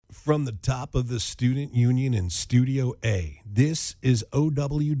From the top of the Student Union in Studio A, this is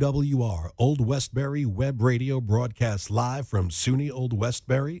OWWR, Old Westbury Web Radio, broadcast live from SUNY Old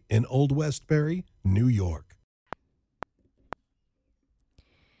Westbury in Old Westbury, New York.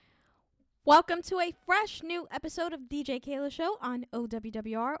 Welcome to a fresh new episode of DJ Keila Show on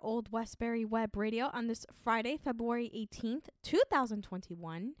OWWR, Old Westbury Web Radio, on this Friday, February 18th,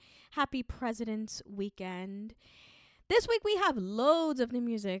 2021. Happy President's Weekend. This week we have loads of new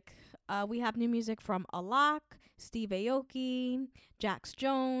music. We have new music from Alok, Steve Aoki, Jax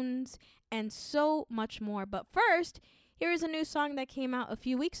Jones, and so much more. But first, here is a new song that came out a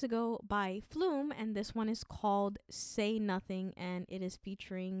few weeks ago by Flume, and this one is called Say Nothing, and it is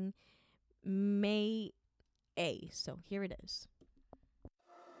featuring May A. So here it is.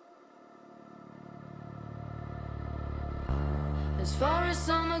 As far as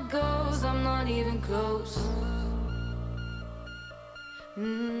summer goes, I'm not even close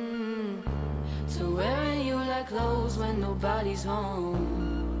to wearing you like clothes when nobody's home.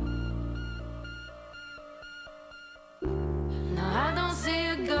 Now I don't see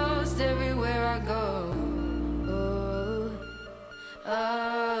a ghost everywhere I go.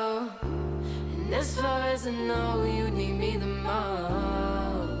 Oh, and as far as I know, you need me the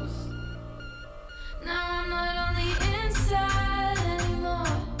most. Now I'm not on the inside anymore.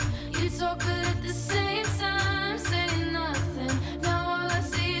 You talk but at the same time say nothing. Now all I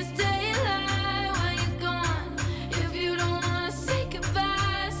see is daylight when you're gone. If you don't wanna say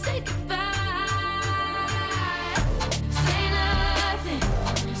goodbye, say goodbye. Say nothing,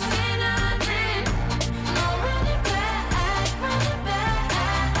 say nothing. No running back, running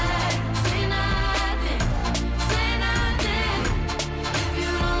back. Say nothing, say nothing. If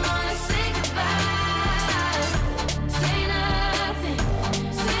you don't wanna say goodbye, say nothing,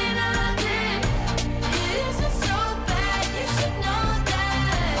 say nothing. It isn't so bad, you should know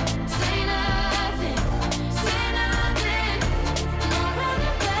that. Say nothing, say nothing. No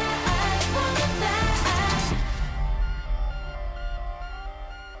running back, running back.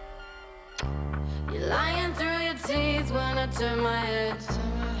 You're lying through your teeth when I turn my head.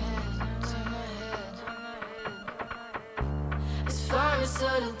 As far as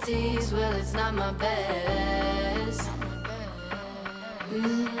subtleties, well, it's not my best.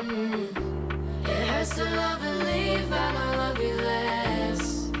 It hurts to love and leave, I don't love you less.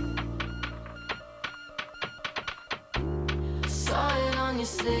 Saw it on your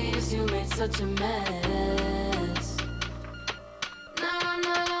sleeves, you made such a mess. Now I'm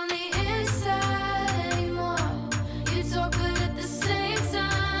not on the inside anymore. You talk but at the same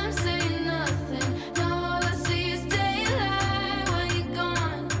time say nothing. Now all I see is daylight when you're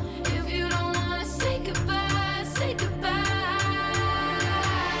gone. If you don't wanna say goodbye, say goodbye.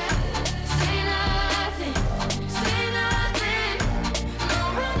 Say nothing, say nothing. No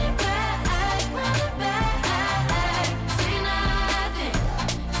running back, running back. Say nothing,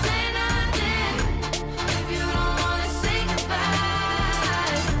 say nothing.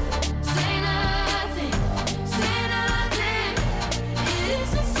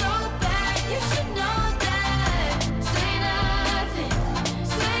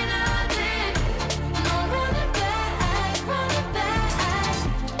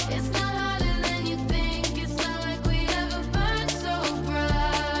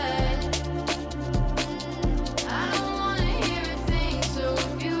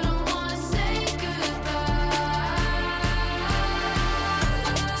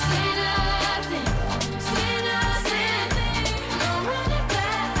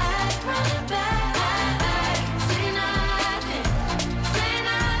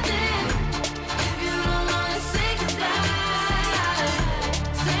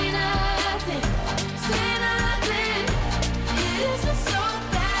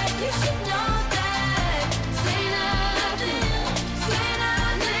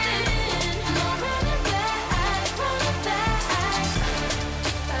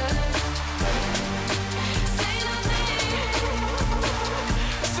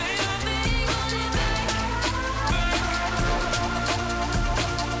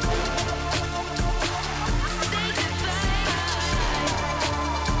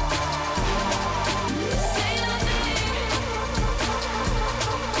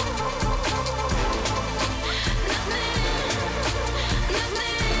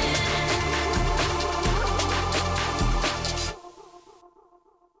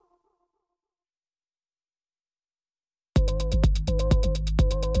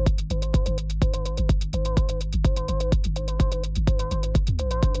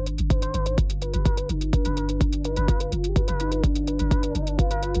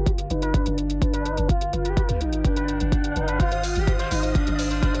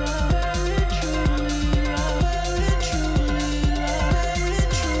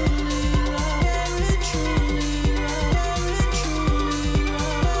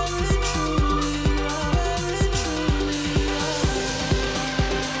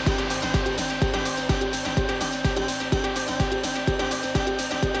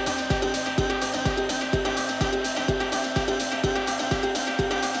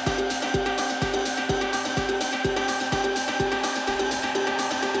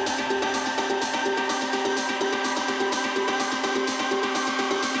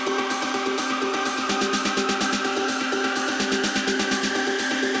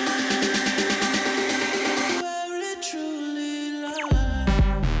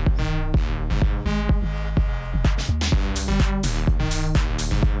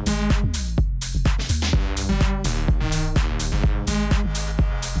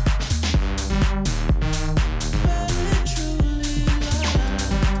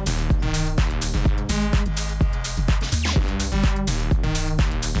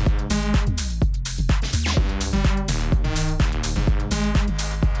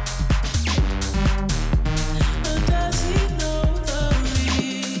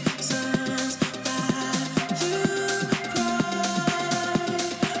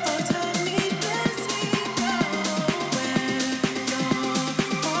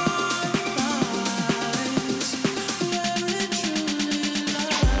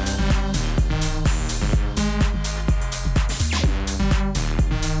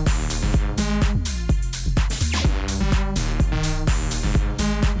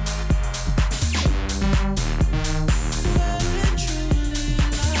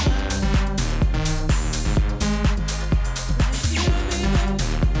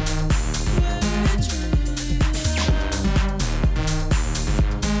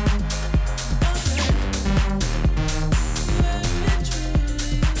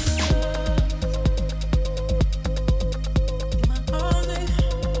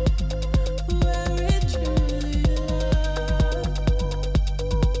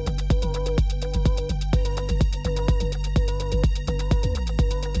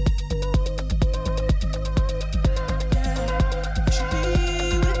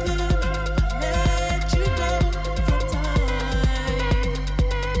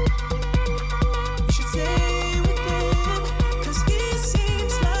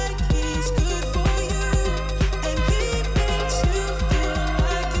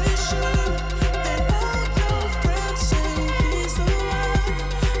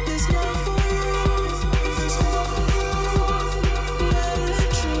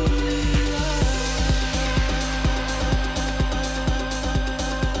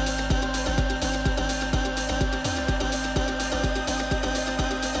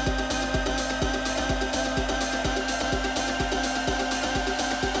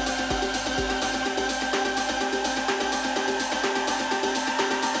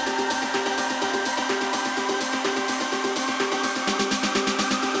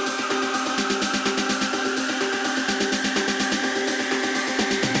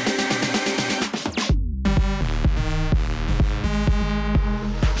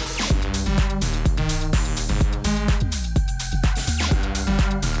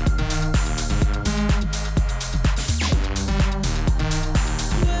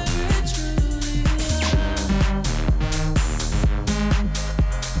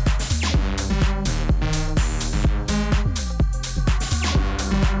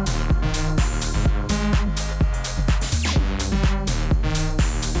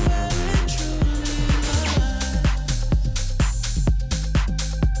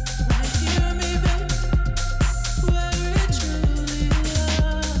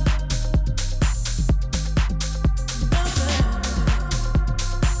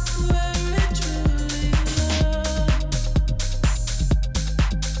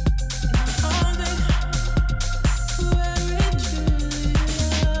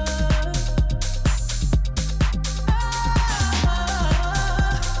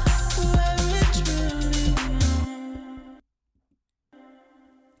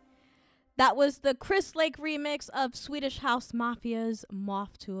 That was the Chris Lake remix of Swedish House Mafia's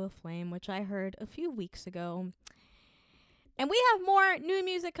Moth to a Flame, which I heard a few weeks ago. And we have more new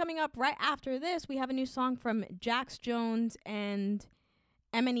music coming up right after this. We have a new song from Jax Jones and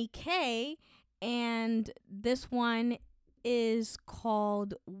MNEK, and this one is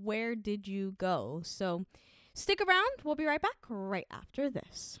called Where Did You Go? So stick around. We'll be right back right after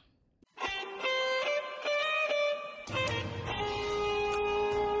this.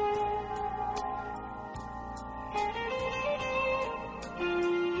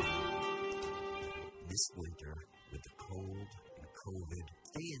 This winter, with the cold and COVID,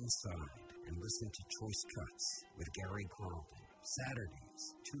 stay inside and listen to Choice Cuts with Gary Carlton. Saturdays,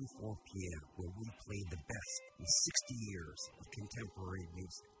 2-4 p.m., where we play the best in 60 years of contemporary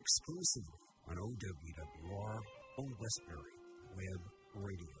music, exclusively on OWWR, Old Westbury Web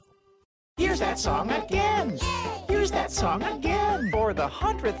Radio. Here's that song again. Here's that song again. For the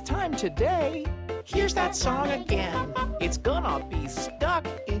 100th time today. Here's that song again. It's gonna be stuck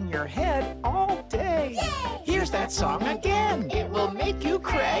in your head all day. Here's that song again. It will make you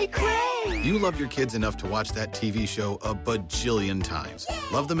cray, cray. You love your kids enough to watch that TV show a bajillion times.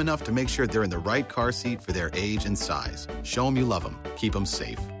 Love them enough to make sure they're in the right car seat for their age and size. Show them you love them. Keep them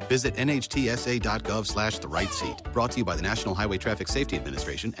safe. Visit nhtsa.gov/the right seat. Brought to you by the National Highway Traffic Safety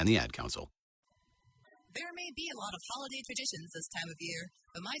Administration and the Ad Council. There may be a lot of holiday traditions this time of year,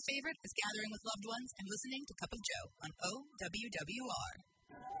 but my favorite is gathering with loved ones and listening to Cup of Joe on OWWR.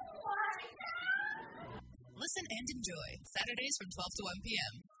 Listen and enjoy, Saturdays from 12 to 1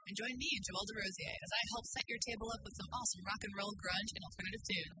 p.m. And join me and Joel DeRosier as I help set your table up with some awesome rock and roll, grunge, and alternative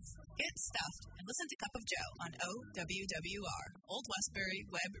tunes. Get stuffed and listen to Cup of Joe on OWWR, Old Westbury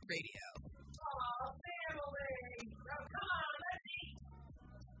Web Radio.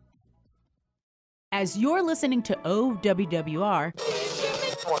 As you're listening to OWWR,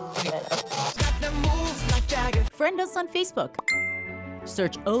 friend us on Facebook.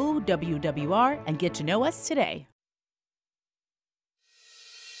 Search OWWR and get to know us today.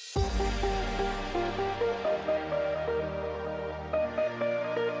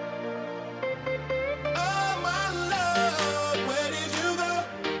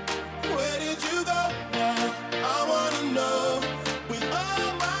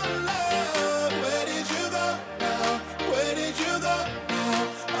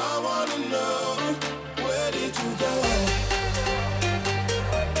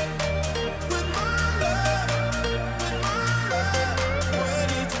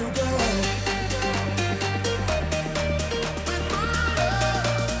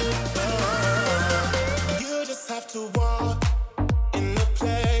 To walk in the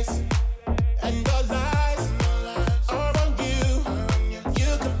place, and all lies are on you.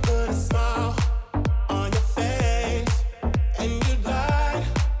 You can put a smile on your face, and you light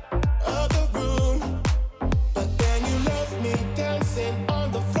up the room. But then you left me dancing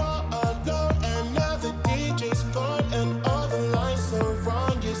on the floor alone, and now the DJ's gone, and all the lines are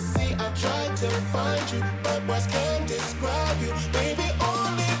wrong. You see, I tried to find you, but words can't describe you. Maybe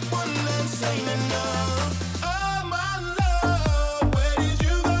only one lines ain't enough.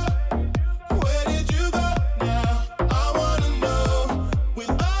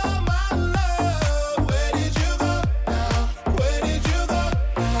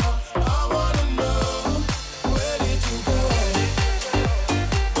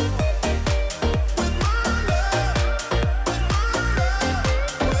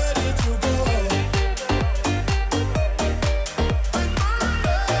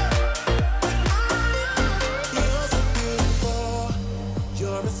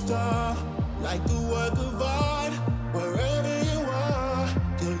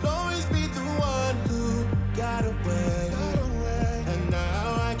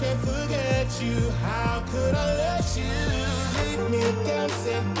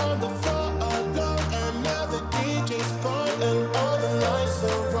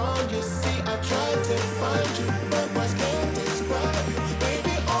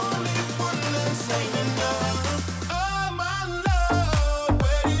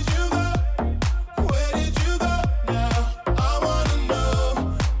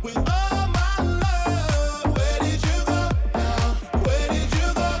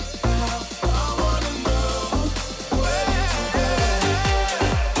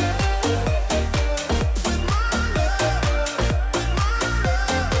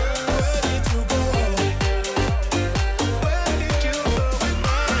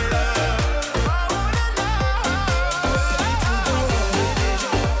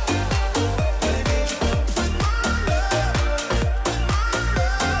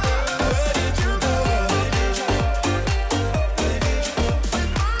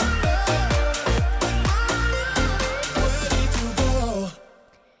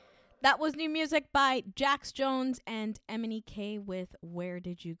 was new music by Jax Jones and Emily K with Where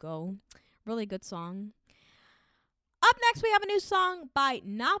Did You Go? Really good song. Up next, we have a new song by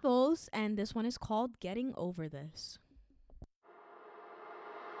Nabos, and this one is called Getting Over This.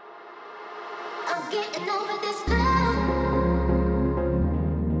 I'm getting over this love.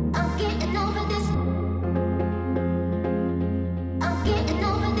 I'm getting over this. I'm getting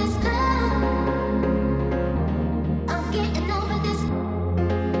over this love. I'm getting over this.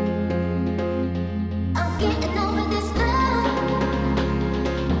 I'm getting over this love.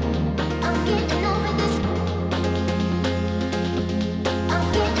 I'm getting over this.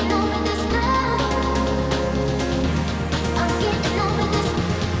 I'm getting over this love. I'm getting over this.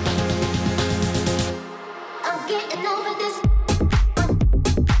 I'm getting over this. I'm getting over this.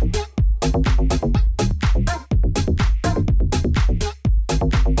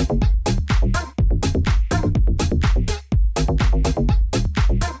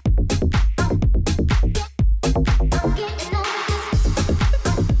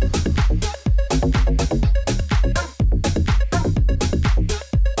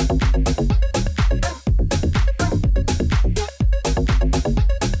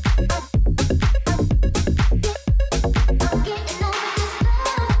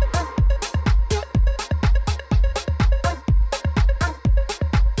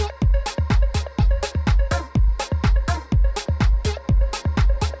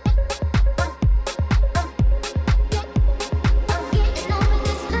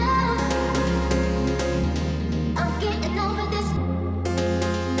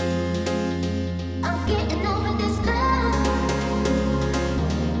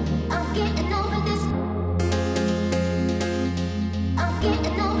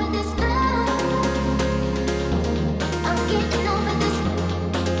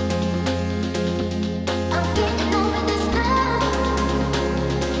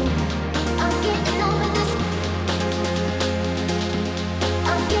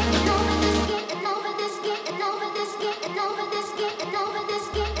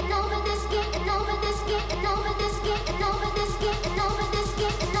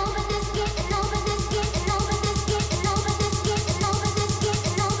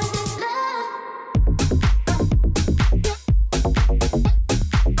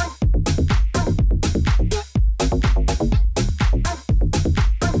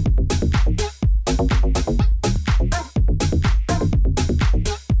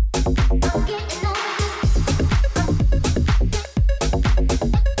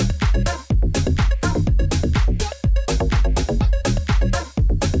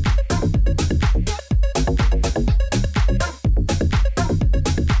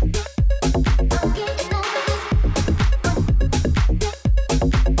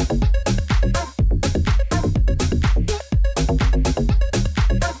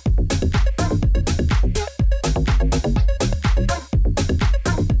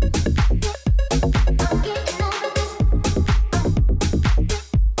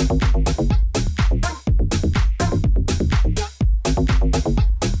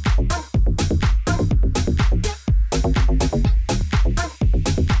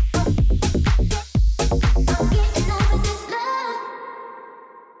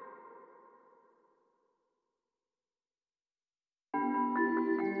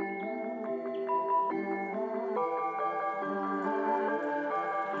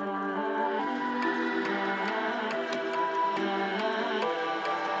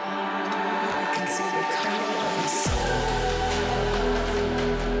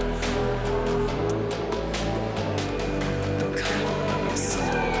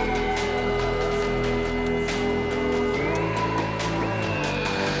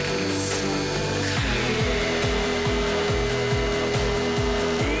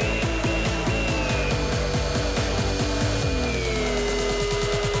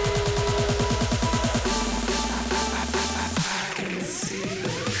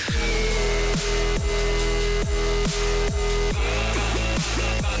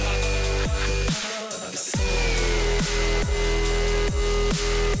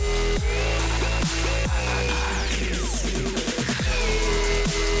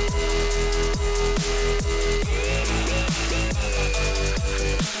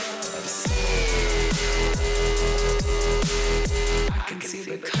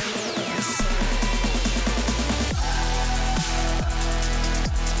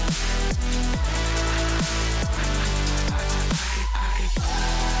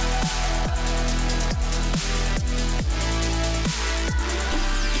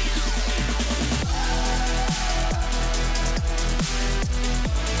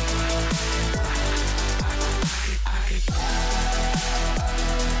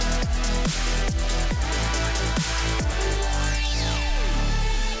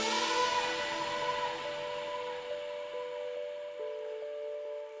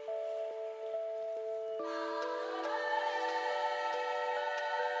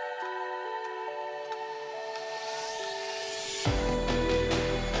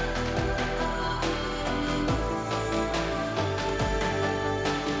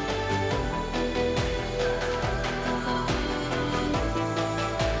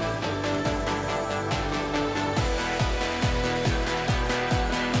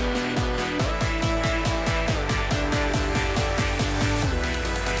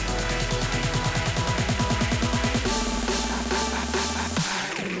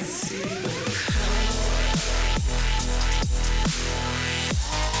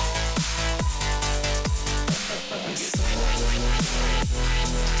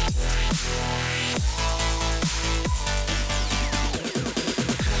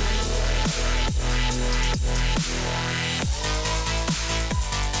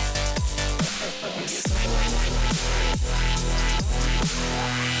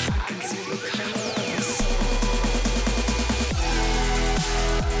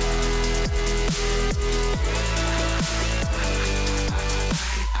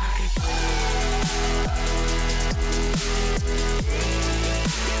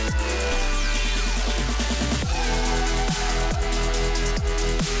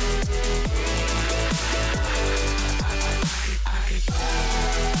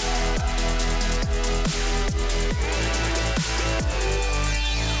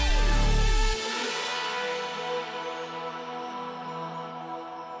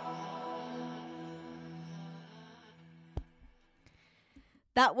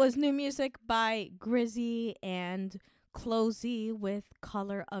 That was new music by Grizzy and Closey with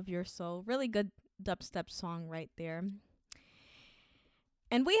Color of Your Soul. Really good dubstep song right there.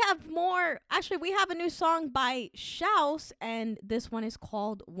 And we have more. Actually, we have a new song by Shouse, and this one is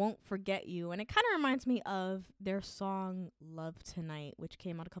called Won't Forget You. And it kind of reminds me of their song Love Tonight, which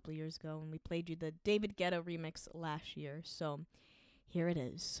came out a couple of years ago, and we played you the David Guetta remix last year. So here it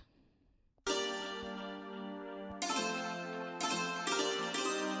is.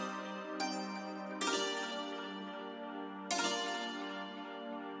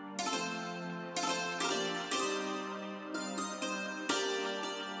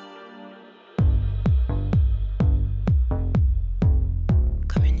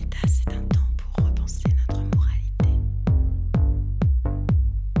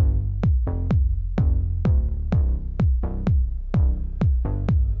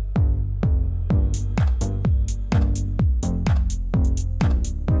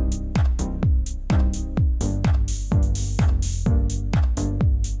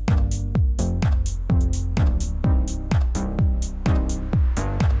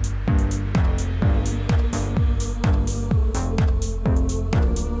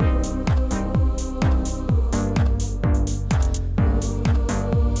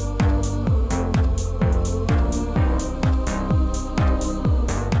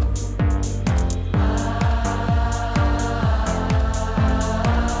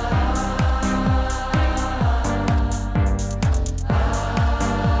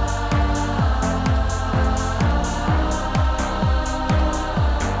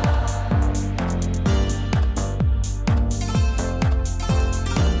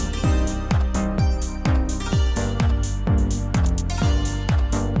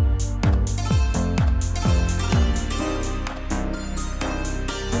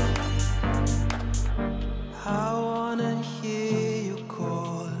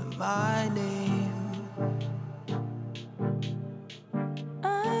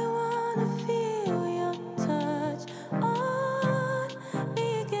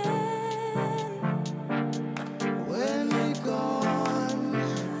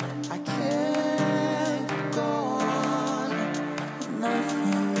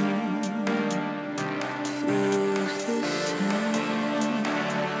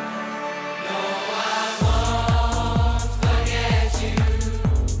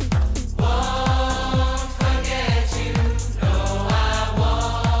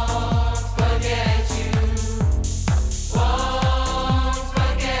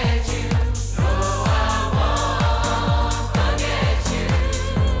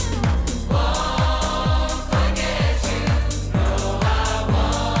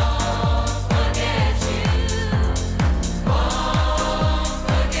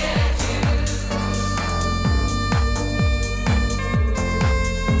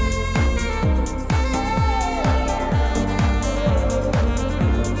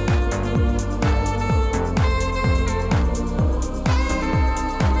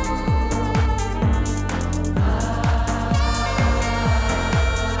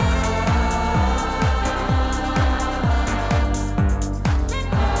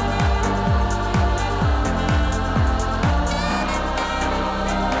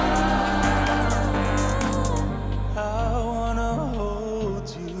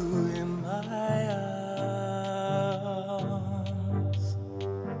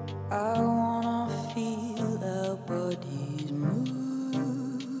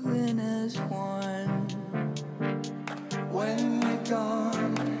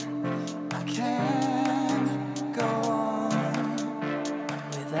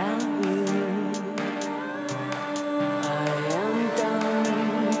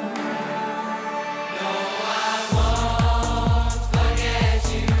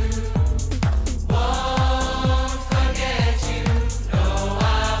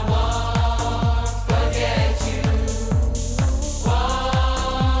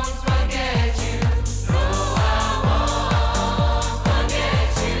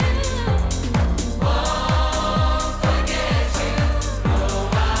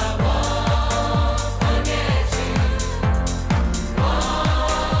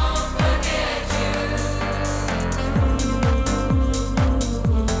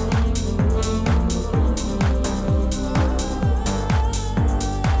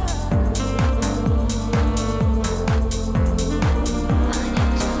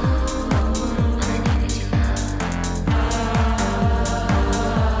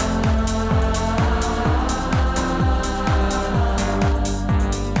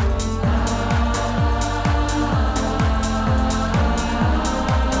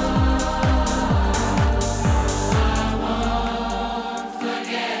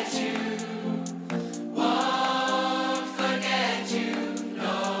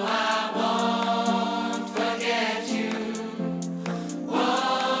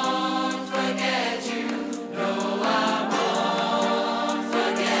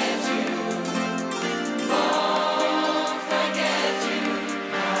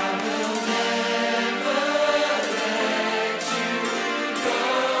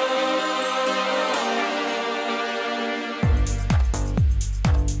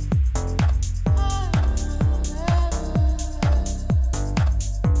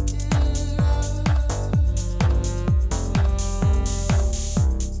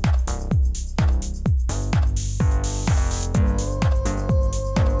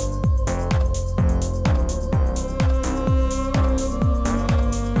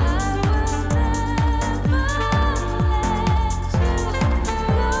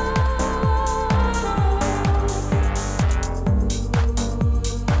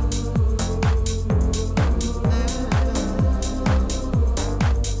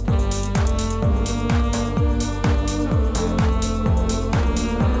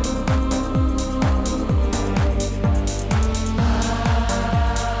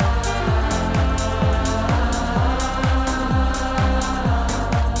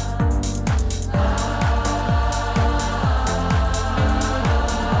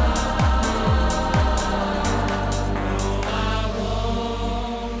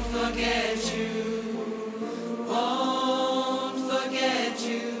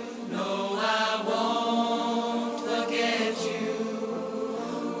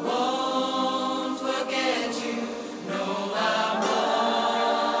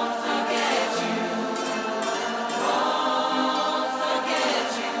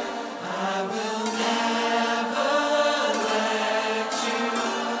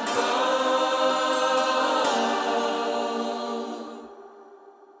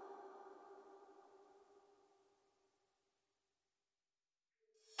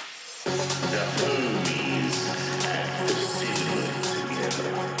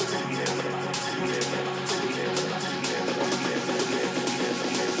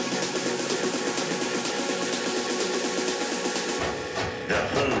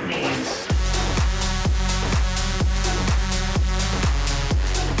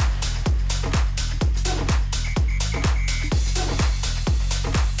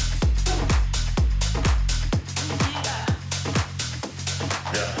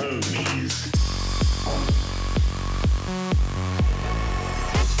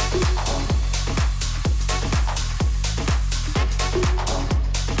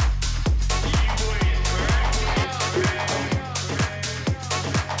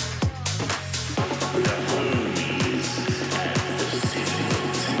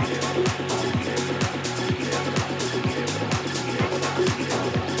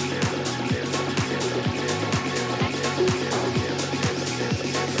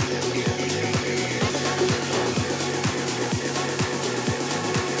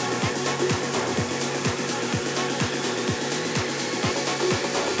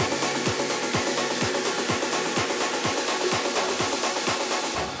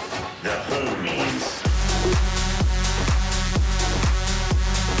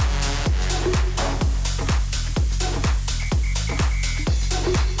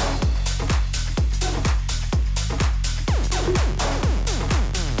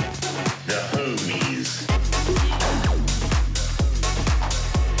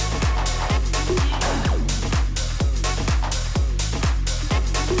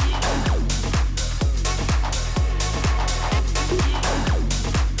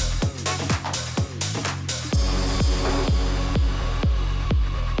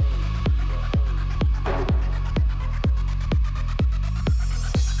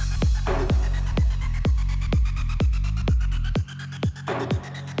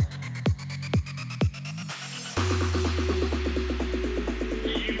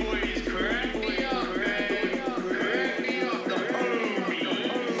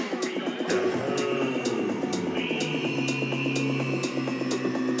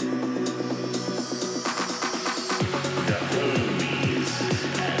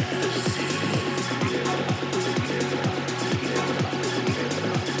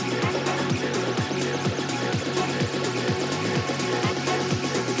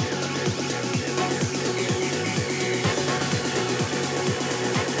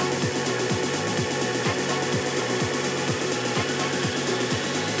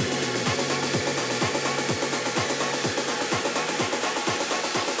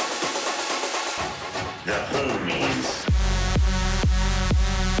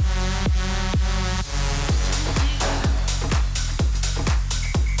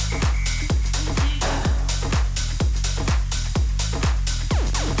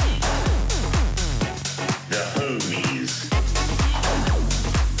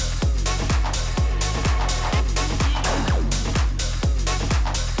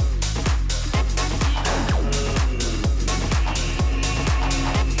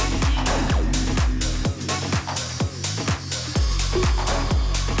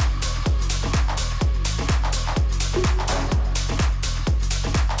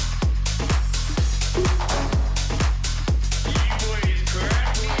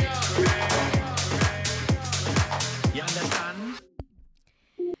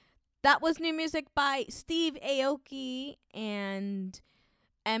 was new music by Steve Aoki and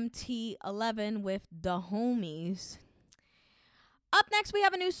MT11 with The Homies. Up next, we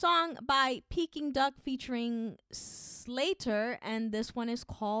have a new song by Peking Duck featuring Slater, and this one is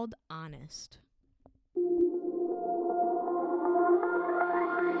called Honest.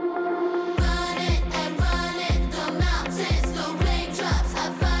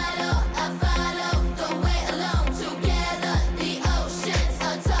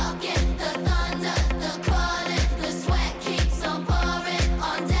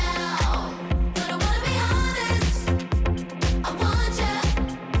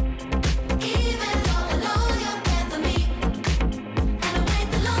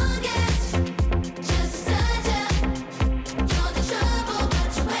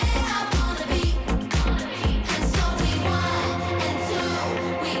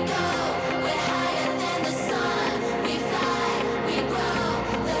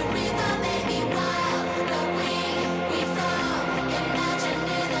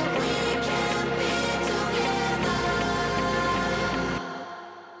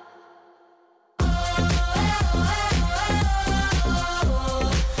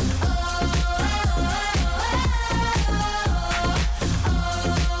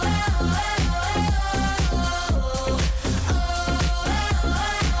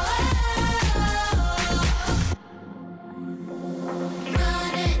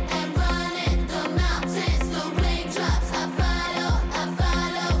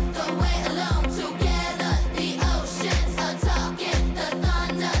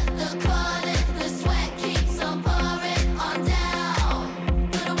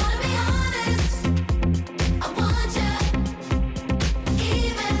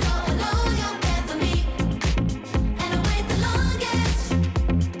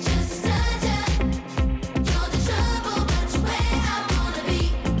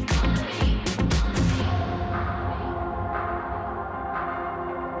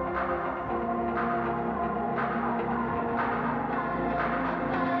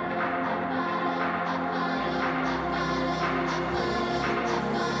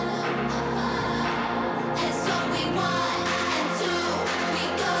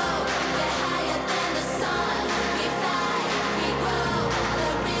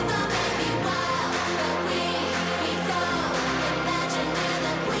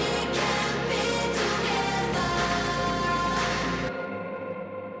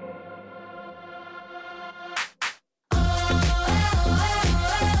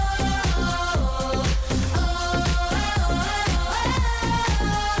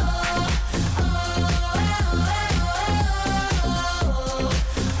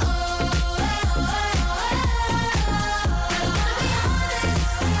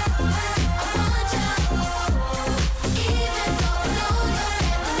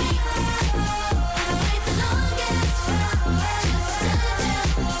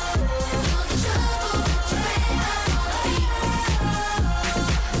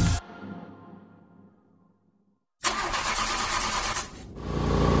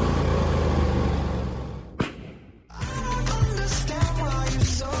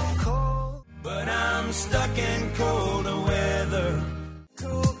 Stuck in colder weather.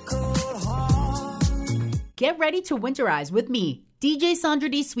 Cold, cold heart. Get ready to winterize with me, DJ Sandra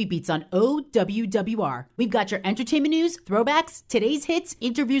D Sweet Beats on OWWR. We've got your entertainment news, throwbacks, today's hits,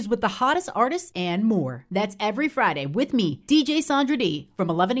 interviews with the hottest artists, and more. That's every Friday with me, DJ Sandra D, from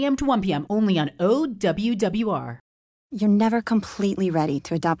 11 a.m. to 1 p.m. only on OWWR. You're never completely ready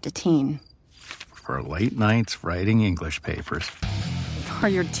to adopt a teen. For late nights writing English papers. For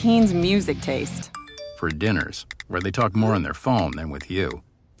your teen's music taste. For dinners, where they talk more on their phone than with you.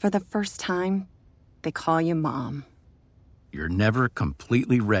 For the first time, they call you mom. You're never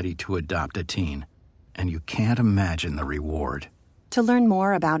completely ready to adopt a teen, and you can't imagine the reward. To learn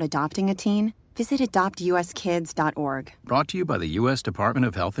more about adopting a teen, visit adoptuskids.org. Brought to you by the U.S. Department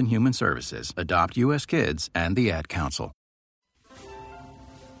of Health and Human Services, Adopt U.S. Kids, and the Ad Council.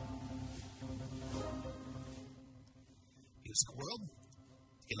 Music world,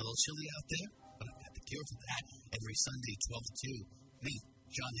 getting a little chilly out there, but I've got the cure for that. Every Sunday, 12 to 2, me,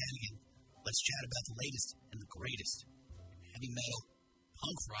 John Hannigan. Let's chat about the latest and the greatest. Heavy metal,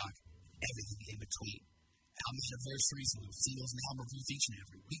 punk rock, everything in between. Album anniversaries and singles and album reviews each and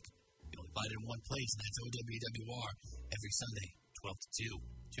every week. You'll find it in one place, and that's OWWR, every Sunday, 12 to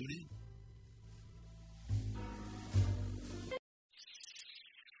 2. Tune in.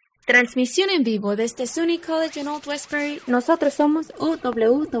 Transmisión en vivo desde SUNY College en Old Westbury. Nosotros somos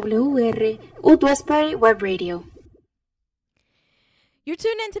UWWR, Old Westbury Web Radio. You're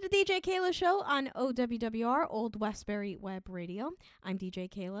tuned into the DJ Keila Show on OWWR, Old Westbury Web Radio. I'm DJ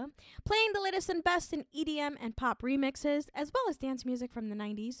Keila, playing the latest and best in EDM and pop remixes, as well as dance music from the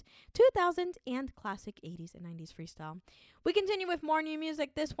 90s, 2000s, and classic 80s and 90s freestyle. We continue with more new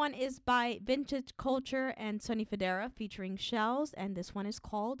music. This one is by Vintage Culture and Sonny Federa featuring Shouse, and this one is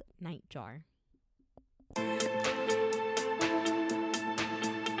called Nightjar.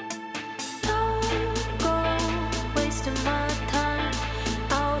 Don't go wasting my time.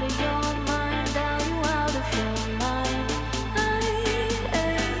 Out of your mind, are you out of your mind? I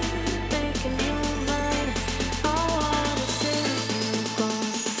ain't making you mine. I wanna see you go.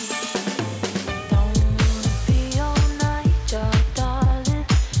 Don't wanna be all night, your darling.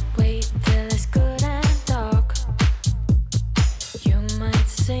 Wait till it's good and dark. You might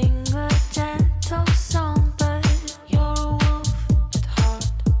sing a gentle song.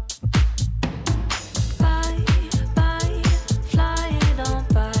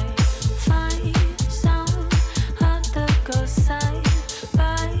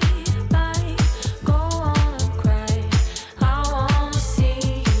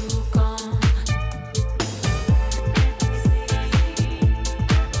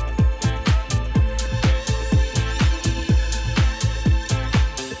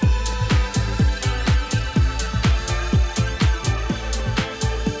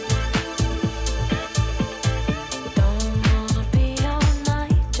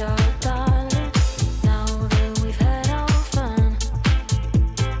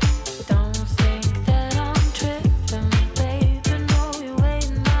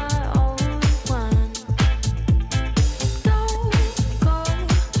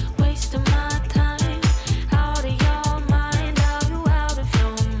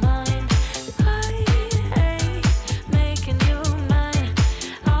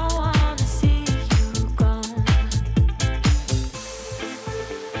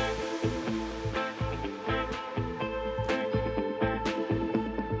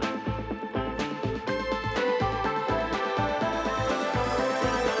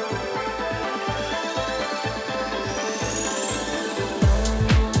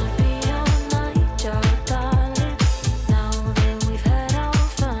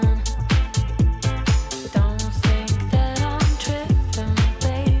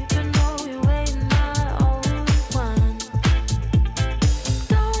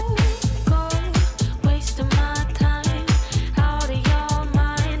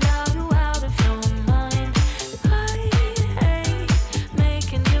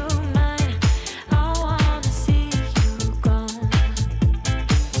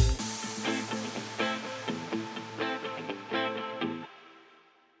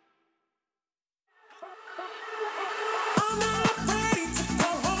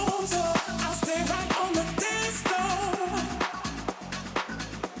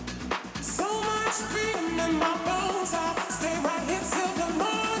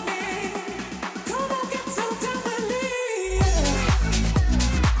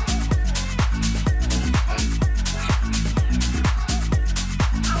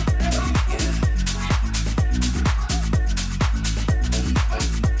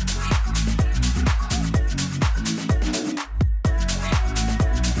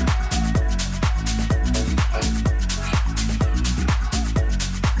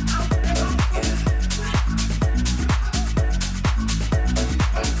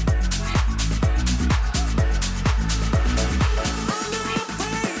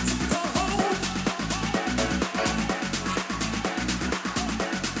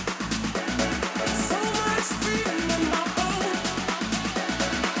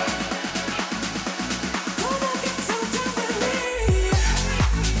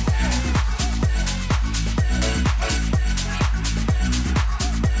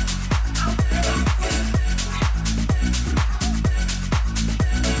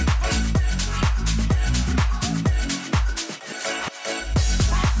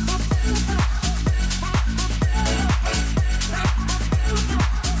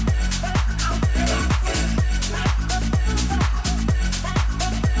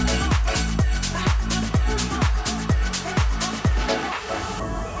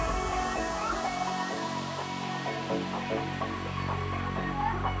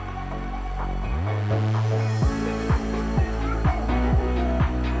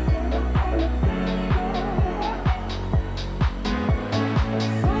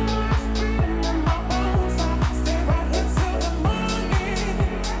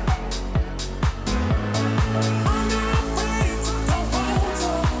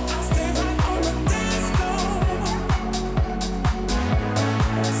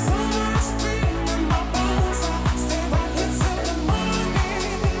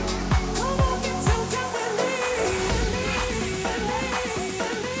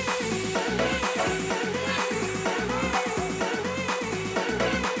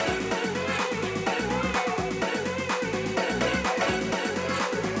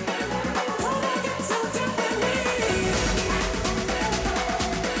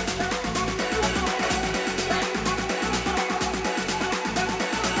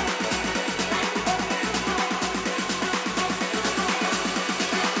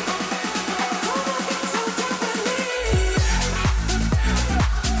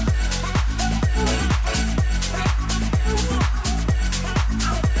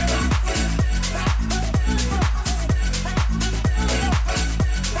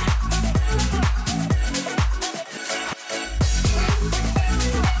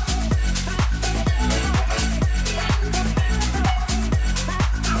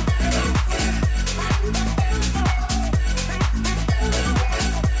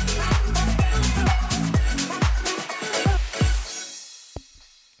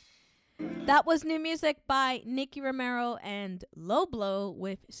 That was new music by Nicky Romero and Low Blow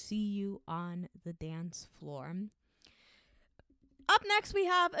with See You on the Dance Floor. Up next, we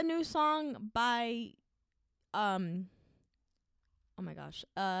have a new song by, Young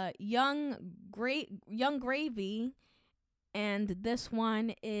Gravy, and this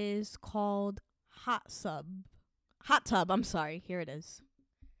one is called Hot Tub, I'm sorry. Here it is.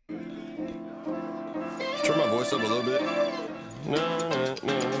 Turn my voice up a little bit.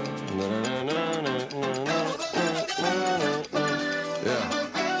 Yeah.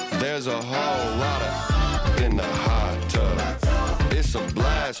 There's a whole lot of in the hot tub. It's a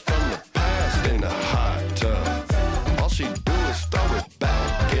blast from the past in the hot tub. All she do is throw it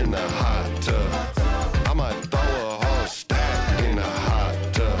back in the hot tub. I might throw a whole stack in the hot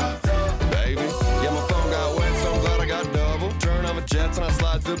tub. Baby, yeah, my phone got wet, so I'm glad I got double. Turn off a jets and I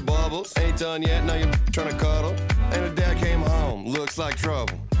slide through bubbles. Ain't done yet, now you're trying to cuddle. And her dad came home, looks like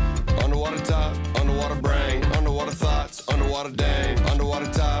trouble. Underwater top, underwater brain, underwater thoughts, underwater dame, underwater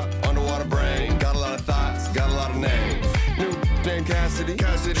top, underwater brain. Got a lot of thoughts, got a lot of names. New name Cassidy,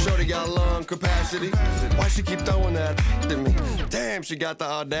 shorty got lung capacity. Why she keep throwing that at me? Damn, she got the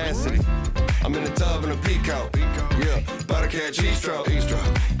audacity. I'm in the tub in a peacoat, yeah, about to catch heat stroke.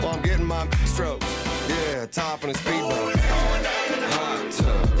 While I'm getting my strokes, yeah, top in a speedboat. Hot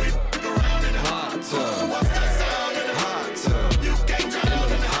tub, hot tub.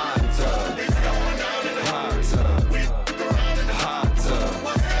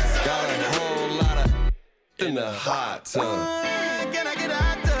 In the hot tub. Can I get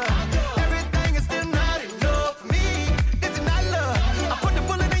out there? Everything is still not enough for me. Is it not love? I put the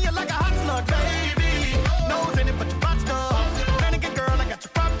bullet in you like a hot slug, baby. Nose in it, but you botched up. Mannequin girl, I got you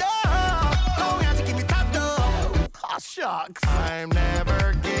propped up. Long as you keep me topped up. Oh, shucks. I'm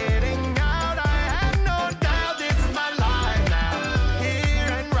never getting out. I have no doubt this is my life now. Here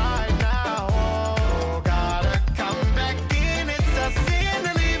and right now. Oh, gotta come back in. It's a sin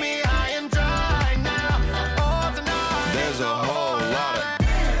to leave me high and dry now. There's a whole lot of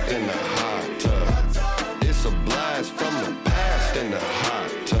in the hot tub. It's a blast from the past in the hot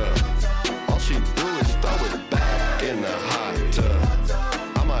tub. All she do is throw it back in the hot tub.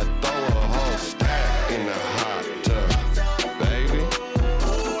 I might throw a whole stack in the hot tub. Baby,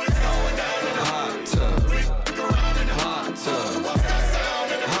 it's going down in the hot tub. Hot tub.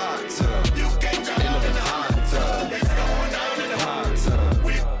 Hot tub. You can't jump in the hot tub. It's going down in the hot tub.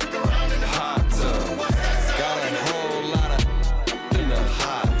 Hot tub. Got a whole lot of in the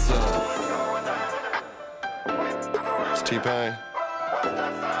hot tub. It's T-Pain,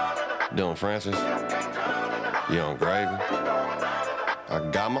 Dylan Francis, Young Gravy. I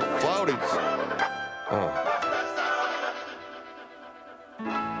got my floaties.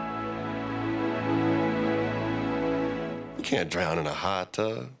 You can't drown in a hot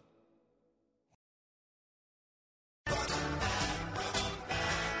tub.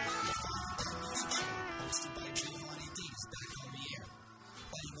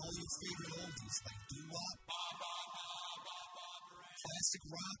 Classic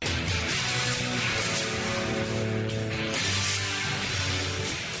rock.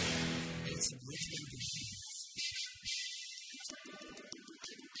 It's original.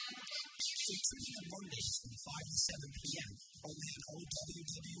 So tune in on Mondays from 5 to 7 p.m. only on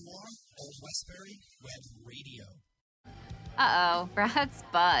OWWR, Old Westbury Web Radio. Uh-oh, Brad's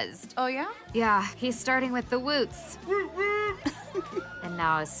buzzed. Oh, yeah? Yeah, he's starting with the woots. And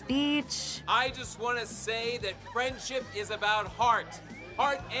now a speech. I just want to say that friendship is about heart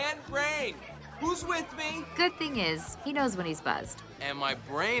and brain. Who's with me? Good thing is, he knows when he's buzzed. And my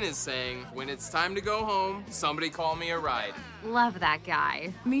brain is saying, when it's time to go home, somebody call me a ride. Love that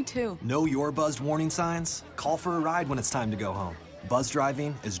guy. Me too. Know your buzzed warning signs? Call for a ride when it's time to go home. Buzz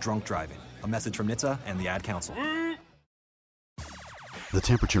driving is drunk driving. A message from NHTSA and the Ad Council. The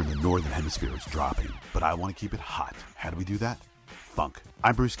temperature in the Northern Hemisphere is dropping, but I want to keep it hot. How do we do that? Funk.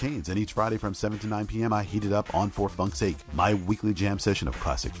 I'm Bruce Caines, and each Friday from 7 to 9 p.m. I heat it up on For Funk's Sake, my weekly jam session of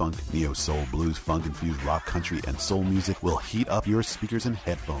classic funk, neo-soul, blues, funk-infused rock, country, and soul music will heat up your speakers and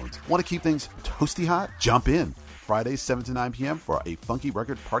headphones. Want to keep things toasty hot? Jump in. Fridays 7 to 9 p.m. for a funky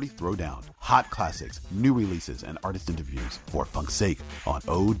record party throwdown. Hot classics, new releases, and artist interviews for Funk's Sake on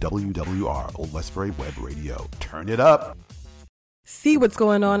OWWR, Old Westbury Web Radio. Turn it up. See what's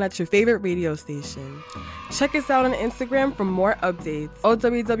going on at your favorite radio station. Check us out on Instagram for more updates.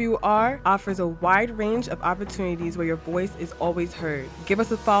 OWWR offers a wide range of opportunities where your voice is always heard. Give us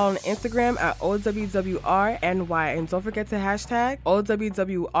a follow on Instagram at OWWRNY and don't forget to hashtag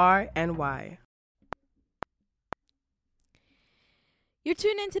OWWRNY. You're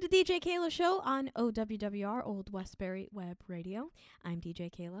tuned into the DJ Keila Show on OWWR, Old Westbury Web Radio. I'm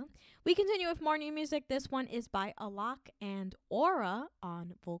DJ Keila. We continue with more new music. This one is by Alok and Aura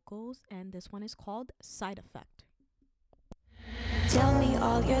on vocals, and this one is called Side Effect. Tell me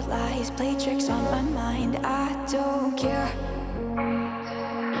all your lies, play tricks on my mind, I don't care.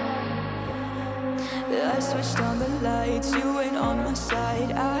 I switched on the lights, you ain't on my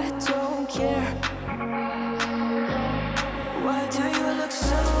side, I don't care. Why do you look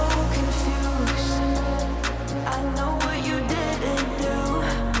so confused? I know what you didn't do.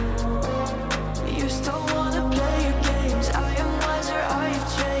 You still wanna play your games, I am wiser, I've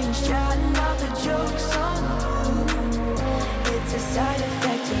changed. Chatting out the jokes on you. It's a side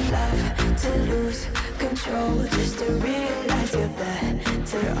effect of love, to lose control, just to realize you're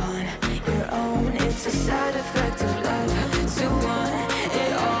better on your own. It's a side effect of love, to want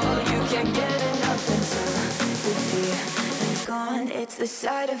it all. You can't get enough until the feeling's gone. It's the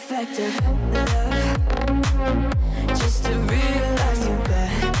side effect of love, just to realize you're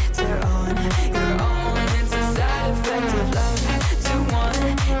better on your own. It's a side effect of love, to want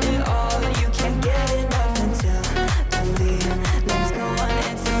it all. You can't get enough until the feeling's gone.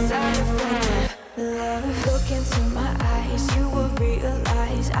 It's a side effect of love. Look into my eyes, you will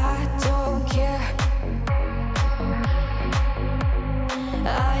realize I don't care. I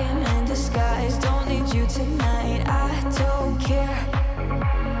am in disguise, don't need you tonight, I don't care.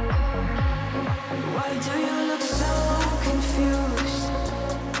 Why do you look so confused?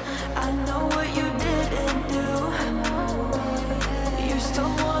 I know what you didn't do. You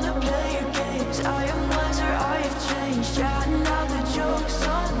still wanna play your games, I am wiser, I have changed. Chatting out the jokes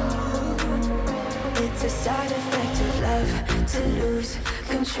on you. It's a side effect of love, to lose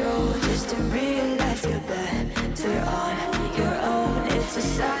control, just to realize you're better on your own. It's a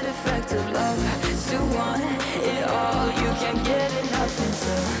side effect of love, to want it all. You can't get enough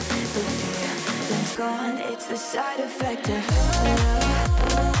until the feeling's gone. It's the side effect of love,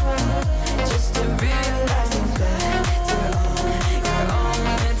 just to realize you're better on your own.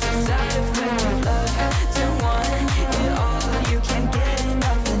 It's a side effect of love, to want it all. You can't get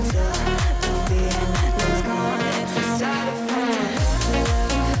enough until the feeling's gone. It's a side effect of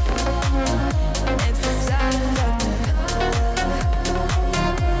love. It's a side effect of love.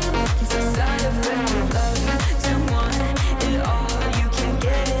 It's a side effect of love, to want it all. You can't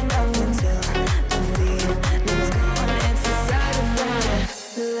get enough until the feeling's gone. It's a side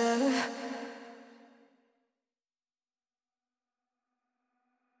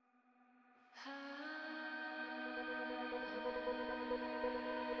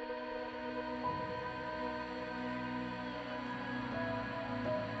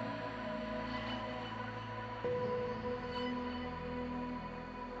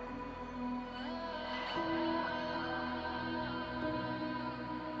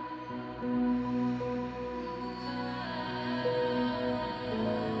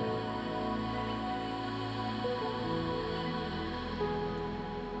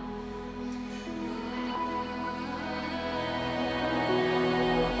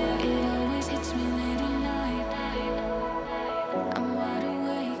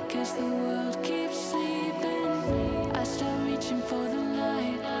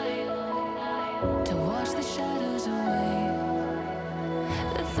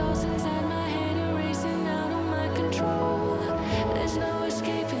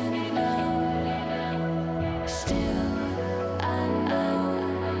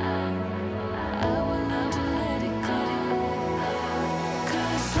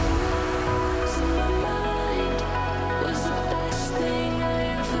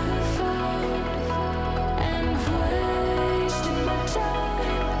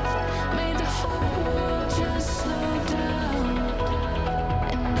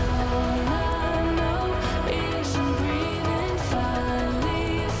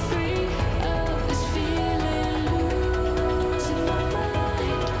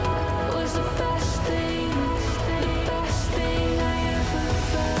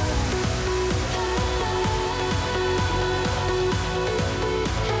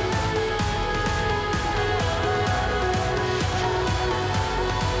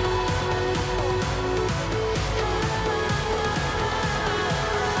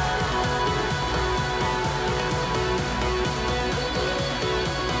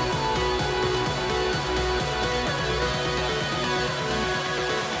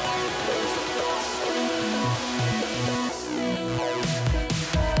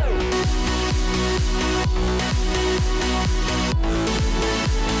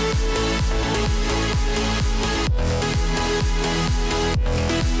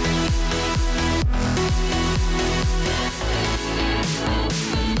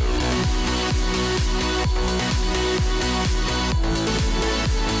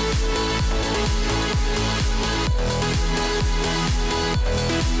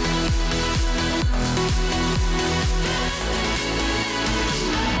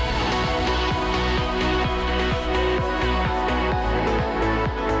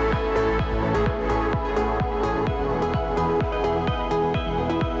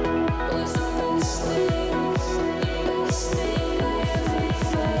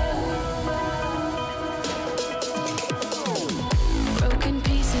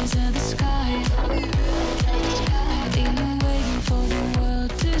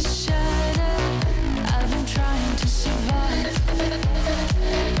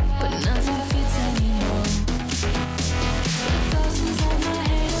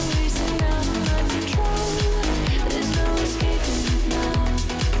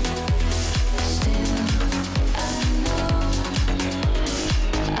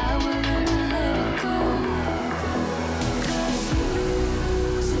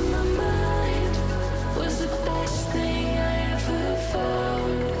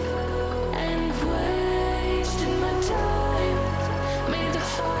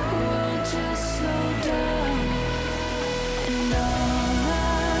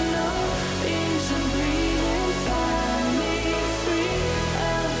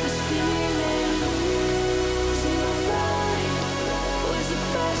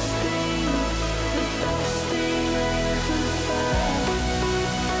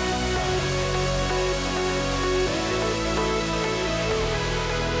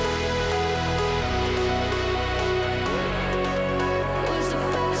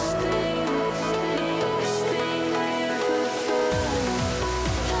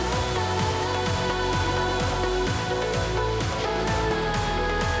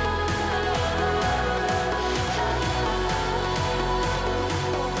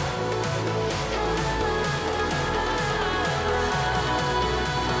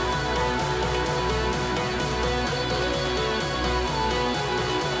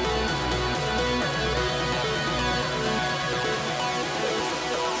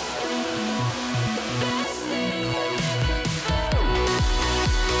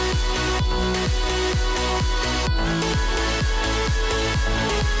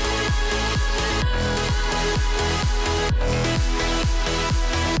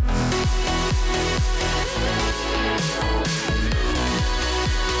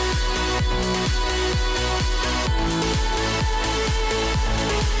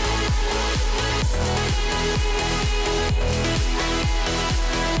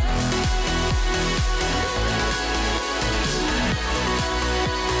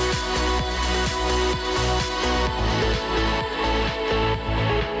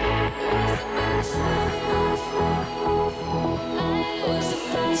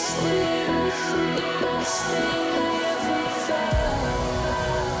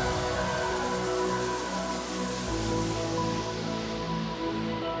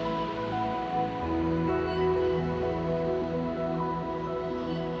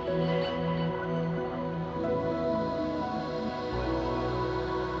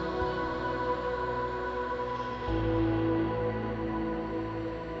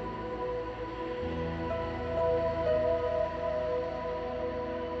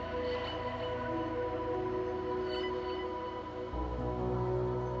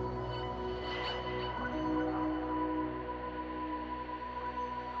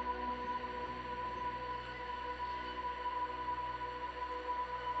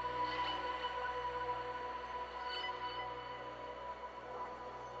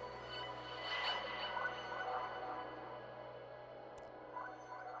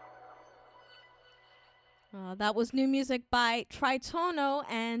That was new music by Tritonal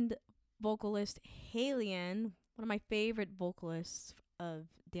and vocalist Halian, one of my favorite vocalists of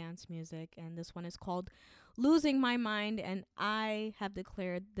dance music. And this one is called Losing My Mind. And I have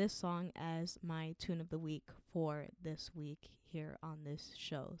declared this song as my tune of the week for this week here on this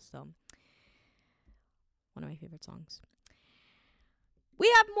show. So, one of my favorite songs. We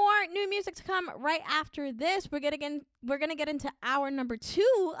have more new music to come right after this. We're gonna get into hour number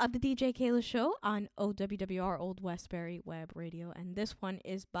 2 of the DJ Keila Show on OWWR Old Westbury Web Radio, and this one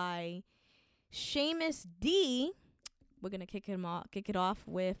is by Seamus D. We're gonna kick it off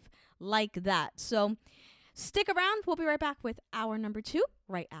with Like That. So stick around. We'll be right back with hour number 2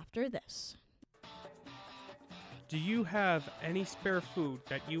 right after this. Do you have any spare food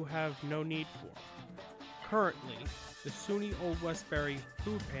that you have no need for? Currently, the SUNY Old Westbury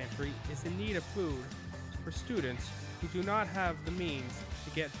Food Pantry is in need of food for students who do not have the means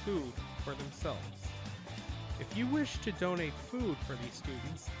to get food for themselves. If you wish to donate food for these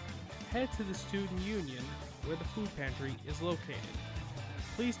students, head to the Student Union where the food pantry is located.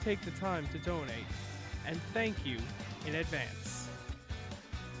 Please take the time to donate, and thank you in advance.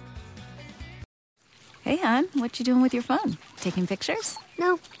 Hey, hon, what you doing with your phone? Taking pictures?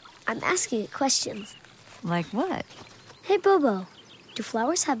 No, I'm asking it questions. Like what? Hey, Bobo, do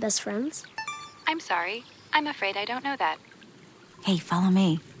flowers have best friends? I'm sorry. I'm afraid I don't know that. Hey, follow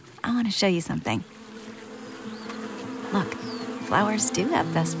me. I want to show you something. Look, flowers do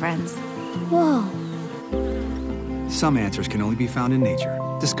have best friends. Whoa. Some answers can only be found in nature.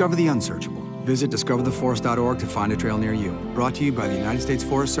 Discover the unsearchable. Visit discovertheforest.org to find a trail near you. Brought to you by the United States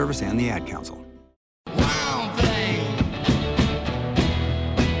Forest Service and the Ad Council.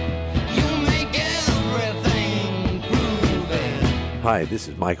 Hi, this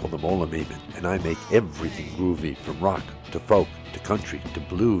is Michael the Mola Maven, and I make everything groovy from rock to folk to country to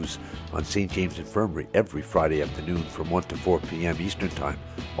blues on St. James Infirmary every Friday afternoon from 1 to 4 p.m. Eastern Time,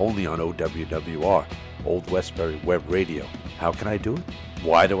 only on OWWR, Old Westbury Web Radio. How can I do it?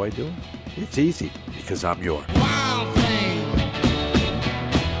 Why do I do it? It's easy, because I'm your Wild Thing.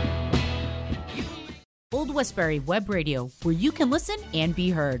 Old Westbury Web Radio, where you can listen and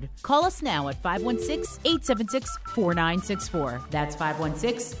be heard. Call us now at 516-876-4964. That's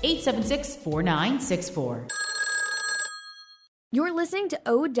 516-876-4964. You're listening to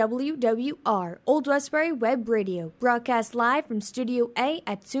OWWR, Old Westbury Web Radio, broadcast live from Studio A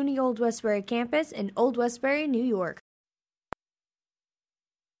at SUNY Old Westbury campus in Old Westbury, New York.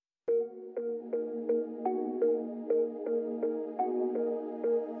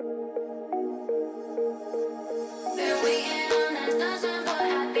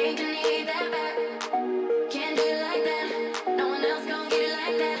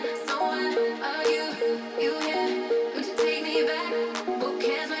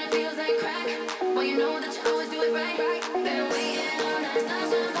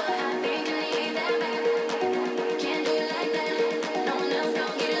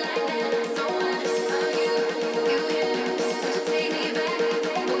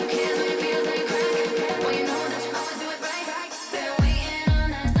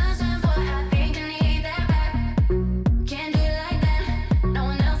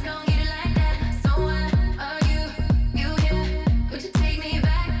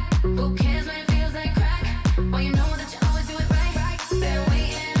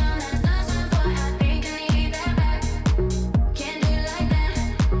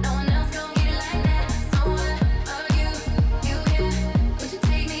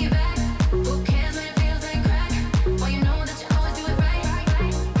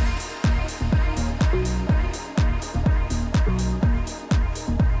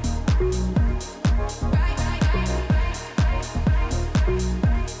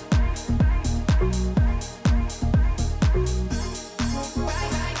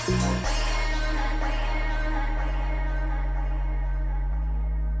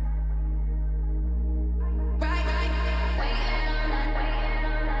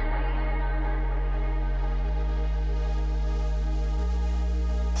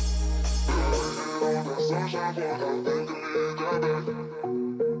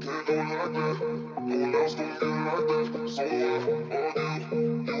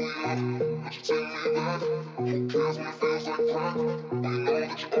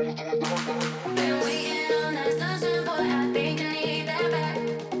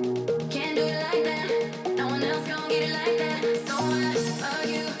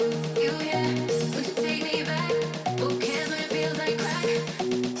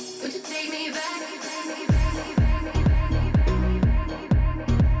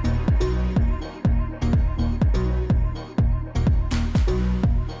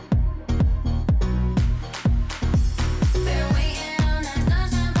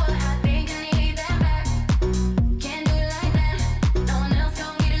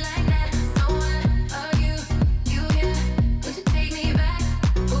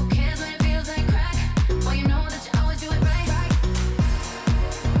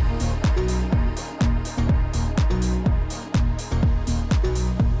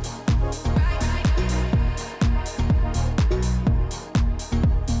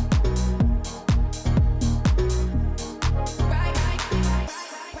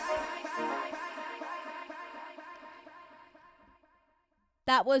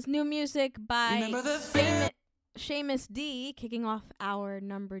 That was new music by Remember the Seamus D, kicking off our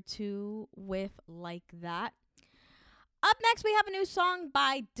number 2 with Like That. Up next, we have a new song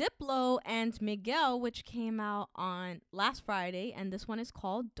by Diplo and Miguel, which came out on last Friday, and this one is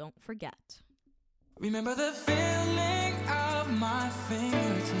called Don't Forget. Remember the feeling of my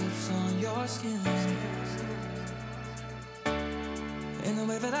fingertips on your skin, and the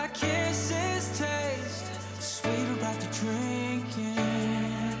way that our kisses taste sweeter after drinking,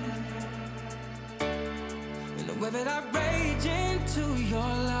 and the way that I rage into your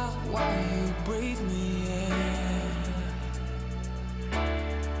love while you breathe me in,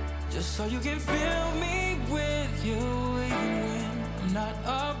 just so you can fill me with you even when I'm not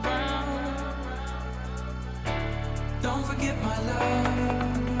around. Don't forget my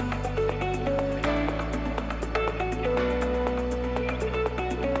love.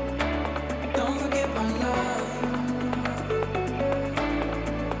 Don't forget my love.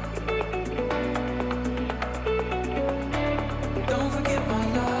 Don't forget my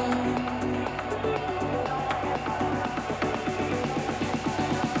love.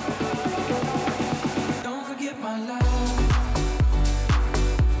 Don't forget my love.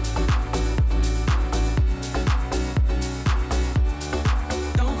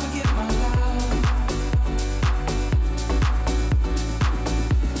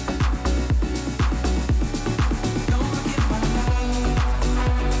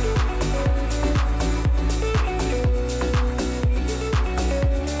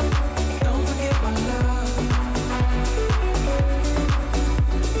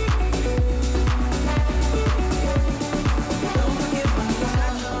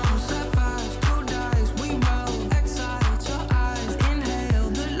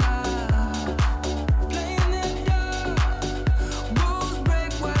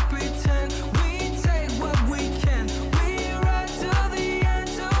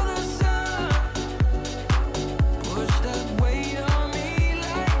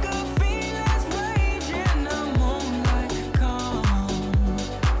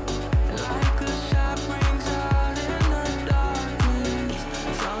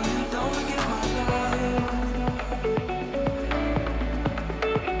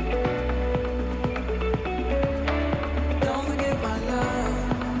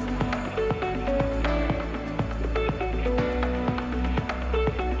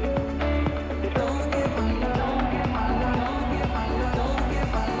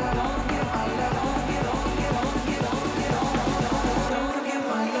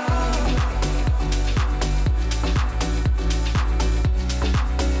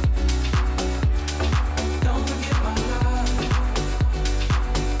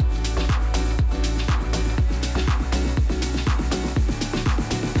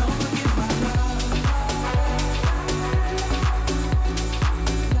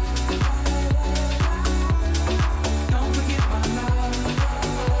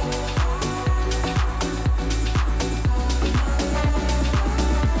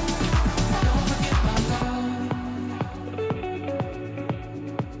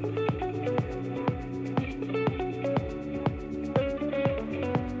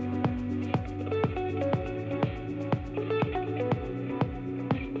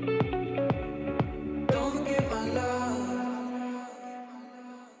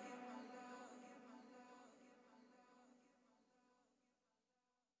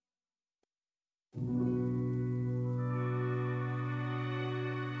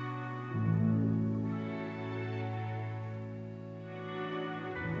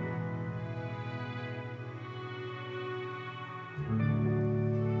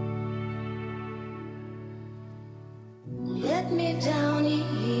 Let me down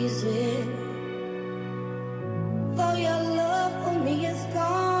easy, for your love for me is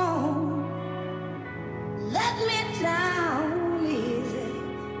gone. Let me down easy,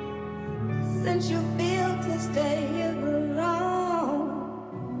 since you feel to stay here alone.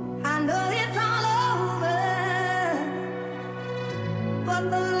 I know it's all over, but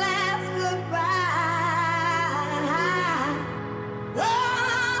the last goodbye.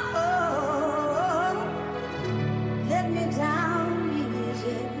 Let me down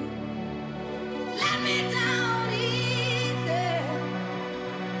easy. Let me down easy.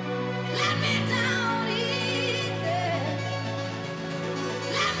 Let me down easy.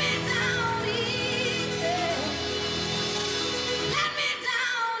 Let me down easy. Let me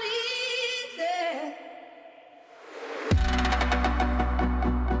down easy.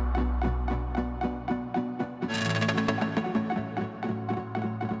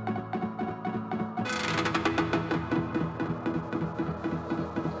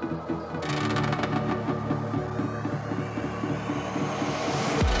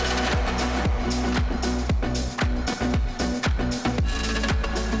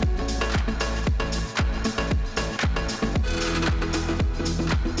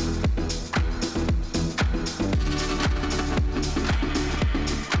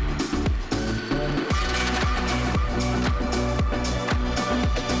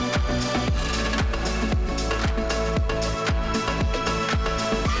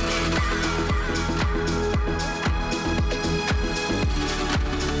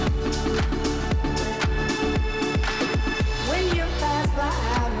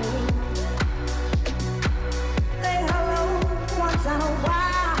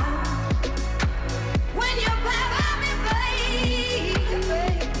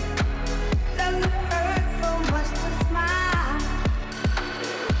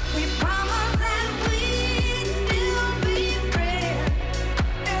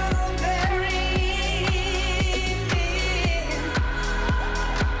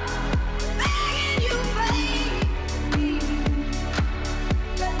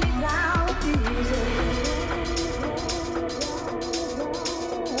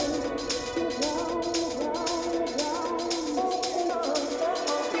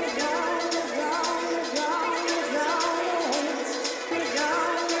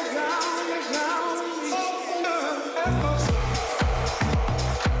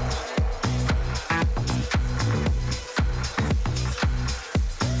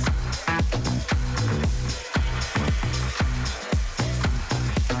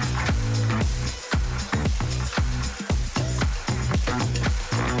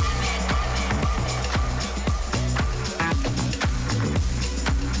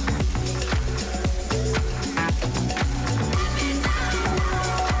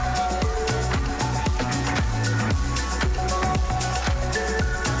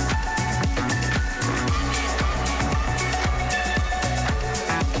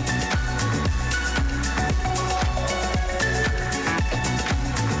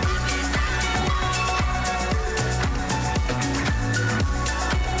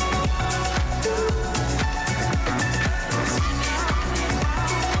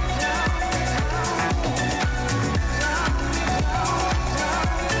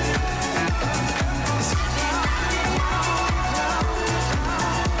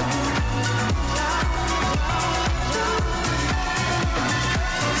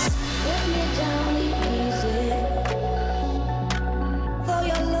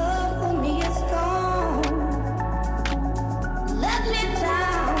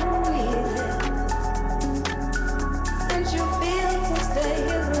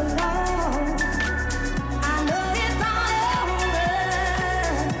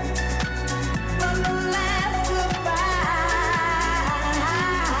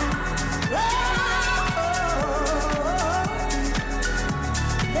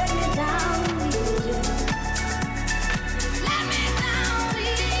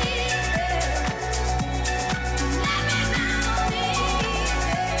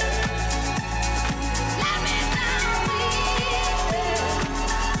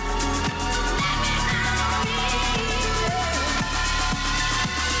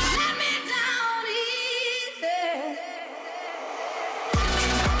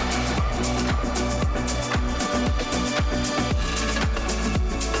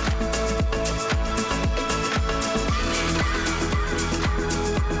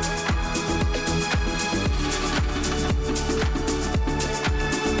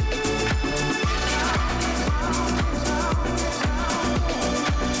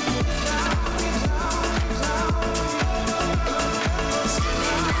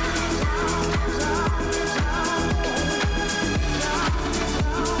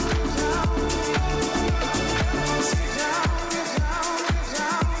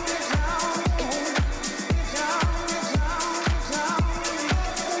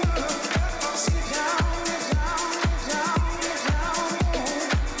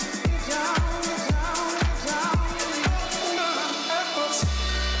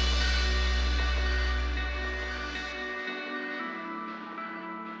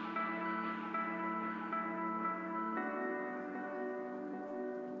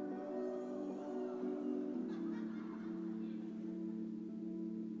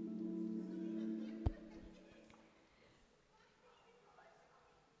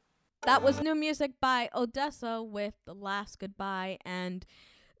 That was new music by Odessa with The Last Goodbye, and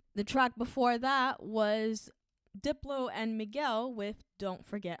the track before that was Diplo and Miguel with Don't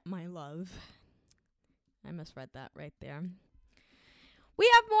Forget My Love. I misread that right there. We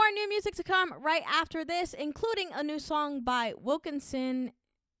have more new music to come right after this, including a new song by Wilkinson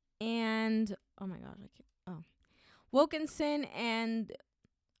and Wilkinson and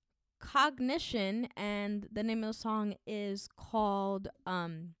Cognition, and the name of the song is called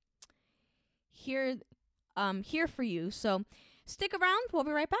Here for You. So stick around. We'll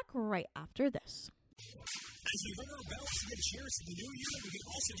be right back right after this. As we ring our bells to get cheers to the new year, we can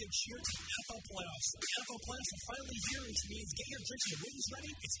also get cheers to the NFL playoffs. The NFL playoffs are finally here, which means get your drinks and wings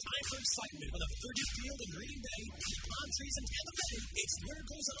ready. It's time for excitement with a 30 field in Green Bay, palm trees in Tampa Bay. It's winner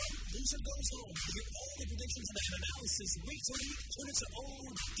goes on, loser goes home. We get all the predictions and analysis week to week. Tune into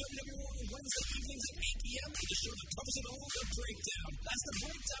WWR Wednesday evenings at 8 p.m. The show that covers it all, The Breakdown. That's The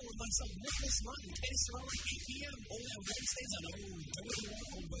Breakdown with myself, Nicholas Martin, K. Sorrell at 8 p.m. Only on Wednesdays on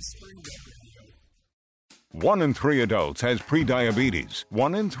WWR Westbury Web Radio. 1 in 3 adults has prediabetes.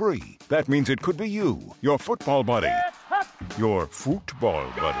 1 in 3. That means it could be you, your football buddy, your football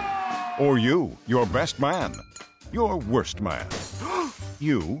buddy, or you, your best man, your worst man,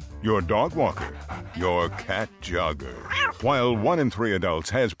 you, your dog walker, your cat jogger. While 1 in 3 adults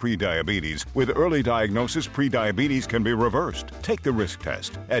has prediabetes, with early diagnosis, prediabetes can be reversed. Take the risk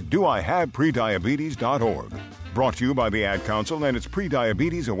test at doihaveprediabetes.org. Brought to you by the Ad Council and its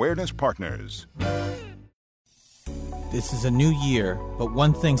prediabetes awareness partners. This is a new year, but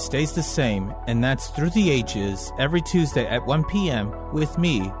one thing stays the same, and that's Through the Ages, every Tuesday at 1 p.m. with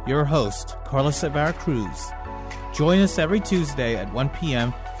me, your host, Carlos Ibarra Cruz. Join us every Tuesday at 1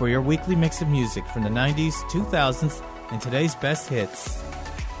 p.m. for your weekly mix of music from the 90s, 2000s, and today's best hits.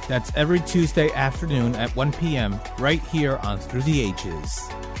 That's every Tuesday afternoon at 1 p.m. right here on Through the Ages,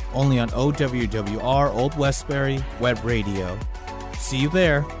 only on OWWR Old Westbury Web Radio. See you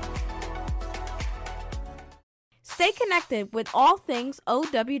there. Stay connected with all things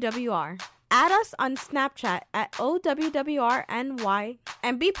OWWR. Add us on Snapchat at OWWRNY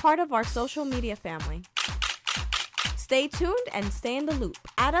and be part of our social media family. Stay tuned and stay in the loop.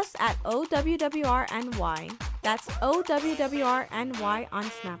 Add us at OWWRNY. That's OWWRNY on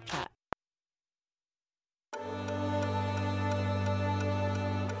Snapchat.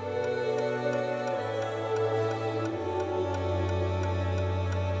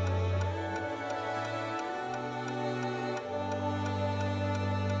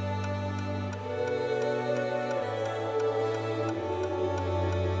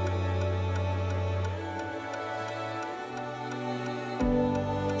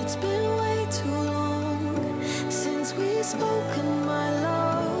 It's been way too long since we've spoken, my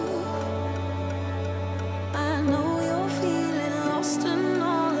love. I know you're feeling lost and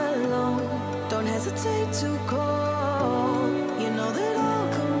all alone. Don't hesitate to call. You know that I'll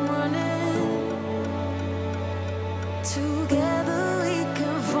come running. Together we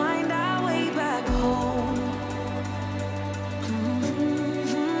can find our way back home.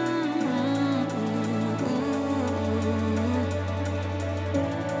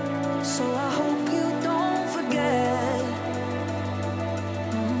 So I hope you don't forget.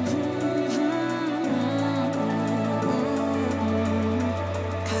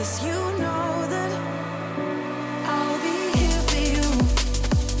 'Cause you know that I'll be here for you.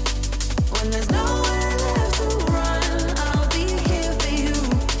 When there's nowhere left to run, I'll be here for you.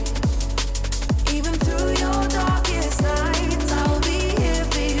 Even through your darkest nights, I'll be here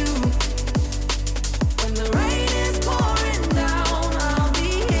for you. When the rain is pouring down, I'll be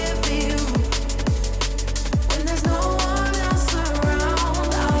here for you. When there's no one else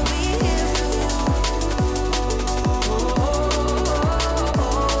around, I'll be here for you.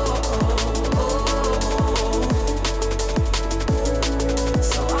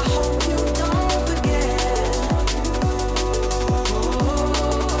 So I hope you don't forget.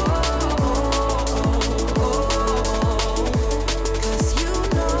 'Cause you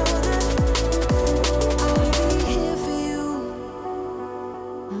know that I'll be here for you.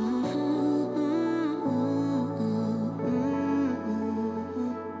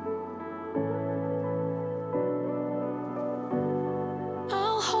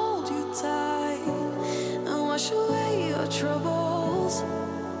 I'll hold you tight and wash away your troubles.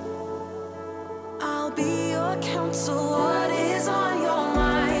 I'll be your counsel. What is on your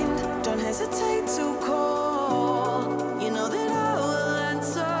mind? Don't hesitate to call. You know that I will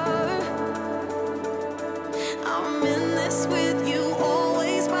answer. I'm in this with you,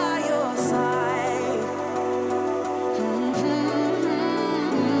 always by your side.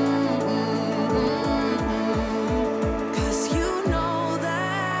 'Cause you know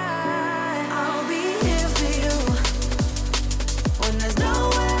that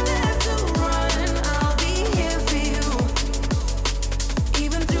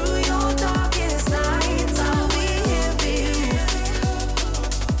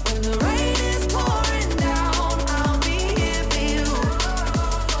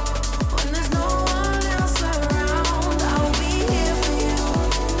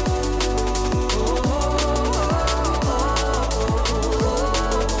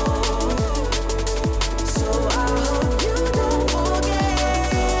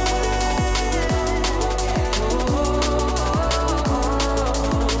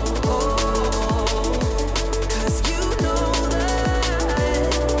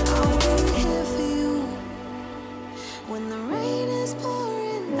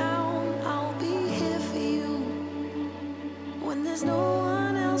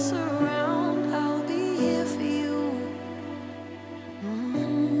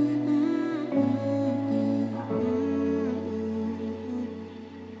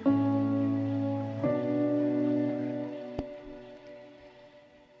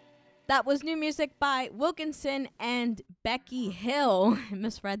That was new music by Wilkinson and Becky Hill. I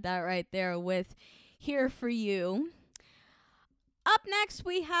misread that right there with Here For You. Up next,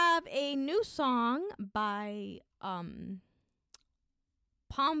 we have a new song by Palm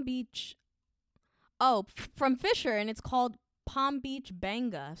Beach. From Fisher, and it's called Palm Beach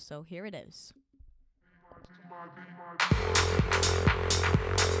Banga. So here it is.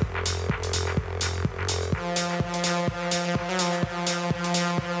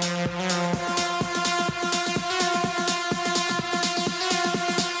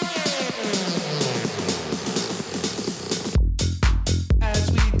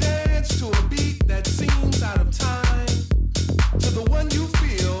 As we dance to a beat that seems out of time, to the one you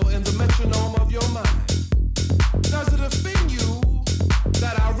feel in the metronome of your mind. Does it offend you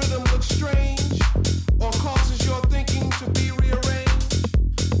that our rhythm looks strange or causes your thinking to be rearranged?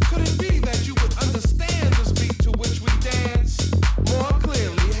 Could it be that you would understand this beat to which we dance more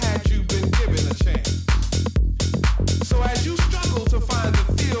clearly had you been given a chance? So as you struggle to find the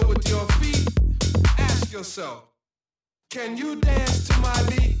feel with your feet, ask yourself, can you dance to my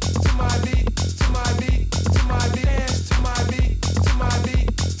beat, to my beat, to my beat, to my beat, dance to my beat, to my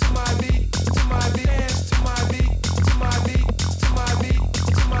beat, to my beat, to my beat, dance to my beat, to my beat, to my beat,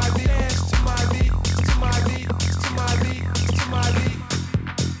 to my beat, dance to my beat, to my beat, to my beat, to my beat.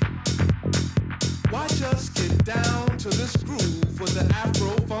 Watch us get down to this groove with the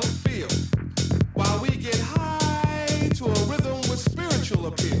Afro funk feel, while we get high to a rhythm with spiritual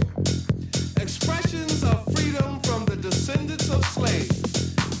appeal. Expressions of freedom from the descendants of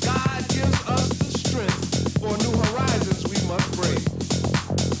slaves. God gives us the strength for new horizons we must brave.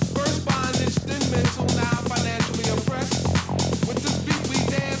 First bondage, then mental, now financially oppressed. With this beat we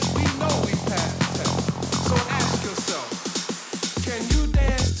dance, we know we pass test. So ask yourself, can you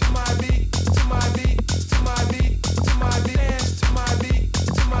dance to my beat, to my beat, to my beat, to my beat, dance to my beat,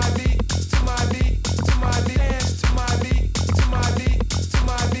 to my beat, to my beat, to my beat, dance to my beat, to my beat, to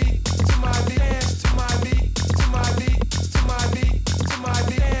my beat, to my beat, dance to my beat, to my beat, to my beat, to my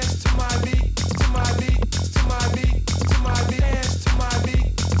beat, dance to my beat, to my beat, to my beat, to my beat, dance to my beat,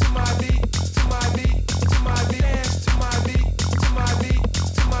 to my beat, to my beat, to my beat, dance to my beat, to my beat,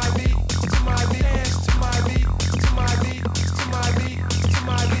 to my beat, to my beat, dance to my beat, to my beat, to my beat, to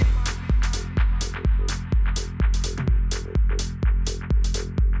my beat.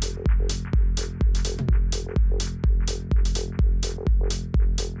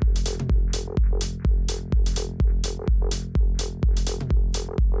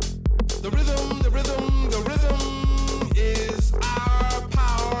 The rhythm is our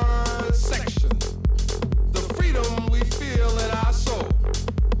power section. The freedom we feel in our soul.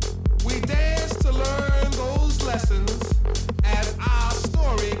 We dance to learn those lessons as our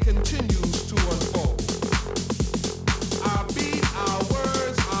story continues to unfold. Our beat, our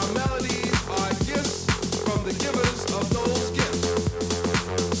words, our melodies are gifts from the givers of those gifts.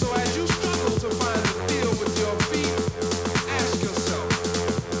 So as you struggle to find the feel with your feet, ask yourself,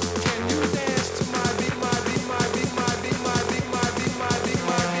 can you dance to my beat, my beat, my beat, my beat, my beat, my beat, my beat,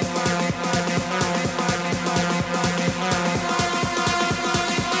 my beat, my beat, my beat, my beat, my beat, my beat, my beat, my beat, my beat.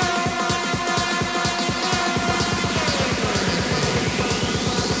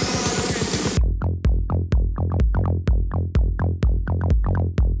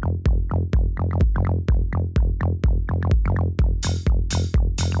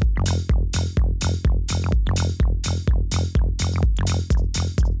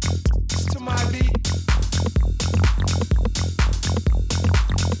 To my beat.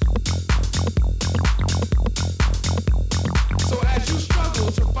 So as you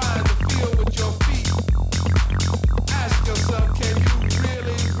struggle to find the feel with your feet, ask yourself, can you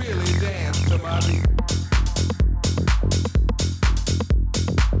really, really dance to my beat?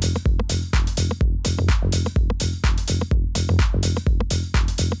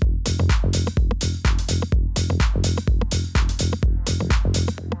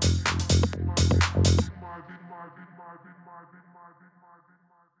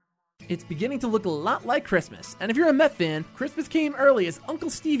 It's beginning to look a lot like Christmas, and if you're a Met fan, Christmas came early as Uncle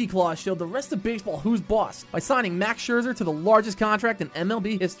Stevie Claus showed the rest of baseball who's boss by signing Max Scherzer to the largest contract in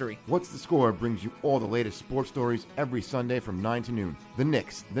MLB history. What's the Score brings you all the latest sports stories every Sunday from 9 to noon. The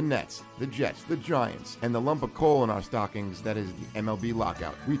Knicks, the Nets, the Jets, the Giants, and the lump of coal in our stockings that is the MLB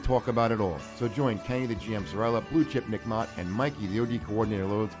lockout. We talk about it all. So join Kenny the GM Zarella, Blue Chip Nick Mott, and Mikey the OD Coordinator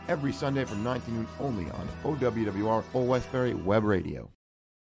Loads every Sunday from 9 to noon only on OWWR Old Westbury Web Radio.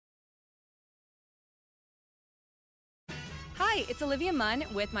 Hi, it's Olivia Munn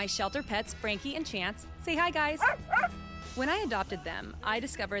with my shelter pets, Frankie and Chance. Say hi, guys. When I adopted them, I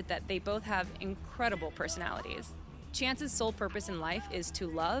discovered that they both have incredible personalities. Chance's sole purpose in life is to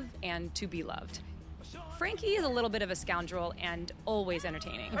love and to be loved. Frankie is a little bit of a scoundrel and always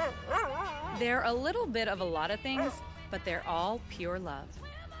entertaining. They're a little bit of a lot of things, but they're all pure love.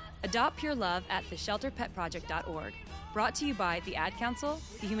 Adopt pure love at theshelterpetproject.org. Brought to you by the Ad Council,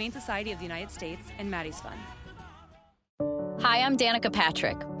 the Humane Society of the United States, and Maddie's Fund. Hi, I'm Danica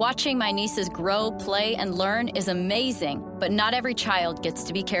Patrick. Watching my nieces grow, play, and learn is amazing, but not every child gets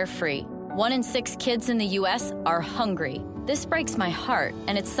to be carefree. 1 in 6 kids in the U.S. are hungry. This breaks my heart,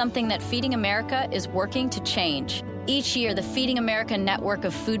 and it's something that Feeding America is working to change. Each year, the Feeding America network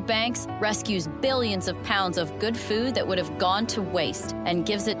of food banks rescues billions of pounds of good food that would have gone to waste and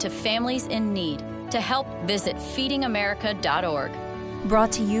gives it to families in need. To help, visit feedingamerica.org.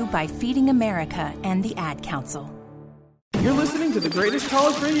 Brought to you by Feeding America and the Ad Council. You're listening to the greatest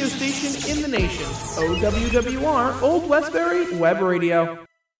college radio station in the nation, OWWR, Old Westbury Web Radio.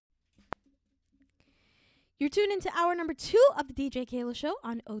 You're tuned into hour number 2 of the DJ Keila Show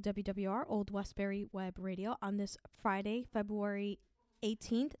on OWWR, Old Westbury Web Radio, on this Friday, February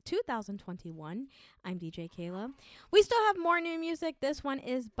 18th, 2021. I'm DJ Keila. We still have more new music. This one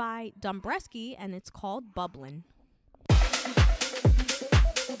is by Dombresky, and it's called Bubblin'.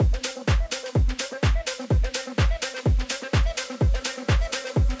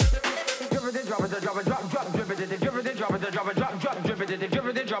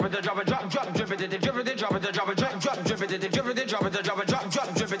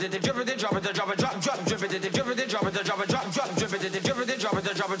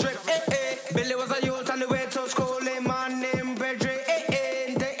 Billy was a youth on the way to school, him man named Pedri.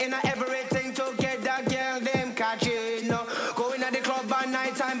 Taking everything to get that girl them catching. Going at the club at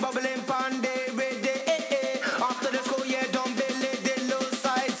night time, bubbling pan day with day. After the school year done, Billy did lose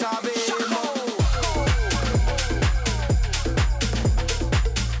sight of it.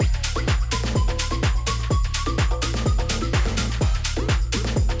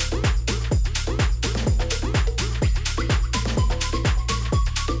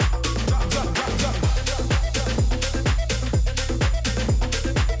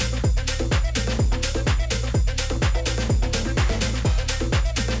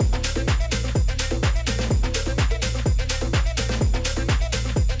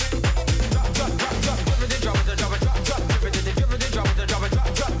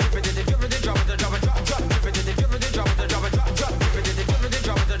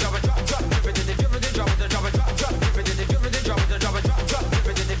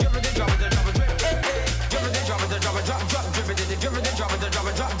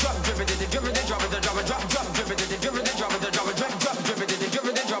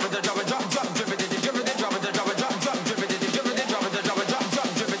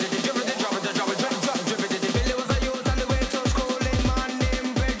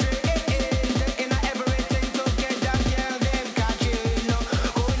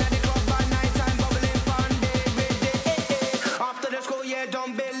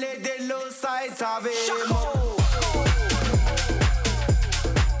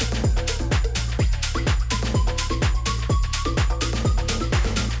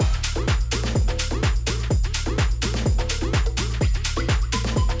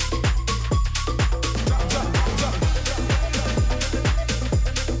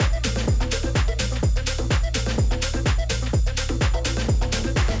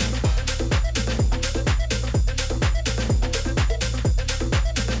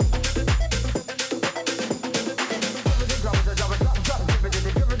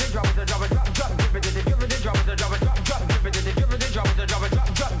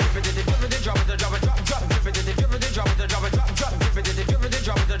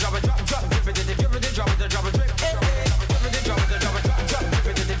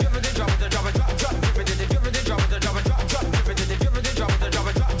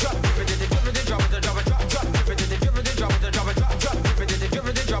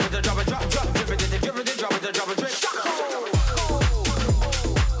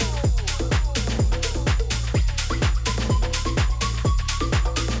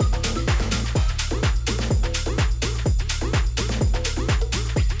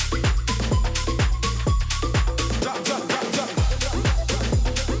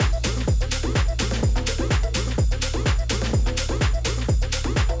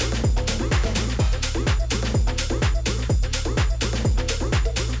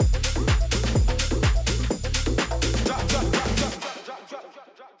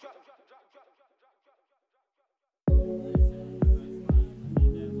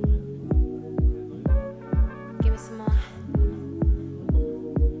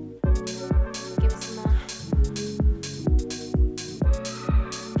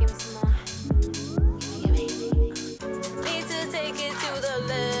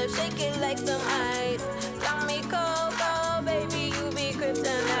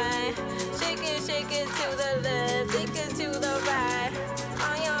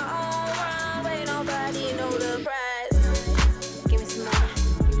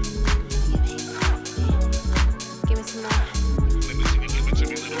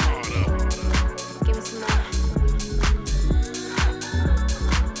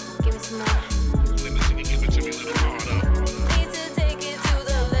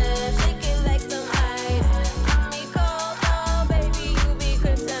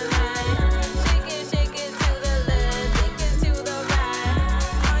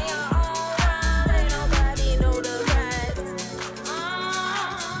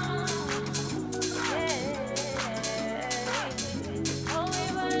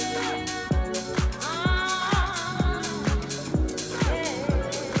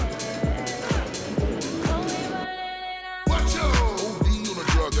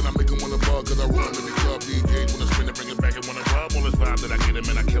 that I get him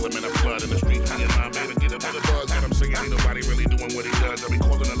and I kill him and I flood in the street. Me and my baby get up with a buzz. Got him singing, ain't nobody really doing what he does. I be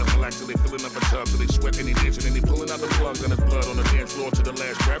calling on the black till they filling up a tub, till they sweat and they dancing and they pulling out the plugs and his blood on the dance floor to the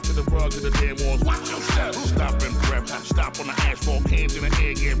last breath, to the rug, to the damn walls. Watch your step, stop and prep, stop on the asphalt, hands in the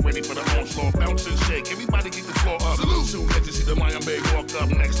air, get ready for the onslaught, bounce and shake. Everybody get the floor up. Soon as you see the Lion Bay walk up,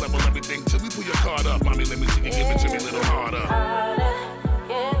 next level everything till we pull your card up. Mommy, let me see you give it to me a little harder. Harder,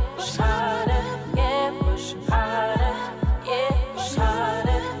 yeah, push harder, yeah, push harder, yeah, push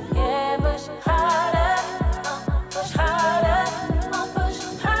harder, yeah, push harder, push harder, push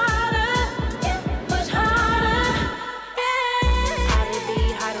harder, yeah, push harder, yeah. Harder to be,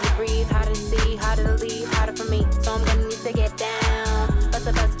 harder to breathe, harder to see, harder to leave, harder for me. So I'm gonna need to get down. Bust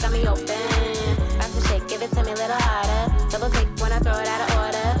a bust, got me open. Bounce and shake, give it to me a little harder. Double take when I throw it out of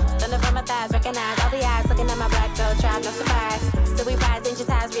order. Thunder from my thighs, recognize all the eyes looking at my black girl tribe, no surprise. Still we rise, ancient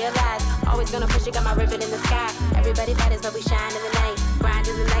ties realize. Always gonna push it, got my ribbon in the sky. Everybody matters, but we shine in the night. Grind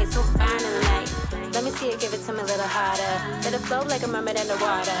in the night, so fine in the night. Let me see it, give it to me a little harder. Let it flow like a mermaid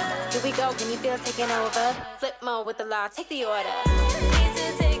underwater. Here we go, can you feel it taking over? Flip mode with the law, take the order. Need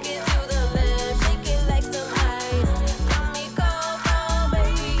to take it to the left, shake it like some ice. Got me cold, cold,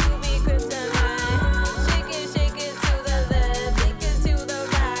 baby, you be kryptonite. Shake it to the left, take it to the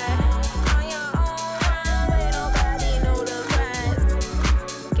right. On your own runway, nobody know the price.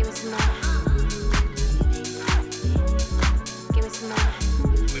 Give me some more. Give me some more.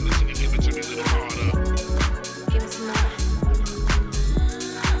 Let me see you give it to me a little harder. Give me some more.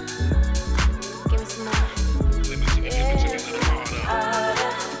 Give me some more. Let me see you give it to me a little harder.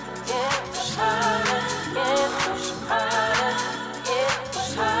 Harder, yeah, push harder, yeah, push harder, yeah,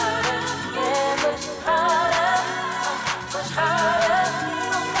 push harder, yeah, push harder, push harder,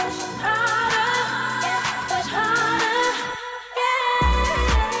 push harder, yeah, push harder,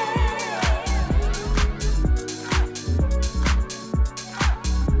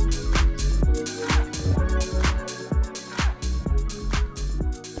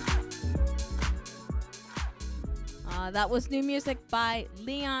 That was new music by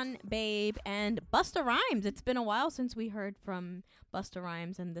Leon Babe and Busta Rhymes. It's been a while since we heard from Busta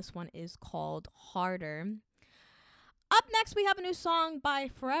Rhymes, and this one is called Harder. Up next, we have a new song by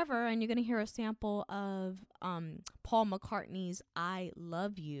Forever, and you're going to hear a sample of Paul McCartney's I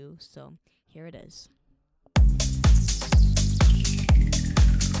Love You. So here it is.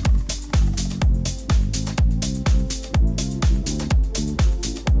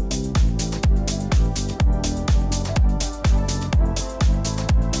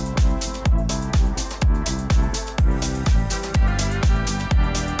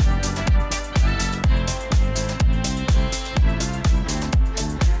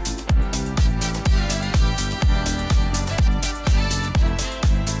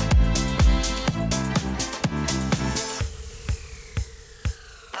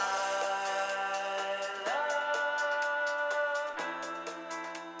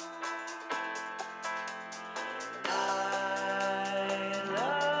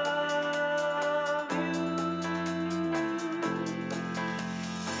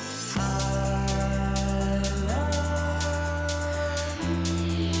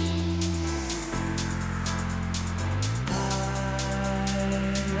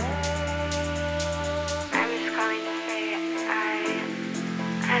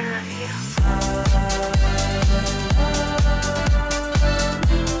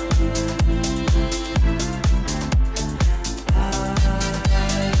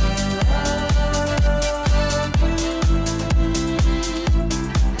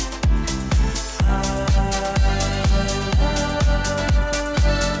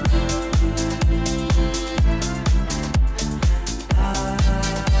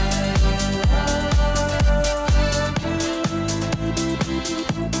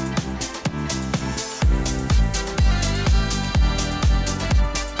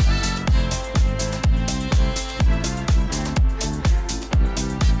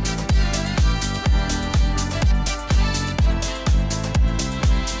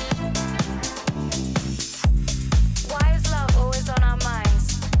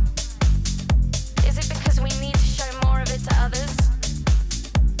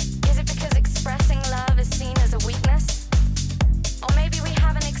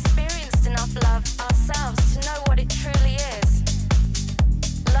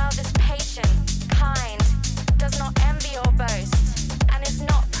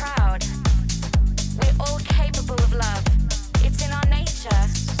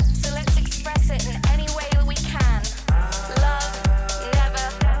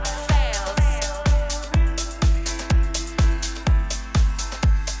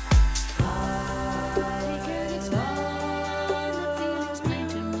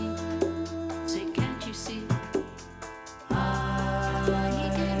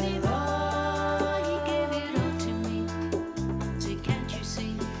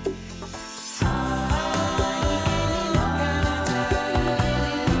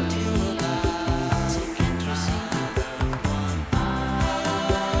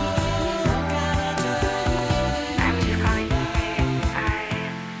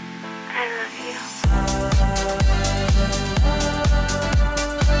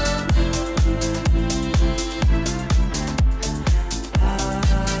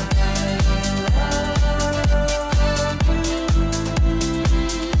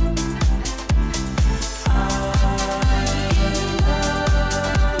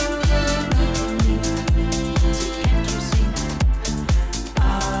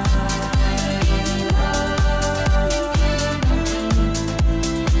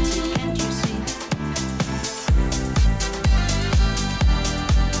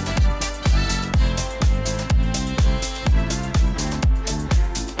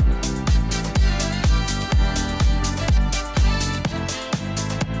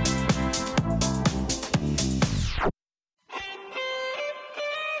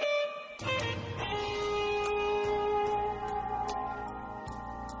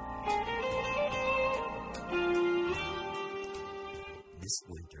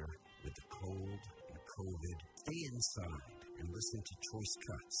 COVID, stay inside and listen to Choice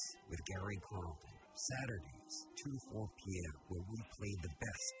Cuts with Gary Carlton. Saturdays, 2 to 4 p.m., where we play the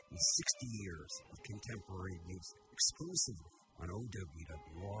best in 60 years of contemporary music, exclusively on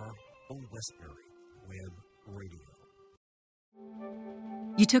OWWR, Old Westbury Web Radio.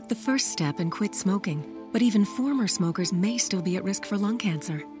 You took the first step and quit smoking, but even former smokers may still be at risk for lung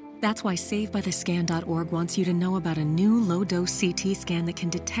cancer. That's why SaveByTheScan.org wants you to know about a new low-dose CT scan that can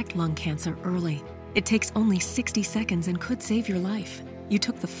detect lung cancer early. It takes only 60 seconds and could save your life. You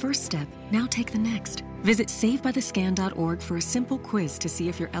took the first step, now take the next. Visit SaveByTheScan.org for a simple quiz to see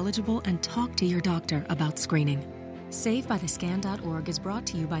if you're eligible and talk to your doctor about screening. SaveByTheScan.org is brought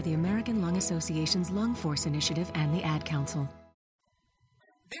to you by the American Lung Association's Lung Force Initiative and the Ad Council.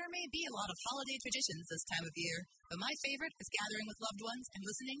 There may be a lot of holiday traditions this time of year, but my favorite is gathering with loved ones and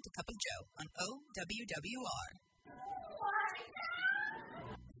listening to Cup of Joe on OWWR.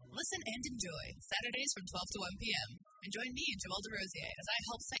 Listen and enjoy, Saturdays from 12 to 1 p.m. And join me and Joel DeRosier as I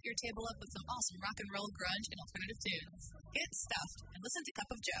help set your table up with some awesome rock and roll, grunge, and alternative tunes. Get stuffed and listen to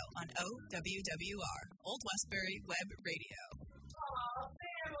Cup of Joe on OWWR, Old Westbury Web Radio.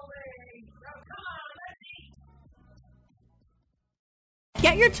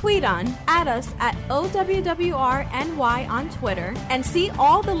 Get your tweet on, add us at OWWRNY on Twitter, and see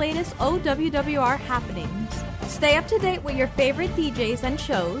all the latest OWWR happenings. Stay up to date with your favorite DJs and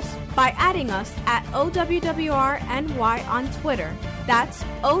shows by adding us at OWWRNY on Twitter. That's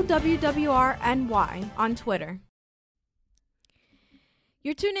OWWRNY on Twitter.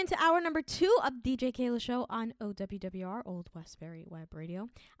 You're tuned into hour number 2 of DJ Keila Show on OWWR, Old Westbury Web Radio.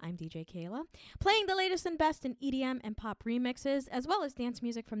 I'm DJ Keila, playing the latest and best in EDM and pop remixes, as well as dance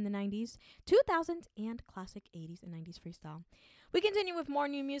music from the 90s, 2000s, and classic 80s and 90s freestyle. We continue with more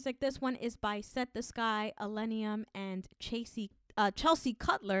new music. This one is by Set the Sky, Elenium, and Chelsea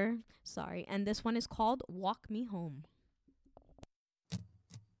Cutler. And this one is called Walk Me Home.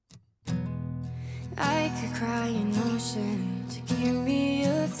 I could cry an ocean to keep me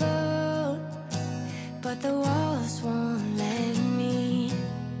afloat, but the walls won't let me.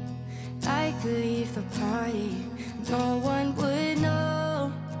 I could leave the party, no one would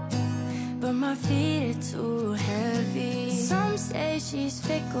know, but my feet are too heavy. Some say she's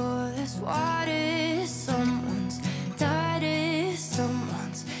fickle as water, someone's daughter,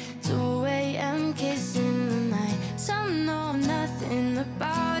 someone's 2 a.m. kissing the night. Some know nothing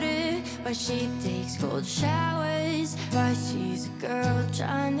about it, but she takes cold showers. Why she's a girl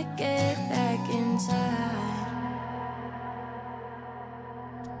trying to get back inside.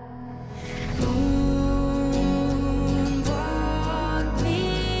 Moon, walk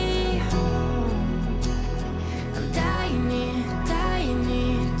me home. I'm dying here, don't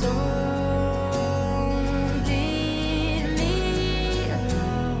leave me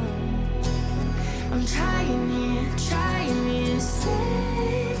alone. I'm trying here, save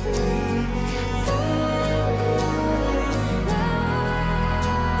me.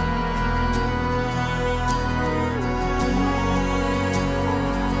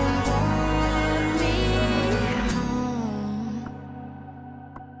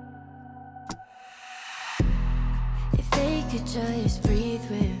 Just breathe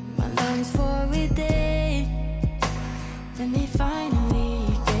with my lungs for a day, then they finally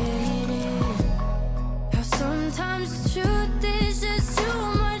get it. How sometimes the truth is just too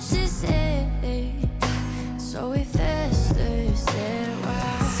much to say, so it festers there.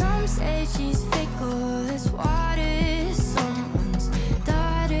 Why some say she's fickle as water, someone's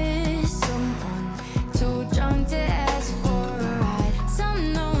daughter, someone too drunk to ask for a ride.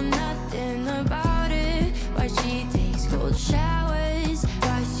 Some know nothing about it, why she takes cold showers,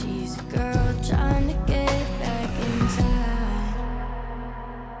 why she's a girl trying to get back inside.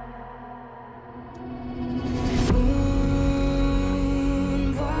 Moon,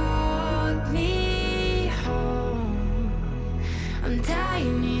 walk me home. I'm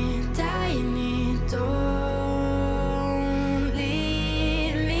dying here, don't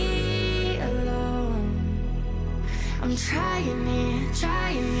leave me alone. I'm trying here,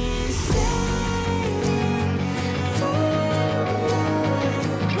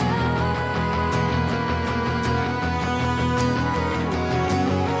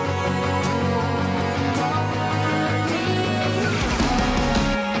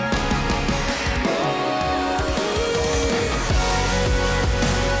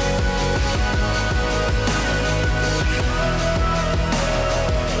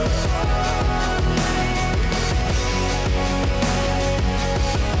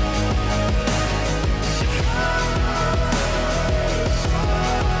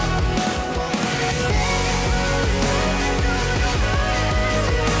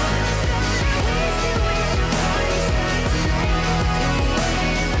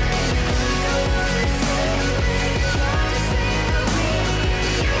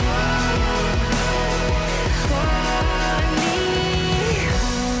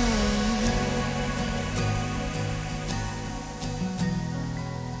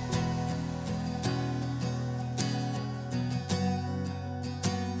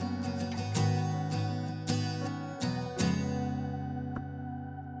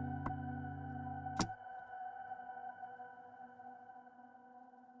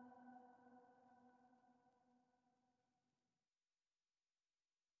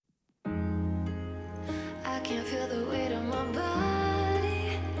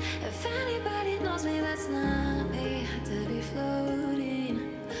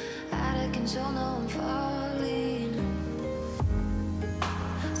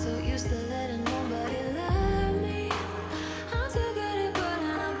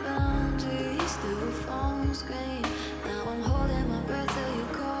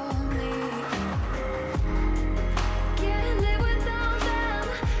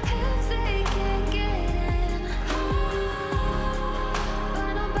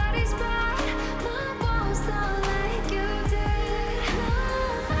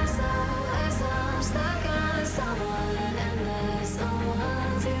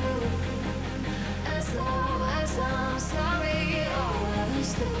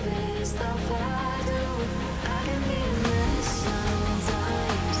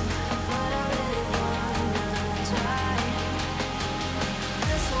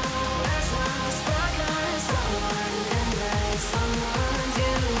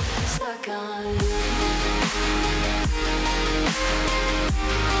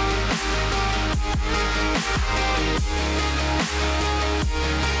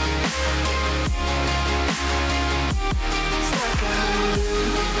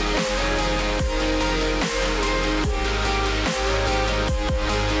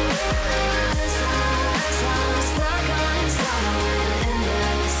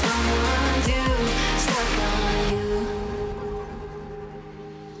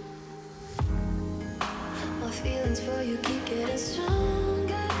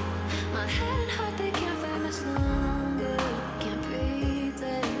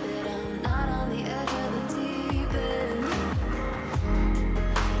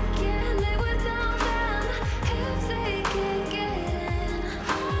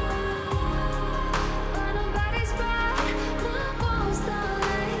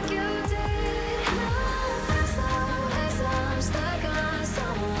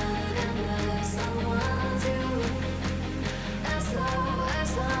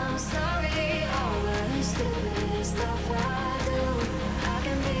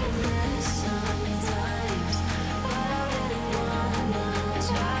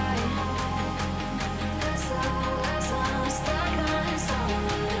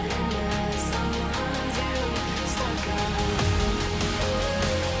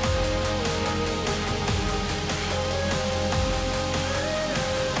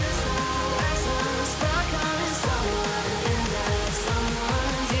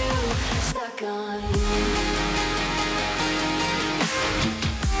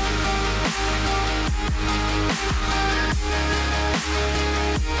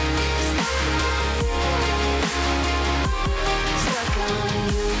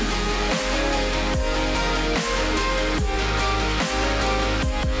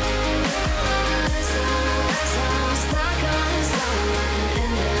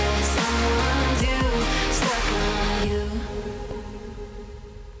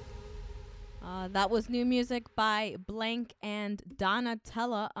 That was new music by Blank and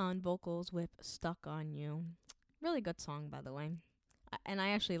Donatella on vocals with Stuck on You. Really good song, by the way. And I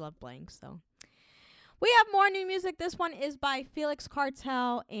actually love Blank, so. We have more new music. This one is by Felix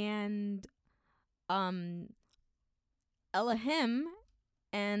Cartel and Elohim.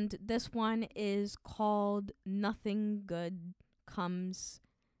 And this one is called Nothing Good Comes.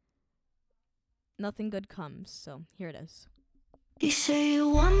 Nothing Good Comes. So here it is. You say you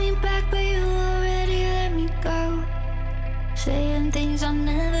want me back, but you already let me go. Saying things I've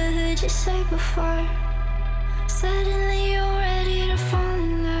never heard you say before. Suddenly you're ready to fall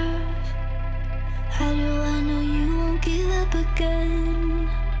in love. How do I know you won't give up again?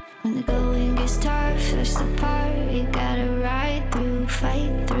 When the going gets tough, that's the part you gotta ride through,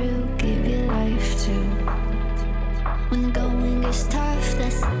 fight through, give your life to. When the going gets tough,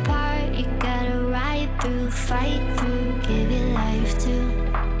 that's the part you gotta ride through, fight through, give your life to.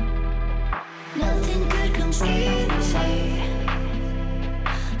 Nothing good comes easy.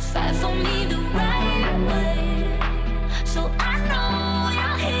 Fight for me the right way. So I know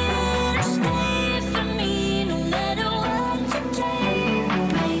you're here to stay for me, no matter what today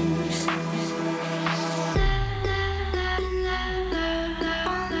brings.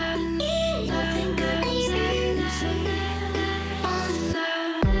 Nothing good comes easy.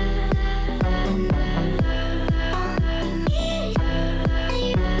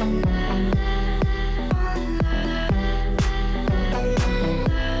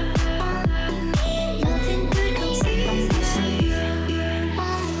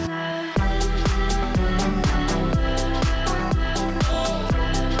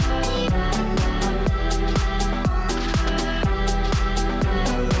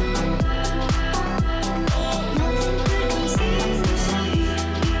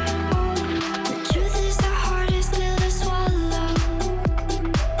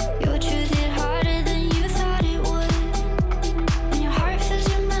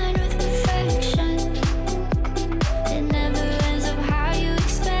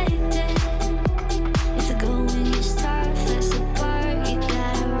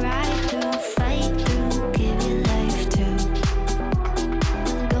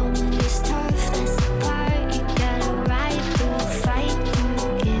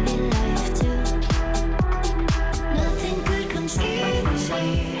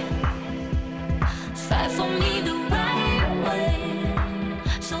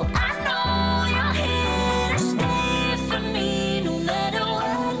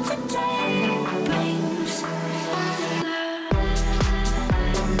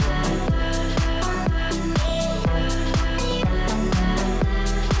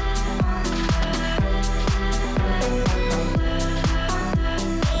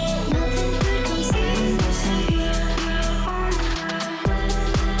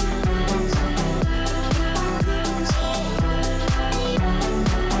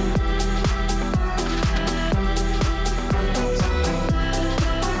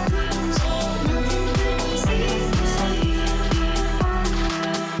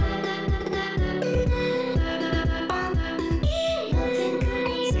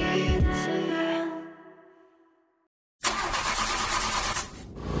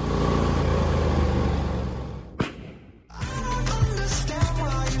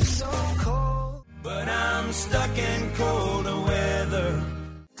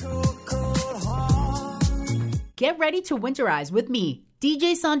 Get ready to winterize with me,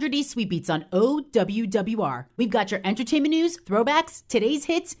 DJ Sandra D. Sweet Beats on OWWR. We've got your entertainment news, throwbacks, today's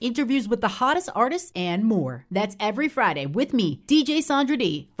hits, interviews with the hottest artists, and more. That's every Friday with me, DJ Sandra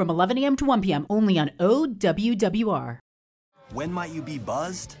D, from 11 a.m. to 1 p.m. only on OWWR. When might you be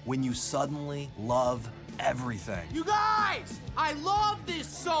buzzed? When you suddenly love everything. You guys, I love this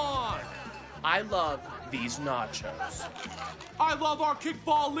song. I love these nachos. I love our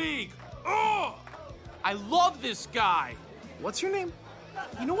kickball league. Ugh! I love this guy. What's your name?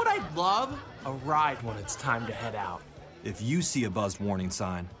 You know what I'd love? A ride when it's time to head out. If you see a buzzed warning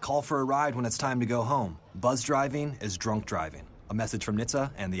sign, call for a ride when it's time to go home. Buzz driving is drunk driving. A message from NHTSA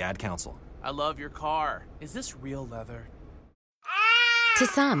and the Ad Council. I love your car. Is this real leather? To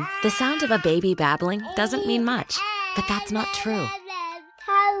some, the sound of a baby babbling doesn't mean much, but that's not true.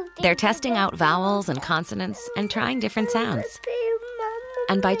 They're testing out vowels and consonants and trying different sounds.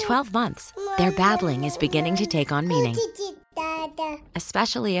 And by 12 months, their babbling is beginning to take on meaning,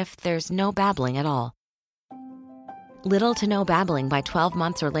 especially if there's no babbling at all. Little to no babbling by 12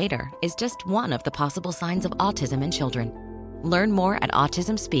 months or later is just one of the possible signs of autism in children. Learn more at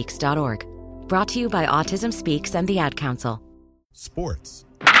autismspeaks.org. Brought to you by Autism Speaks and the Ad Council. Sports.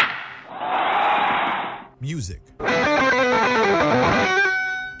 Music.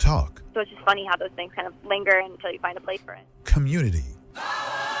 Talk. So So it's just funny how those things kind of linger until you find a place for it. Community.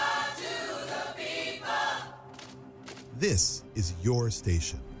 This is your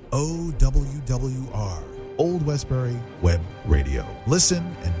station, OWWR, Old Westbury Web Radio. Listen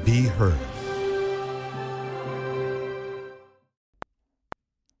and be heard.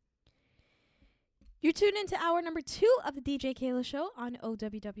 You're tuned into hour number 2 of the DJ Keila Show on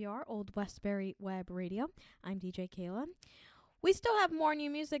OWWR, Old Westbury Web Radio. I'm DJ Keila. We still have more new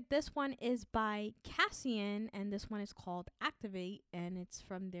music. This one is by Cassian, and this one is called Activate, and it's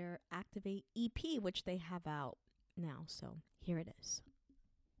from their Activate EP, which they have out now. So here it is.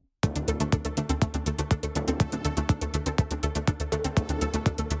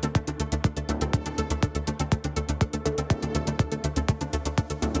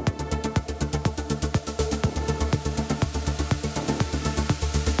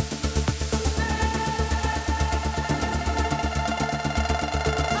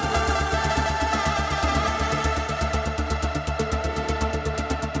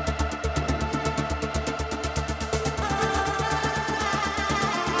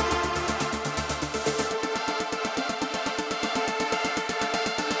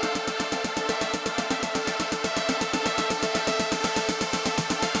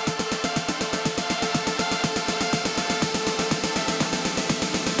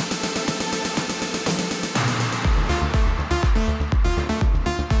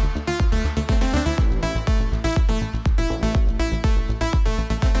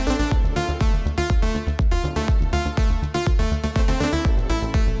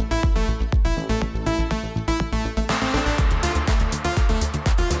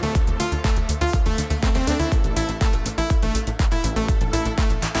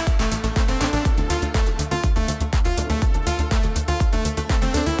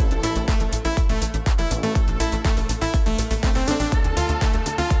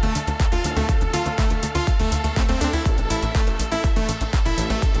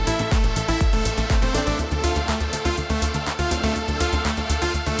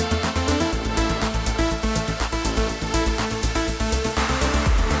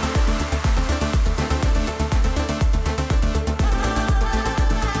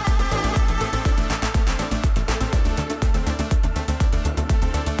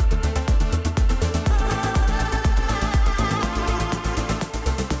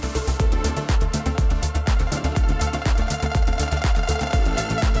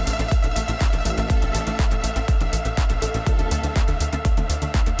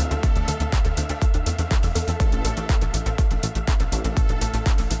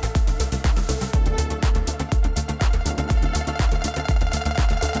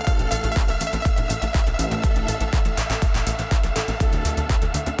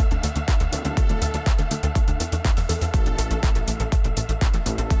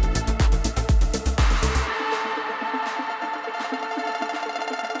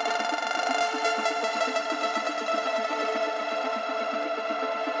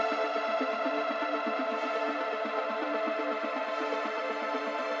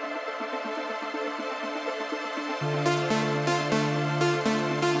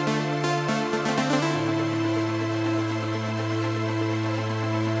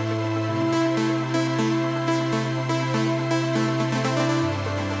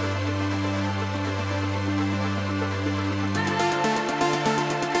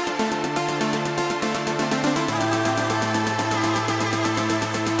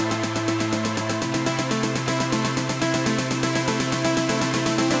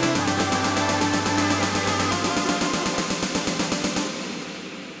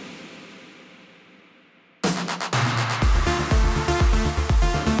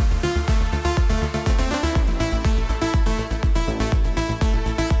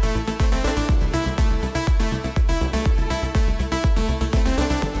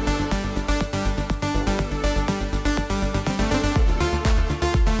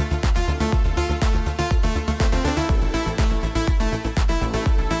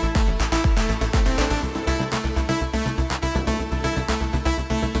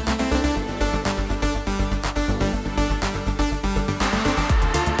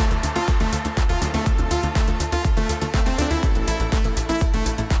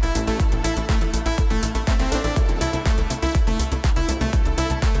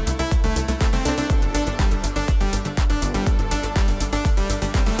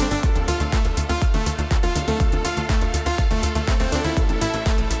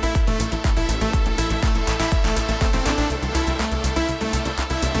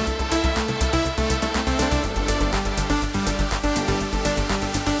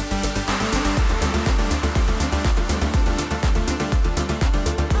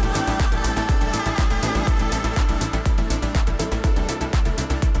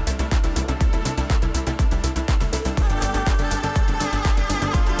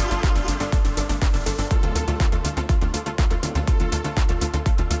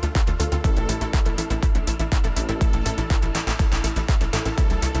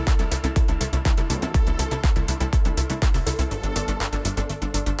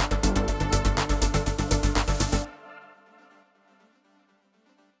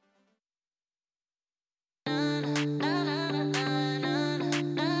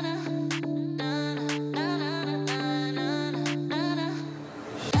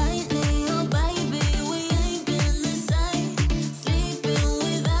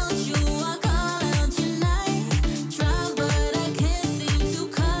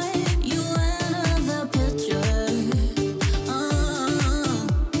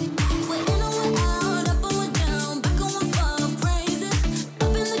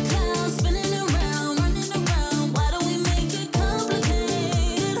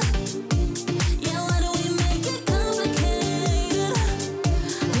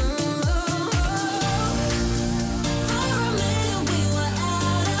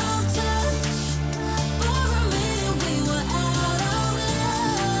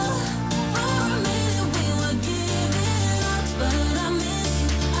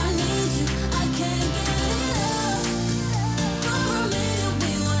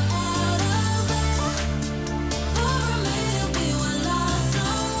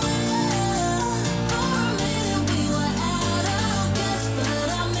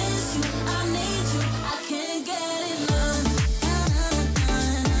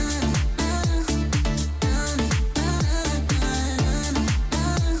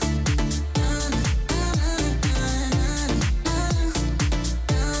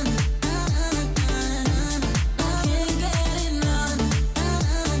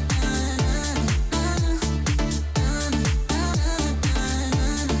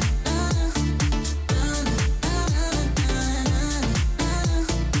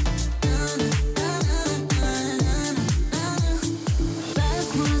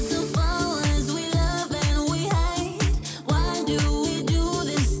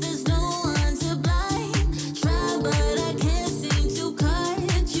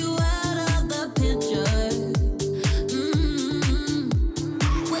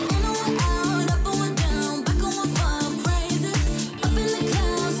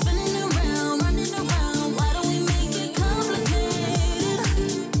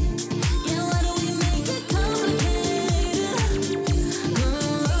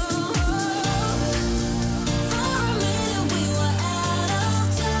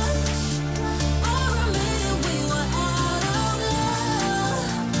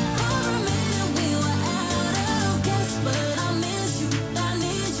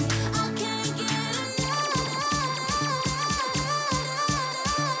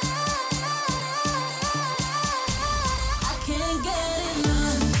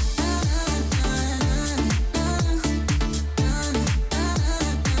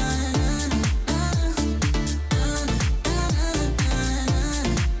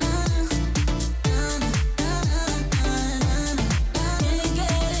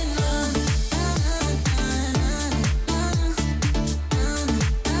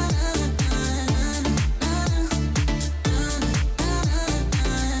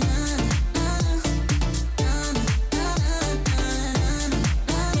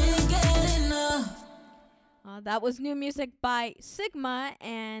 that was new music by Sigma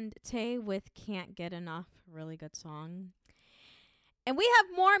and Tay with Can't Get Enough. Really good song. And we have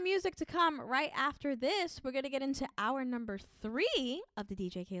more music to come right after this. We're going to get into hour number 3 of the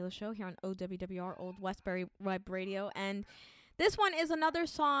DJ Keila Show here on OWWR Old Westbury Web Radio. And this one is another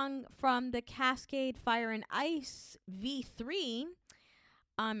song from the Cascade Fire and Ice V3.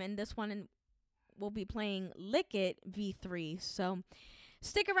 And this one we'll be playing Lick It V3. So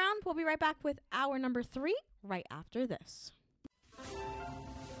stick around. We'll be right back with hour number 3 right after this.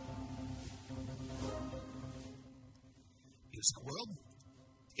 Music world,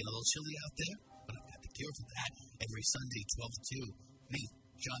 it's getting a little chilly out there, but I've got the cure for that. Every Sunday, 12 to 2, me,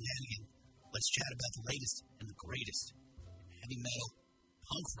 John Hannigan. Let's chat about the latest and the greatest. Heavy metal,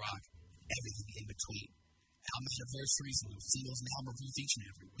 punk rock, everything in between. Album anniversaries and singles and album reviews each and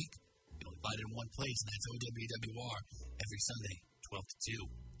every week. You only find it in one place, and that's OWWR, every Sunday, 12 to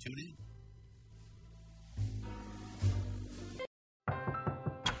 2. Tune in.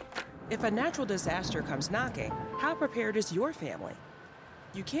 If a natural disaster comes knocking, how prepared is your family?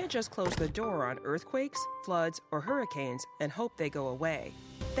 You can't just close the door on earthquakes, floods, or hurricanes and hope they go away.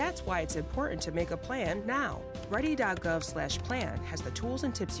 That's why it's important to make a plan now. Ready.gov/plan has the tools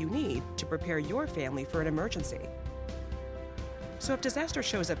and tips you need to prepare your family for an emergency. So if disaster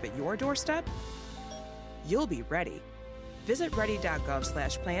shows up at your doorstep, you'll be ready. Visit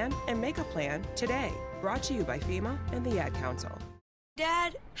ready.gov/plan and make a plan today. Brought to you by FEMA and the Ad Council.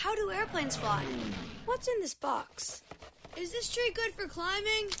 Dad, how do airplanes fly? What's in this box? Is this tree good for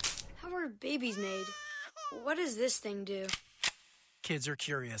climbing? How are babies made? What does this thing do? Kids are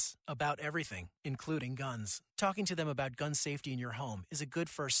curious about everything, including guns. Talking to them about gun safety in your home is a good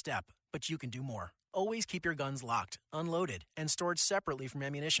first step, but you can do more. Always keep your guns locked, unloaded, and stored separately from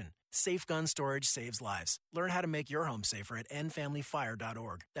ammunition. Safe gun storage saves lives. Learn how to make your home safer at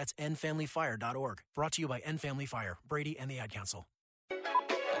endfamilyfire.org. That's endfamilyfire.org. Brought to you by End Family Fire, Brady, and the Ad Council.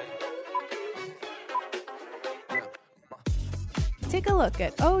 Take a look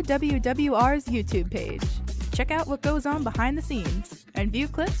at OWWR's YouTube page. Check out what goes on behind the scenes and view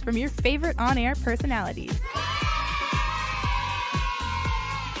clips from your favorite on-air personalities.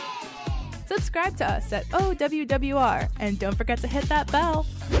 Subscribe to us at OWWR and don't forget to hit that bell.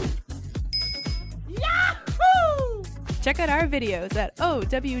 Yahoo! Check out our videos at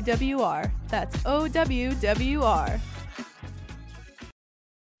OWWR. That's OWWR.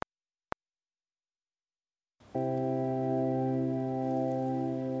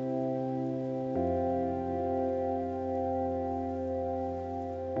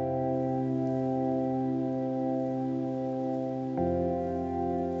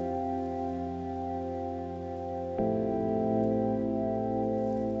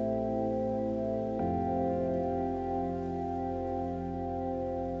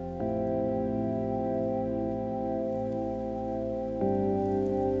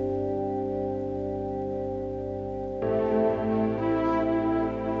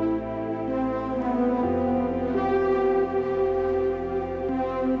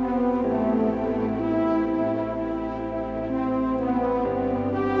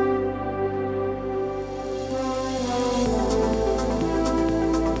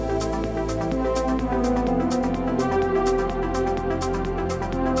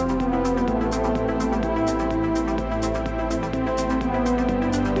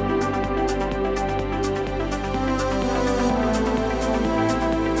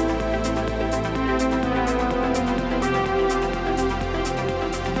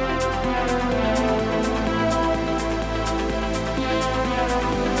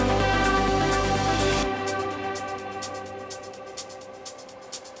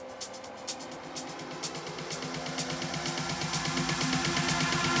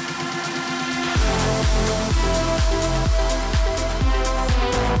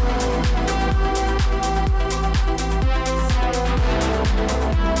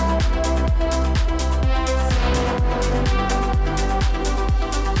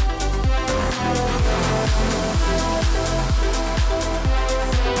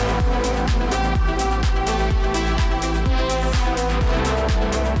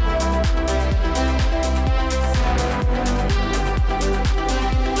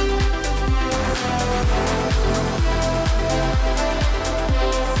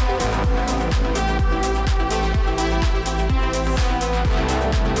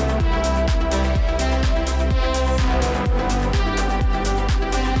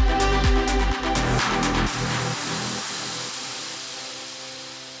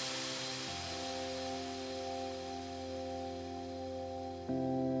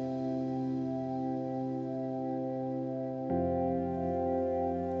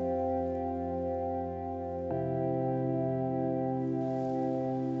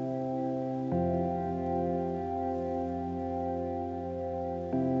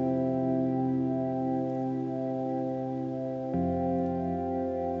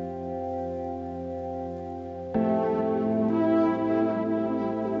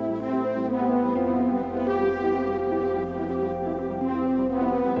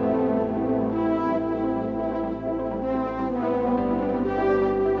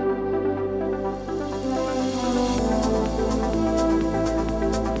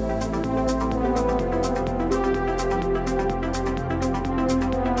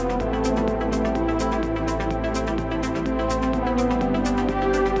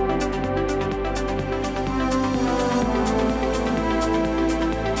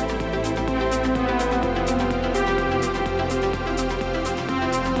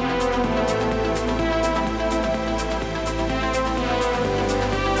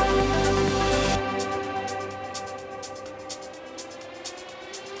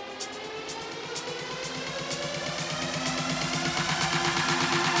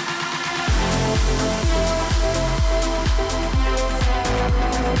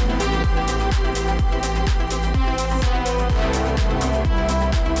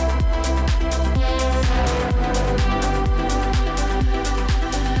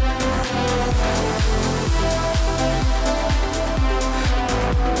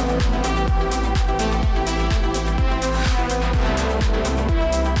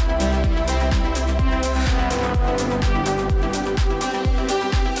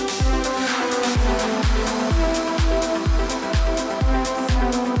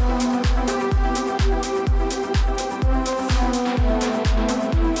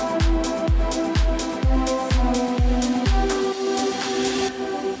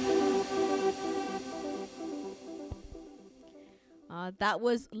 that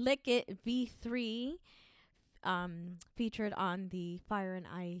was Lick It V3, featured on the Fire and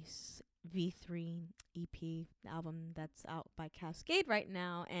Ice V3 EP album that's out by Cascade right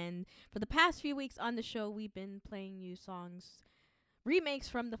now. And for the past few weeks on the show, we've been playing you songs, remakes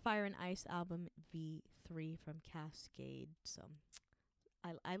from the Fire and Ice album V3 from Cascade. So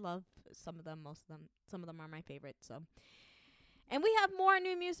I love some of them, most of them. Some of them are my favorite. So, and we have more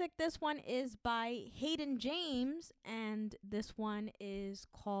new music. This one is by Hayden James, and this one is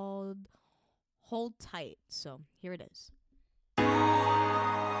called Hold Tight. So here it is.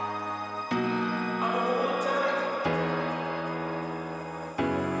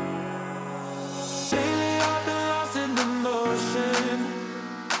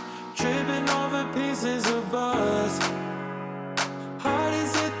 Tripping over pieces of us. Heart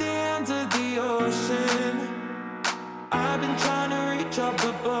is at the end of the ocean. I've been trying to reach up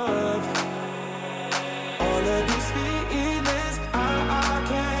above. All of these feelings I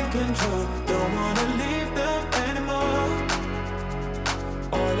can't control. Don't wanna leave them anymore.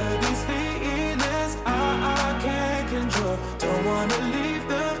 All of these feelings I can't control. Don't wanna leave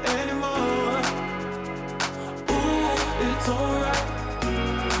them anymore. Ooh, it's alright.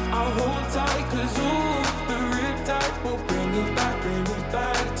 I'll hold tight, cause ooh, the riptide will bring it back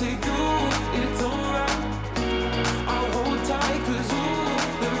to you. It's alright. I'll hold tight, cause ooh,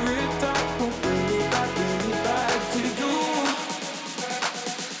 the riptide will bring it back to you.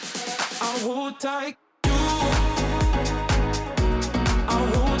 I'll hold tight, you. I'll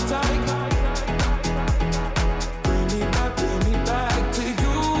hold tight. Bring me back to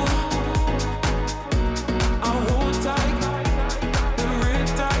you. I'll hold tight.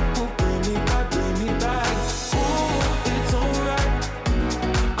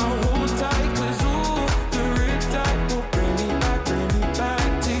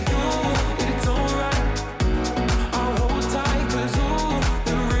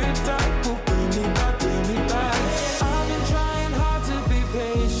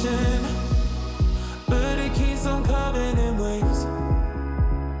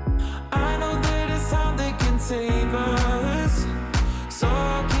 Save us, so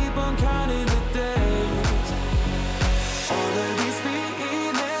I'll keep on counting the days. All of these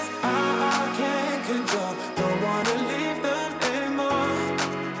feelings I can't control. Don't wanna leave them anymore.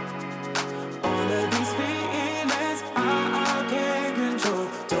 All of these feelings I can't control.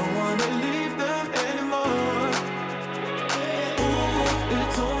 Don't wanna leave them anymore. Ooh,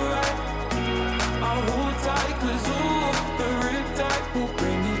 it's alright. I'll hold tight, cause ooh, the riptide will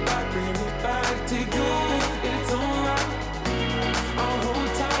bring it back to you. It's alright. I'll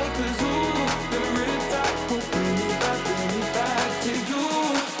hold tight, cause ooh, the riptide will bring it back to you.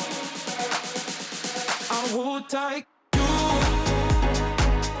 I'll hold tight, you.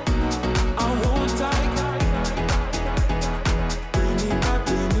 I'll hold tight. Bring me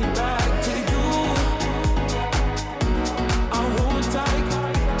back to you. I'll hold tight.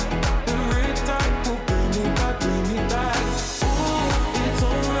 The riptide will bring me back. Ooh, it's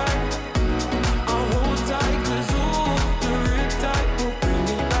alright. I'll hold tight, cause ooh, the riptide will bring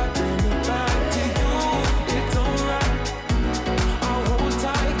it back to you. It's alright. I'll hold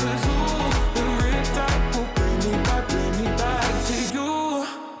tight, cause ooh, the riptide will bring me back to you.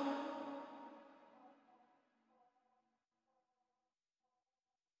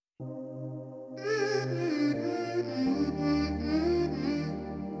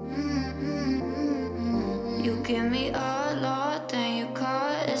 You give me a lot, then you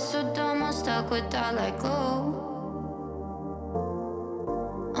cut. It's so dumb, I'm stuck with that like glue.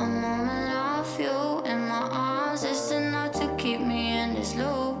 A moment of you in my arms, it's enough to keep me in this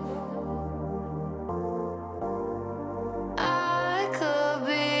loop. I could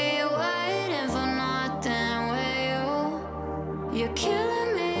be waiting for nothing with you. You're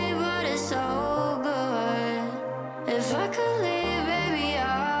killing me, but it's so good. If I could leave, baby, I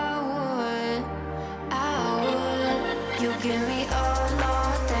would. You give me a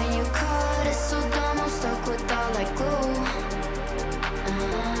lot, then you cut. It's so dumb, I'm stuck with that like glue.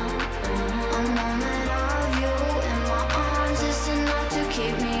 A moment of you in my arms, it's enough to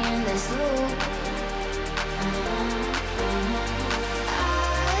keep me in this loop.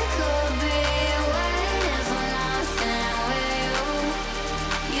 I could be waiting for nothing with you.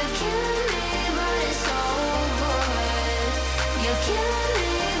 You're killing me, but it's so good. You're killing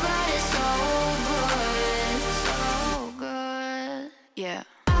me, but it's so good. So good.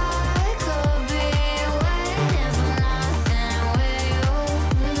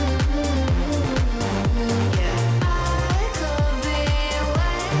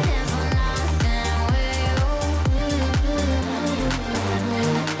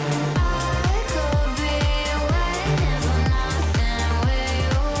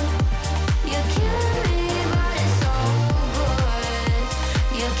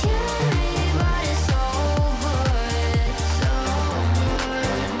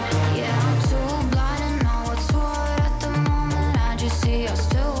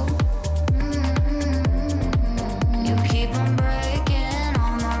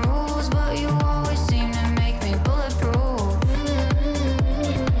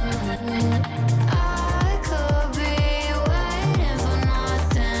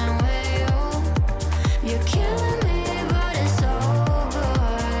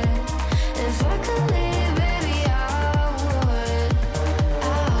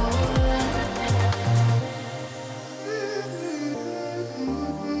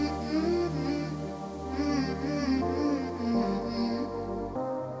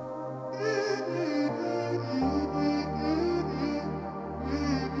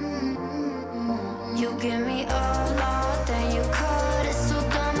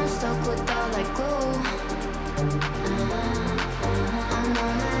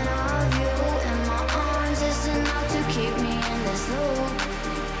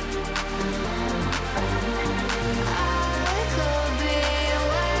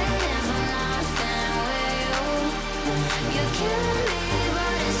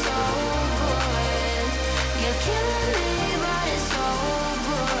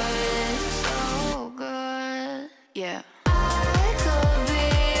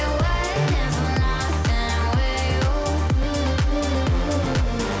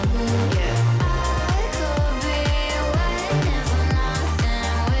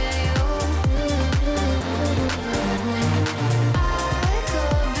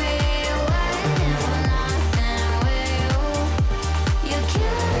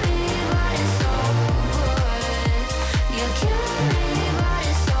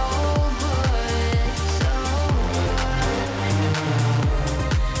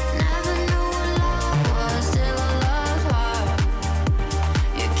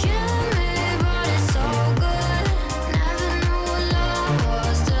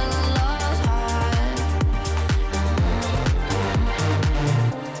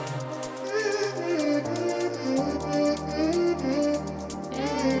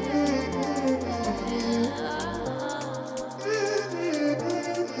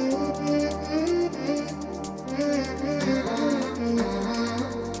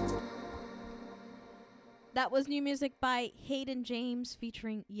 was new music by Hayden James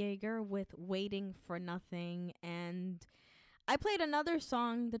featuring Jaeger with Waiting for Nothing. And I played another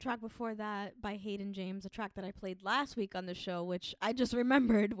song, the track before that, by Hayden James, a track that I played last week on the show, which I just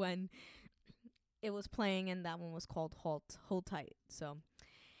remembered when it was playing, and that one was called Hold Tight. So,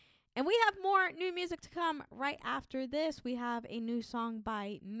 and we have more new music to come right after this. We have a new song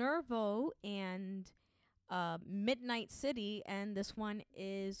by Nervo and Midnight City, and this one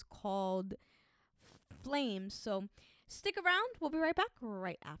is called Flames. So stick around. We'll be right back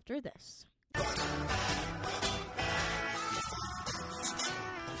right after this.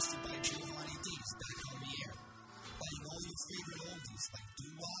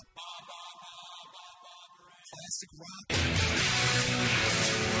 Classic rock.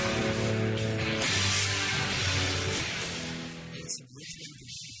 It's original.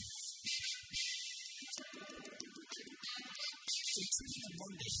 So tune in on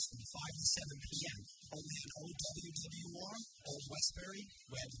Mondays from 5 to 7 p.m. only on OWWR, Old Westbury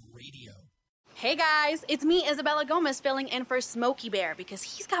Web Radio. Hey guys, it's me, Isabella Gomez, filling in for Smokey Bear because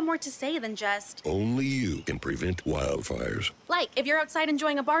he's got more to say than just... Only you can prevent wildfires. Like, if you're outside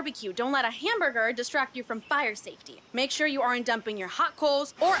enjoying a barbecue, don't let a hamburger distract you from fire safety. Make sure you aren't dumping your hot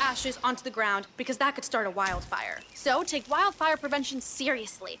coals or ashes onto the ground because that could start a wildfire. So take wildfire prevention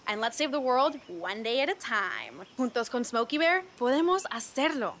seriously and let's save the world one day at a time. Juntos con Smokey Bear, podemos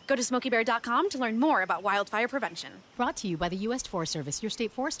hacerlo. Go to smokeybear.com to learn more about wildfire prevention. Brought to you by the U.S. Forest Service, your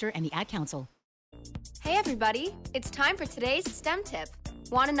state forester, and the Ad Council. Hey everybody, it's time for today's STEM tip.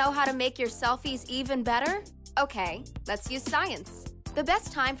 Want to know how to make your selfies even better? Okay, let's use science. The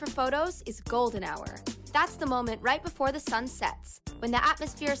best time for photos is golden hour. That's the moment right before the sun sets, when the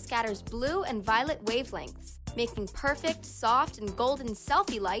atmosphere scatters blue and violet wavelengths, making perfect, soft, and golden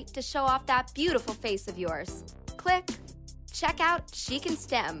selfie light to show off that beautiful face of yours. Click. Check out Chic and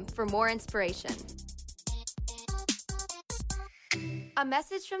STEM for more inspiration. A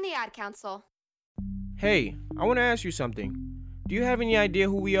message from the Ad Council. Hey, I want to ask you something. Do you have any idea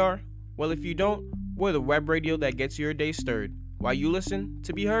who we are? Well, if you don't, we're the web radio that gets your day stirred while you listen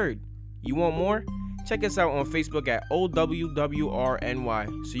to be heard. You want more? Check us out on Facebook at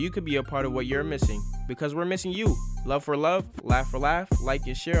OWWRNY so you could be a part of what you're missing, because we're missing you. Love for love, laugh for laugh, like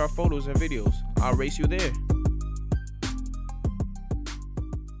and share our photos and videos. I'll race you there.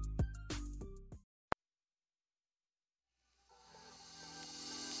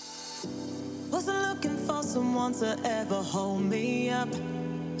 Wasn't looking for someone to ever hold me up.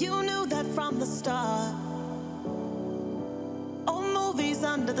 You knew that from the start. Old movies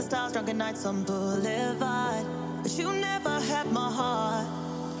under the stars, drunken nights on Boulevard. But you never had my heart.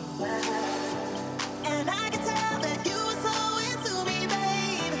 And I can tell that you were so into me,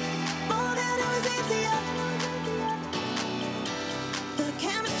 babe. More than I was into you. The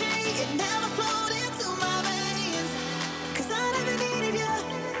chemistry, it never flowed into my veins. 'Cause I never needed you.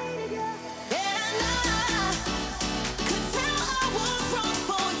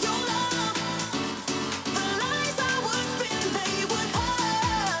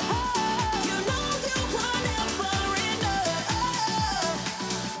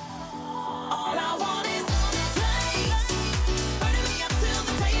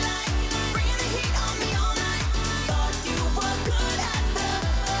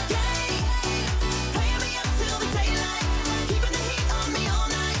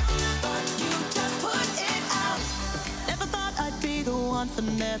 For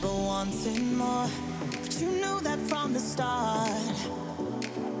never wanting more, but you knew that from the start.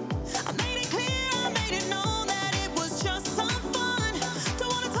 I made it clear, I made it known that it was just some fun.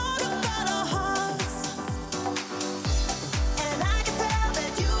 Don't wanna talk about our hearts. And I can tell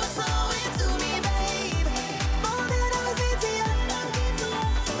that you were so into me, babe. More than I was into you.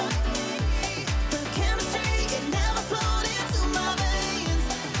 The chemistry, it never flowed into my veins.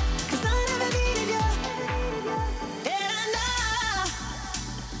 'Cause I never needed you. And I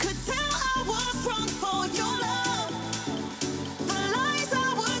could tell I was wrong for your love. The lies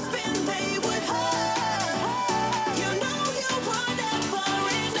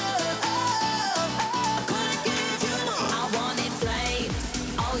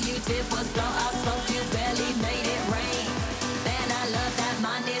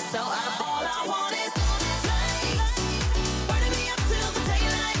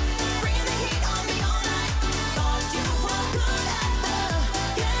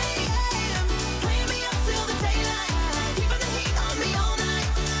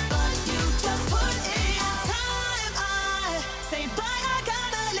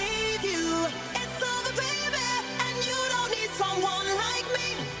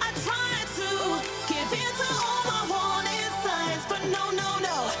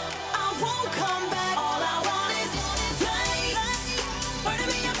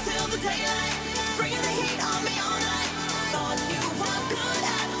daylight, bringing the heat on me all night. Thought you were good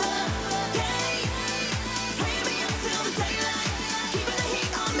at the game, playing me until the daylight, keeping the heat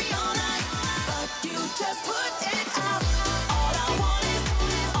on me all night. But you just put it out. All I want is,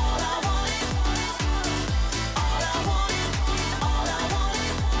 all I want is, all I want is, all I want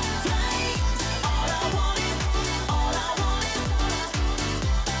is flames. All I want is, all I want is,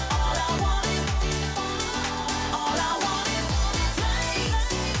 all I want is, all I want is flames.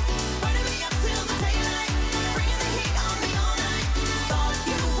 Burning me up till the daylight, bringing the heat on me all night. Thought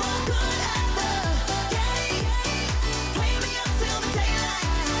you were good at the game, playing me up till the daylight,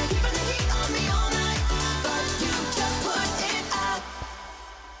 keeping the heat on me all night. But you just put it out.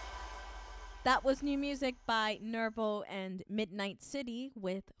 That was new music by Nervo and Midnight City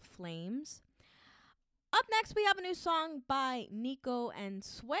with Flames. Up next, we have a new song by Nico and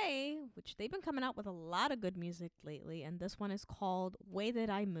Sway, which they've been coming out with a lot of good music lately, and this one is called Way That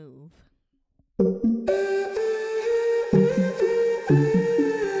I Move.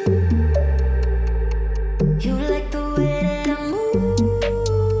 You like the way that I move,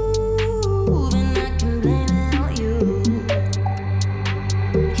 and I can blame it on you.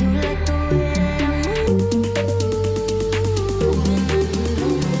 You like the way that I move, and I can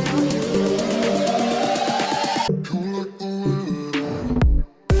blame it on you. You like the way that I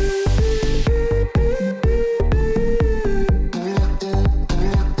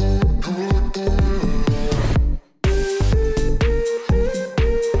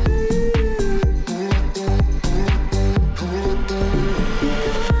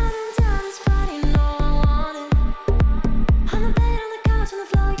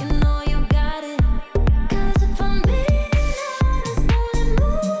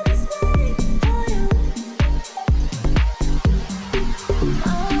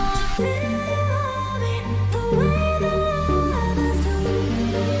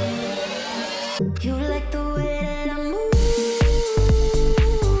You like the way that I move,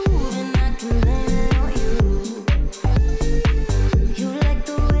 and I can blame it on you. You like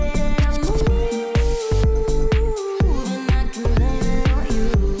the way that I move, and I can blame it on you.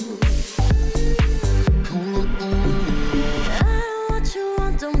 I know what you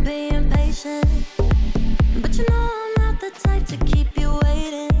want, don't be impatient, but you know I'm not the type to keep you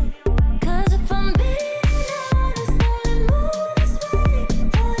waiting. 'Cause if I'm being honest, I only move this way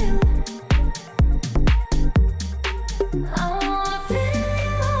for you. I wanna feel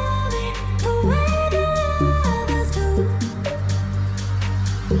you on me the way that others do.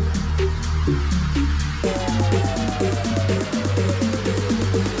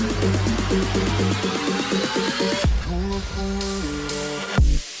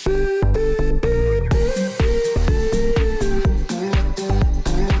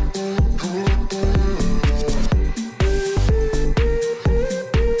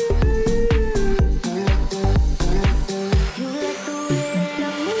 You like the way that I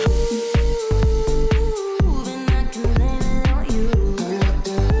move, and I can blame it on you.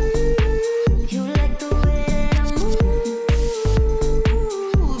 You like the way that I move,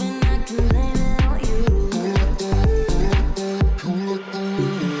 and I can blame it on you.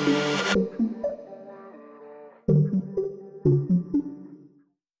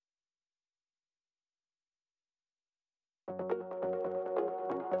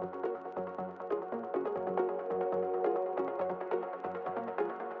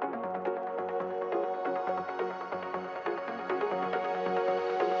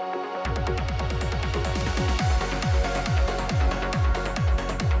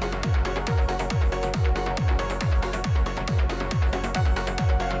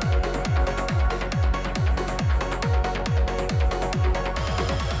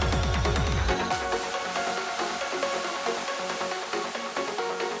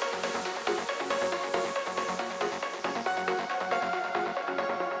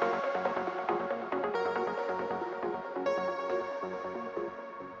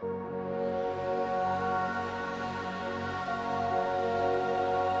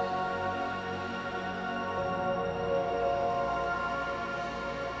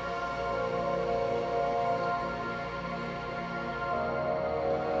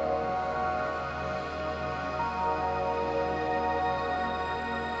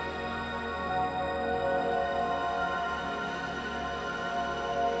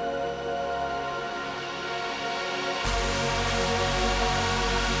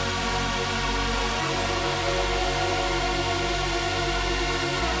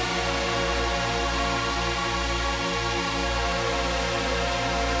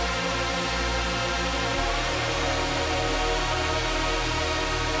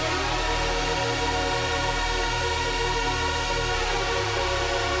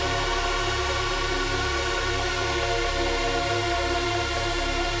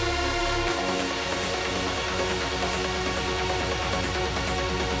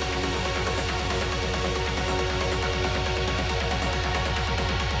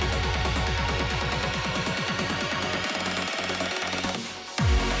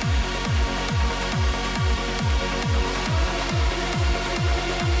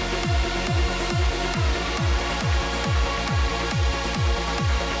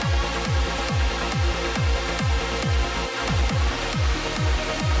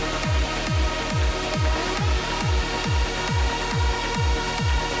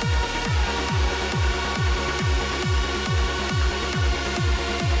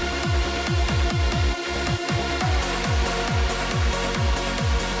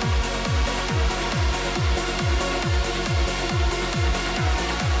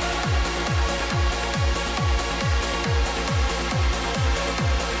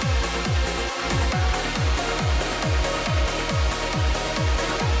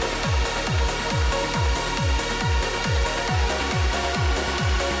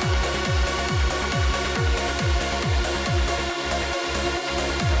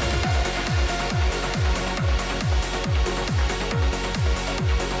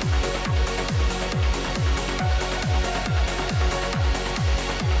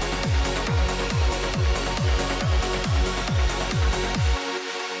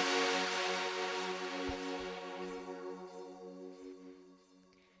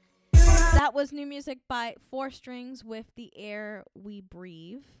 That was new music by Four Strings with The Air We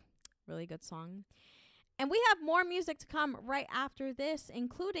Breathe. Really good song. And we have more music to come right after this,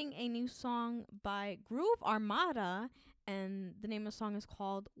 including a new song by Groove Armada. And the name of the song is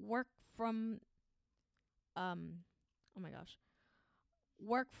called Work From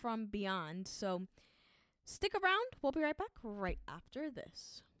Beyond. So stick around. We'll be right back right after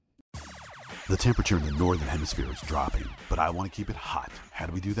this. The temperature in the northern hemisphere is dropping, but I want to keep it hot. How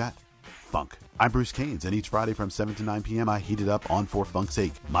do we do that? Funk. I'm Bruce Caines, and each Friday from 7 to 9 p.m. I heat it up on For Funk's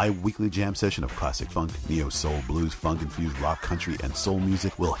Sake, my weekly jam session of classic funk, neo soul, blues, funk-infused rock, country, and soul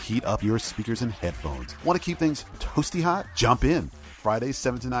music will heat up your speakers and headphones. Want to keep things toasty hot? Jump in. Fridays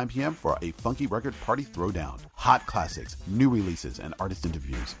 7 to 9 p.m. for a funky record party throwdown. Hot classics, new releases, and artist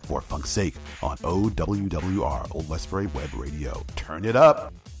interviews. For Funk's Sake on OWWR, Old Westbury Web Radio. Turn it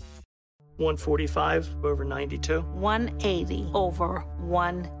up. 145 over 92. 180 over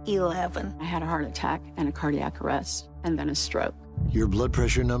 111. I had a heart attack and a cardiac arrest and then a stroke. Your blood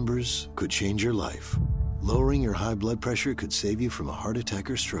pressure numbers could change your life. Lowering your high blood pressure could save you from a heart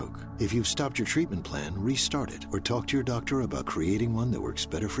attack or stroke. If you've stopped your treatment plan, restart it or talk to your doctor about creating one that works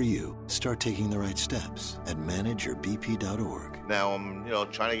better for you. Start taking the right steps at manageyourbp.org. Now I'm,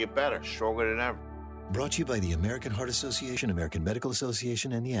 trying to get better, stronger than ever. Brought to you by the American Heart Association, American Medical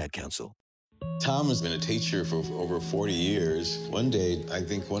Association, and the Ad Council. Tom has been a teacher for over 40 years. One day, I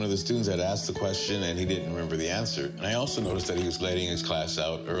think one of the students had asked the question and he didn't remember the answer. And I also noticed that he was letting his class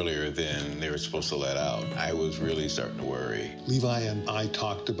out earlier than they were supposed to let out. I was really starting to worry. Levi and I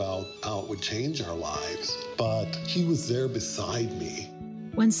talked about how it would change our lives, but he was there beside me.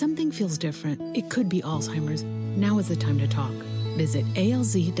 When something feels different, it could be Alzheimer's. Now is the time to talk. Visit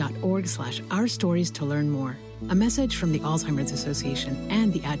alz.org/ourstories to learn more. A message from the Alzheimer's Association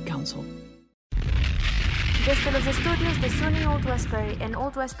and the Ad Council. Desde los estudios de SUNY Old Westbury en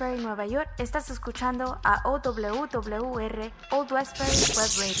Old Westbury, Nueva York, estás escuchando a OWWR Old Westbury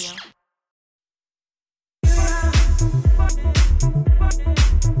Web Radio.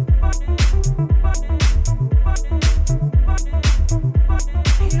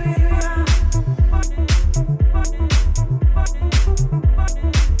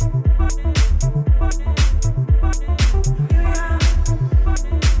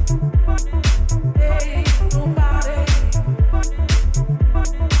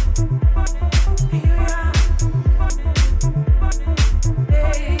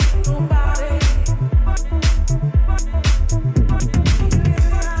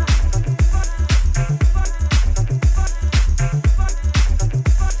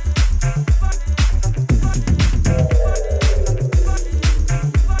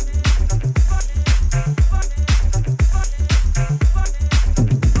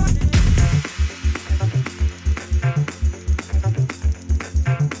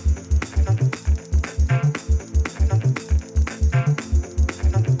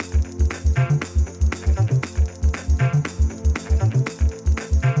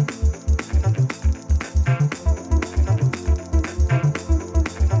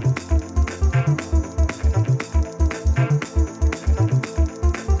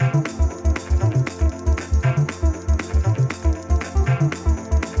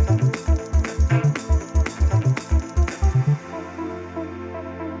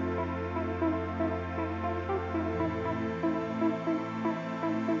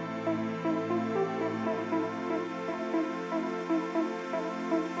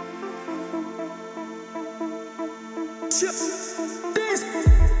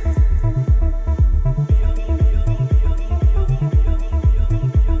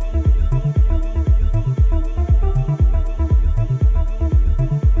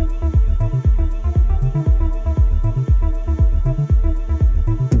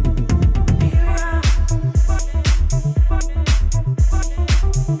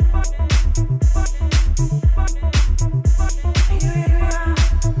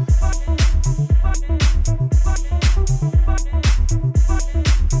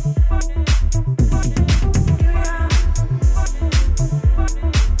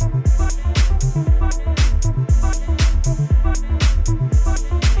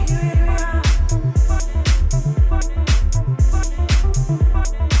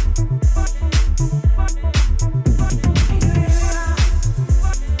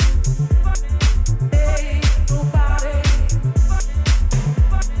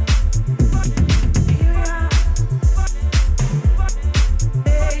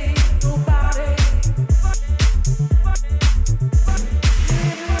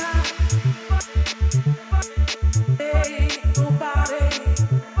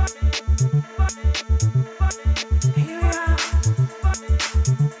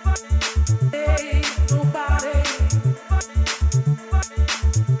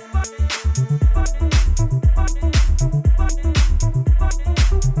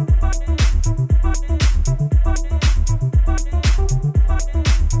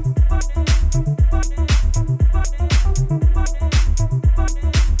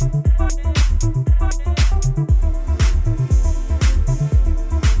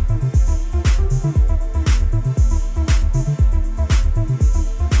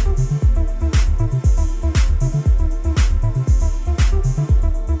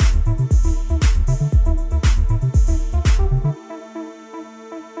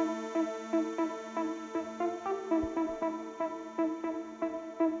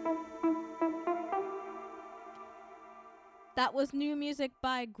 That was new music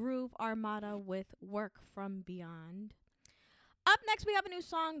by Groove Armada with Work From Beyond. Up next, we have a new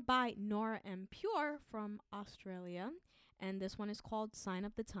song by Nora and Pure from Australia, and this one is called Sign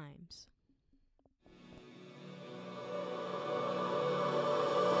of the Times.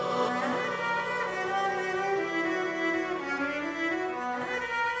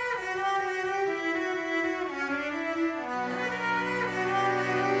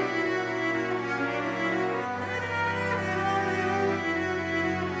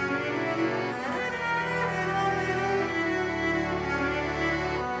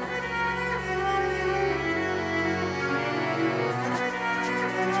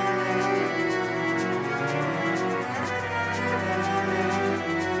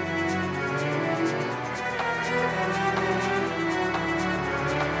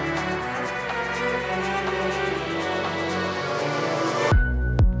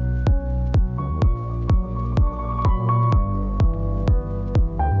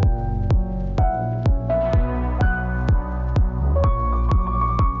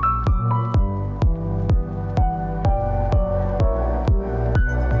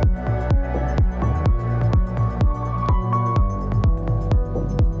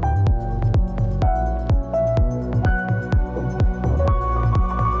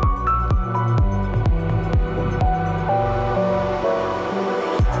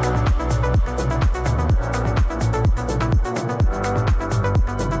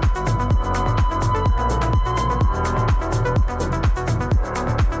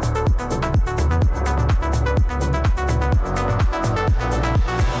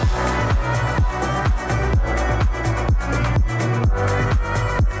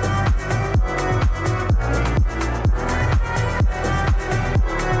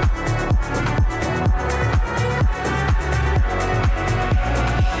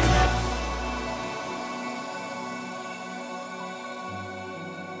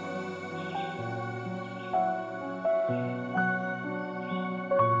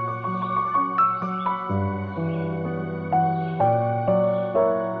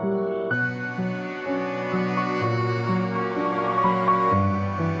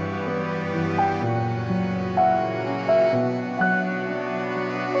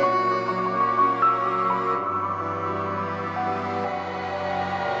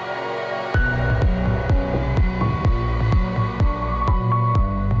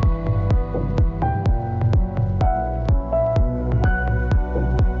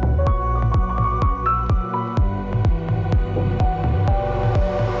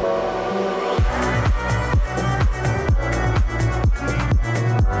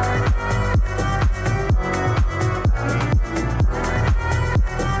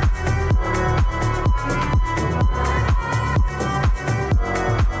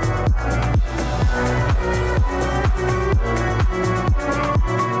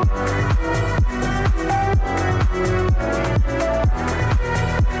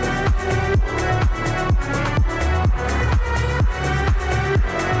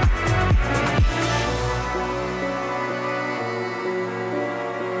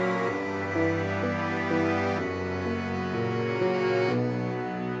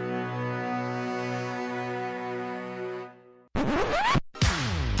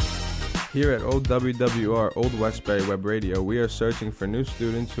 Here at OWWR Old Westbury Web Radio, we are searching for new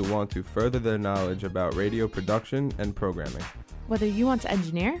students who want to further their knowledge about radio production and programming. Whether you want to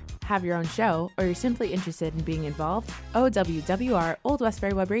engineer, have your own show, or you're simply interested in being involved, OWWR Old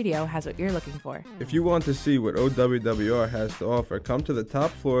Westbury Web Radio has what you're looking for. If you want to see what OWWR has to offer, come to the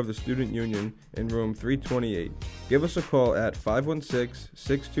top floor of the Student Union in room 328. Give us a call at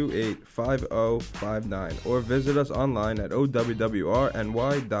 516-628-5059 or visit us online at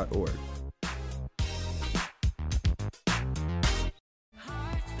owwrny.org.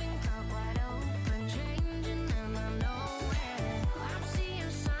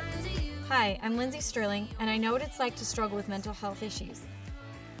 Hi, I'm Lindsay Sterling, and I know what it's like to struggle with mental health issues.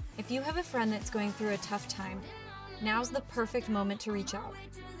 If you have a friend that's going through a tough time, now's the perfect moment to reach out.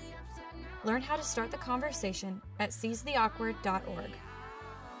 Learn how to start the conversation at seizetheawkward.org.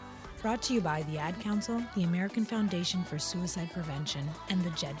 Brought to you by the Ad Council, the American Foundation for Suicide Prevention, and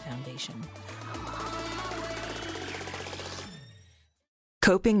the JED Foundation.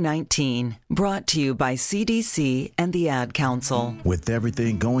 Coping 19, brought to you by CDC and the Ad Council. With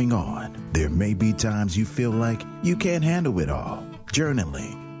everything going on, there may be times you feel like you can't handle it all.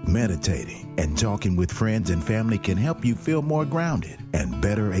 Journaling, meditating, and talking with friends and family can help you feel more grounded and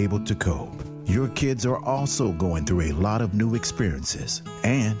better able to cope. Your kids are also going through a lot of new experiences,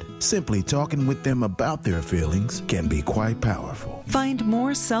 and simply talking with them about their feelings can be quite powerful. Find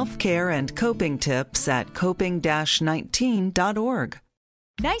more self-care and coping tips at coping-19.org.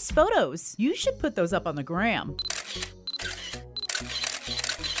 Nice photos. You should put those up on the gram.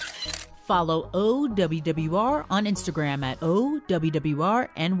 Follow OWWR on Instagram at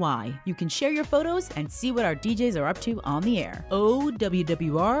OWWRNY. You can share your photos and see what our DJs are up to on the air.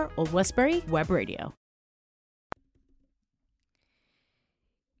 OWWR Old Westbury Web Radio.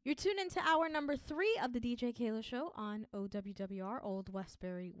 You're tuned into hour number 3 of the DJ Keila Show on OWWR Old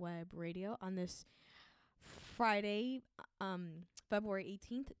Westbury Web Radio on this Friday, February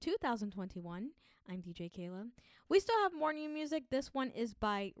 18th, 2021. I'm DJ Keila. We still have more new music. This one is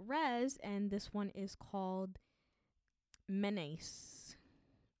by Rez, and this one is called Menace.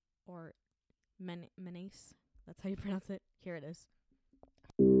 Or Menace. That's how you pronounce it. Here it is.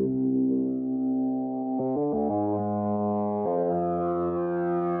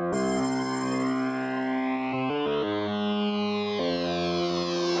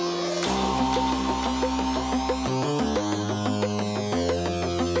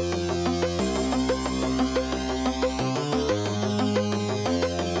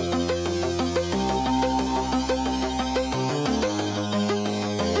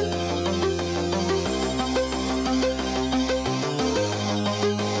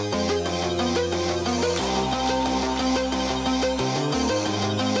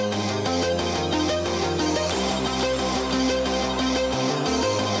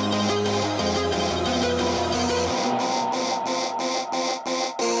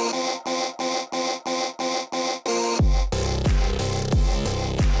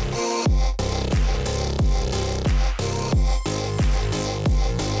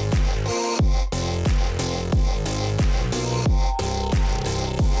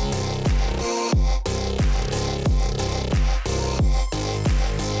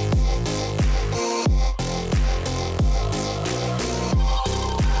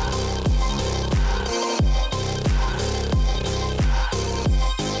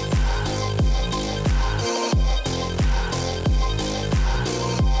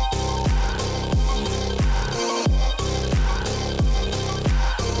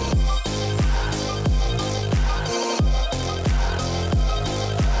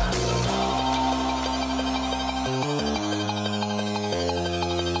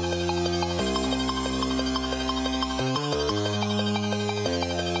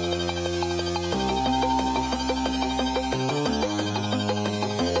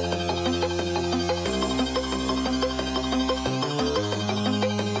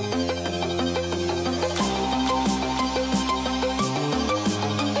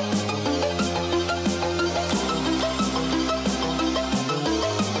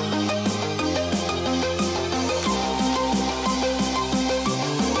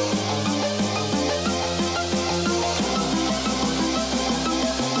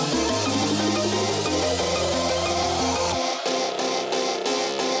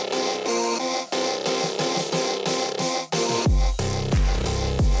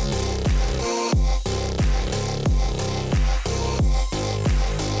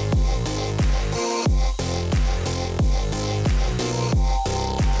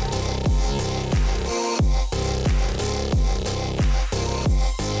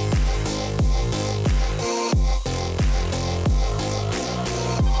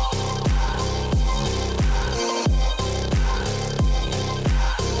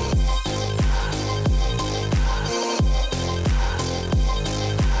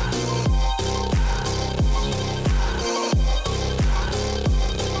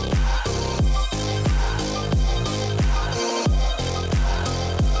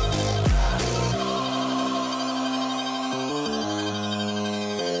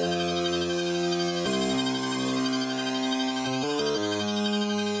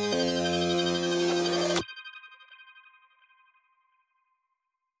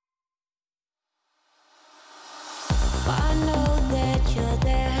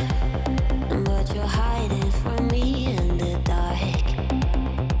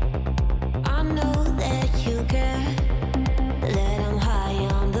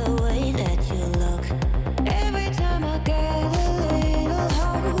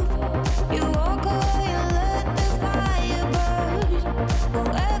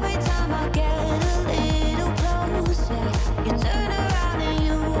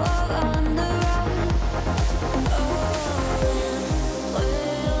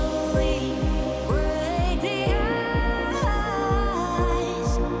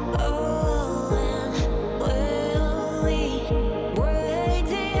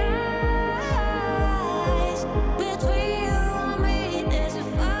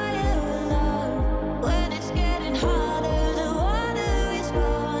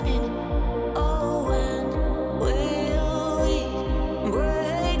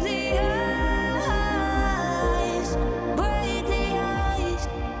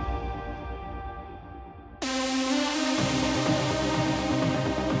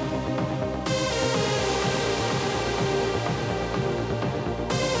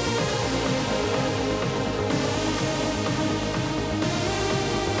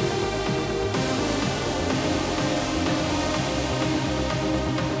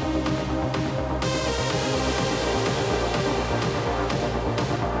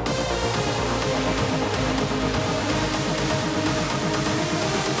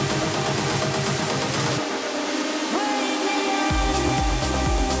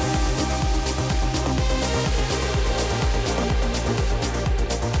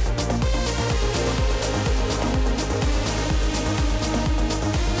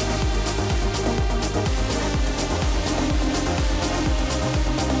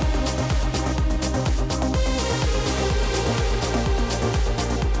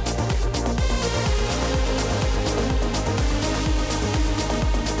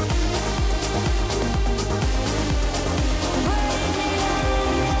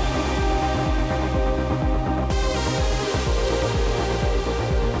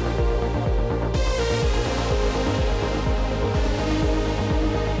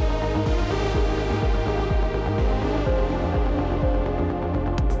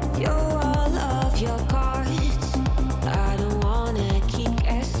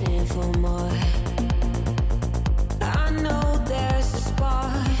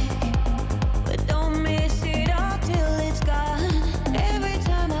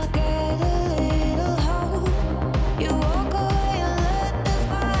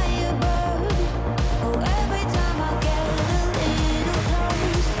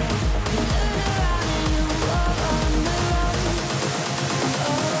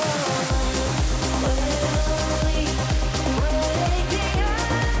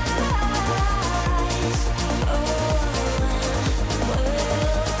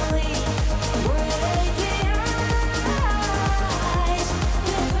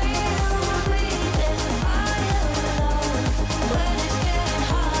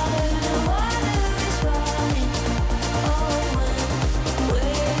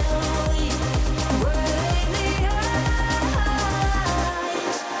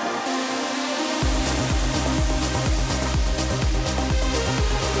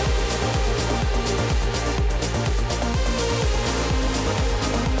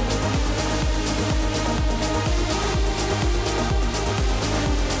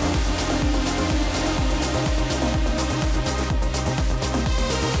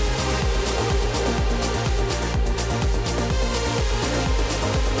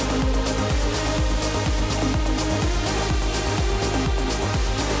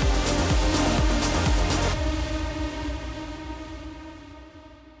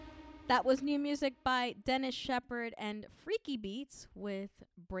 That was new music by Dennis Shepard and Freaky Beats with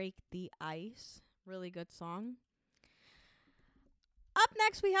Break the Ice. Really good song. Up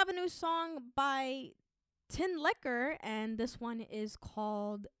next, we have a new song by Tin Liquor, and this one is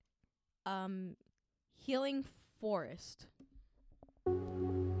called Healing Forest.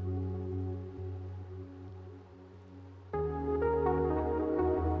 Healing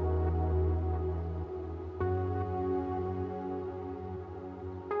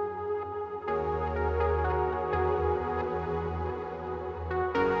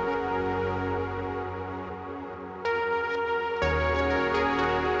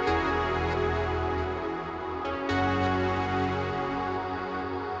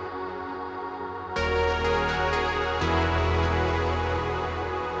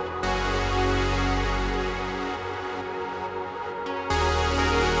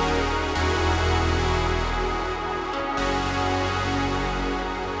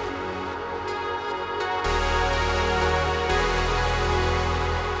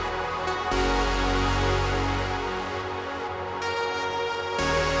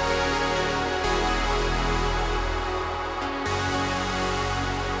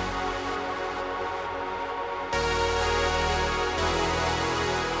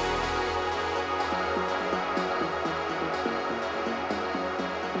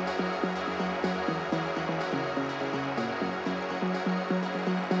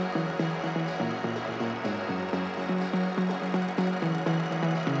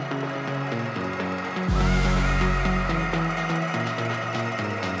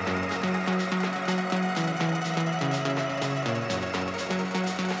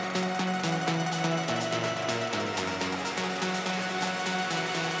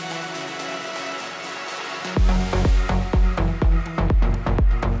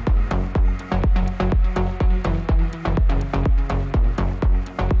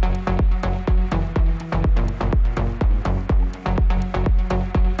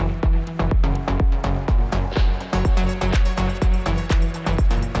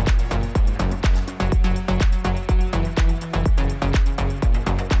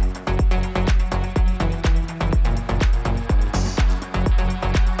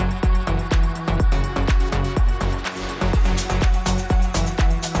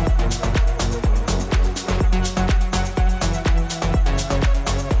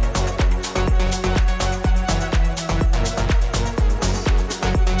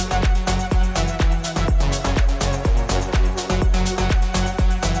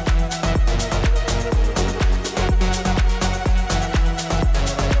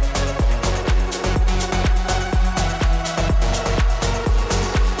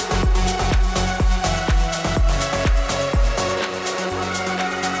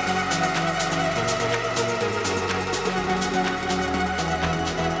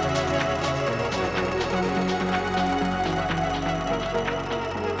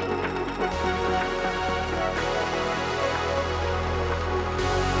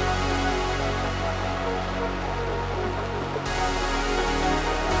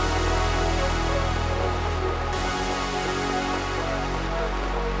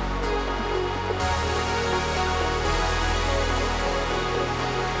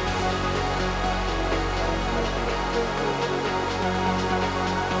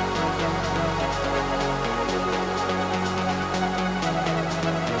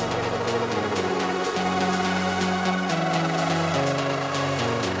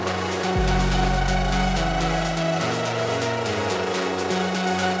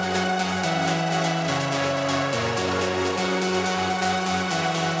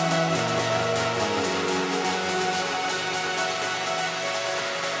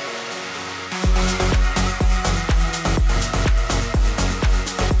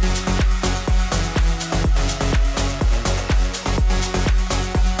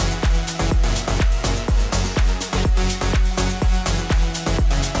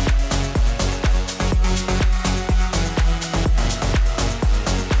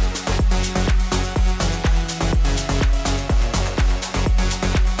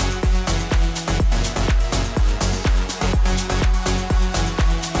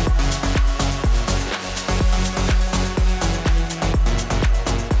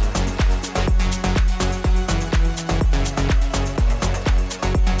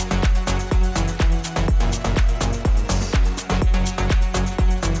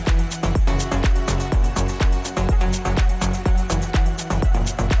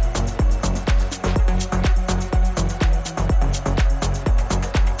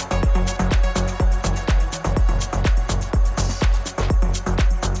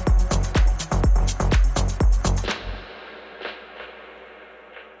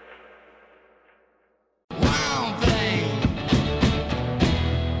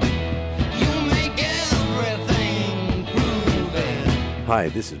Hi,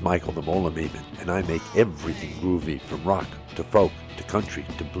 this is Michael the Mola Maven, and I make everything groovy from rock to folk to country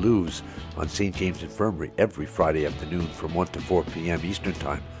to blues on St. James Infirmary every Friday afternoon from 1 to 4 p.m. Eastern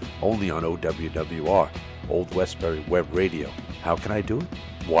Time, only on OWWR, Old Westbury Web Radio. How can I do it?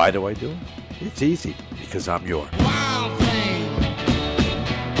 Why do I do it? It's easy, because I'm your Wild Thing.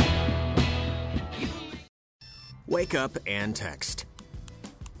 Wake up and text.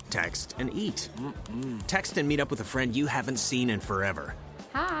 Text and eat. Text and meet up with a friend you haven't seen in forever.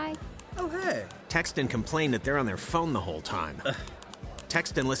 Hi. Oh, hey. Text and complain that they're on their phone the whole time.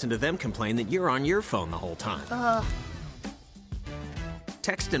 Text and listen to them complain that you're on your phone the whole time.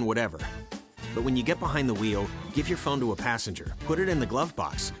 Text and whatever. But when you get behind the wheel, give your phone to a passenger. Put it in the glove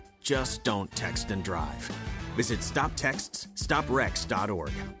box. Just don't text and drive. Visit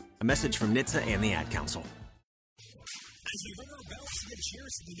StopTextsStopWrecks.org. A message from NHTSA and the Ad Council. As we ring our bells to give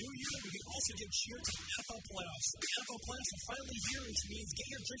cheers to the new year, we can also give cheers to the NFL playoffs. The NFL playoffs are finally here, which means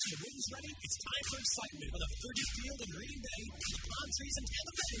get your drinks and wings ready. It's time for excitement with a 30 field in Green Bay, the palm trees in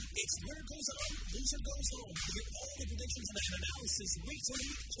Tampa Bay. It's winner goes on, loser goes home. We get all the predictions and analysis week to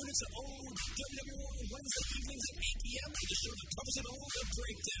week. Tune into OWWR Wednesday evenings at 8 p.m. The show that covers it all, The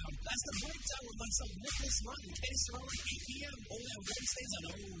Breakdown. That's The Breakdown with myself, Nicholas Martin, and Kenny Serrano at 8 p.m. Only on Wednesdays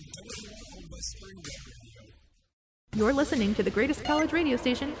on OWWR Old Westbury Web Radio. You're listening to the greatest college radio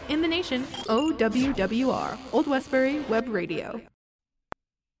station in the nation, OWWR, Old Westbury Web Radio.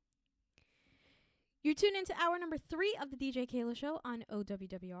 You're tuned into hour number 3 of the DJ Keila Show on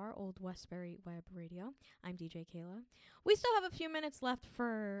OWWR, Old Westbury Web Radio. I'm DJ Keila. We still have a few minutes left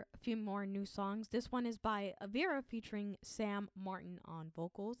for a few more new songs. This one is by Avira featuring Sam Martin on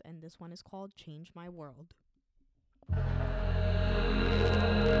vocals, and this one is called Change My World.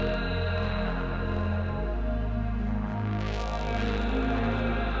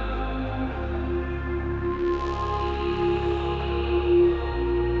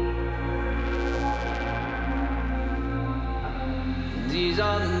 These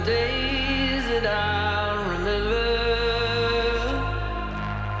are the days that I remember,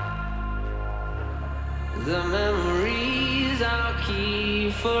 the memories I'll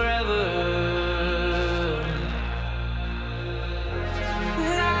keep forever.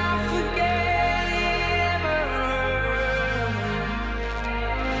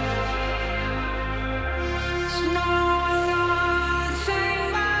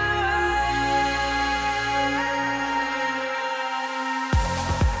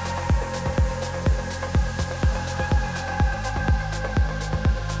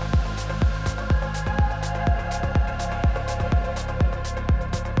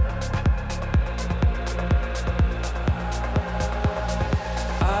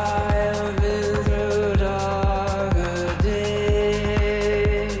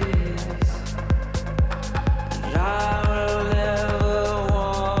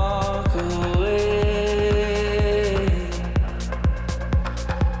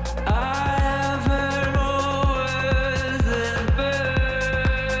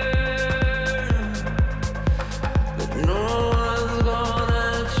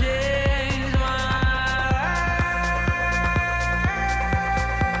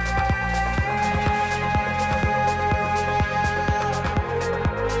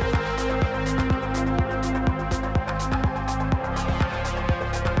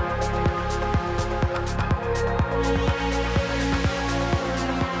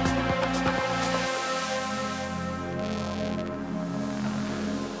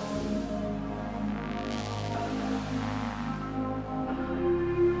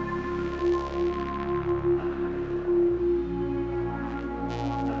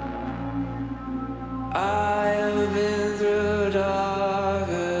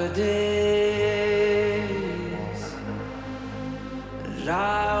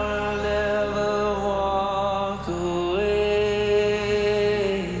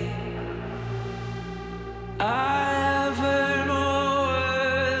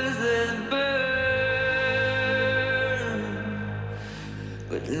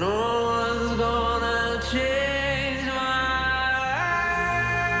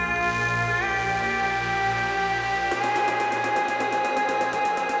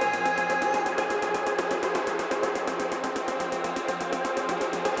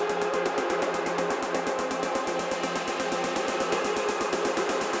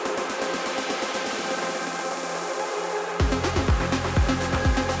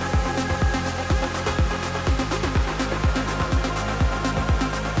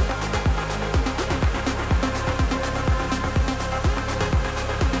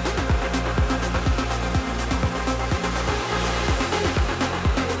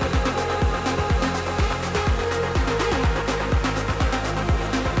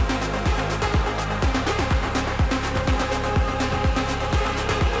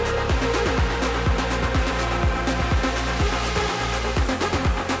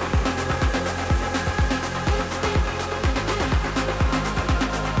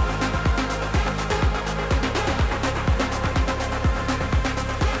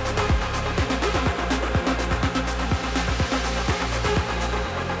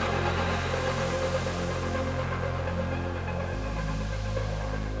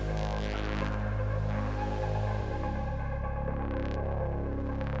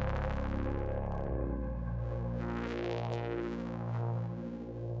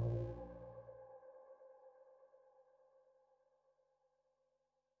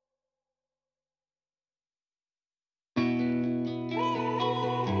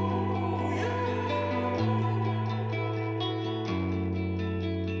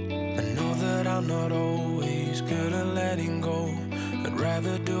 I know that I'm not always good at letting go. I'd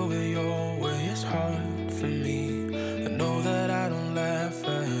rather do it your way, it's hard for me. I know that I don't laugh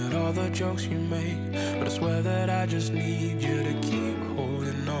at all the jokes you make, but I swear that I just need you to keep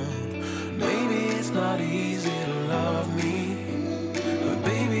holding on. Maybe it's not easy to love me, but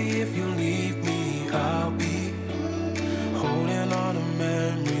baby, if you leave me, I'll be holding on to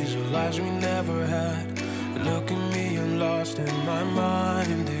memories of lives we never had. Look at me, I'm lost in my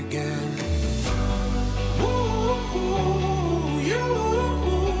mind again. Ooh, you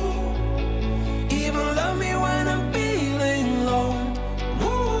even love me when I'm feeling low.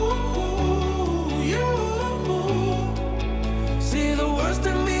 Ooh, you see the worst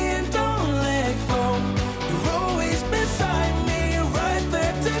in me and don't let go. You're always beside me, right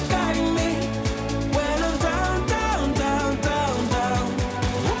there to guide me when I'm down, down, down, down, down.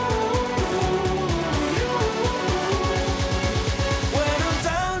 When I'm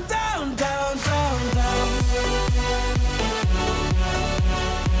down, down, down, down, down.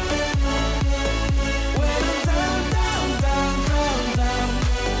 When I'm down, down, down, down, down.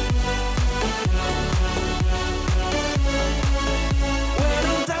 When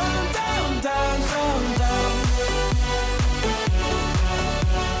I'm down, down, down, down, down.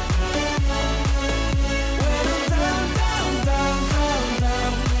 When I'm down, down, down, down,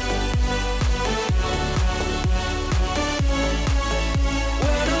 down.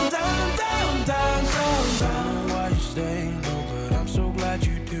 When I'm down, down, down, down, down. I don't know why you stay, no, but I'm so glad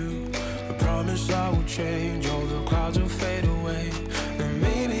you do. I promise I will change, all the clouds will fade away. And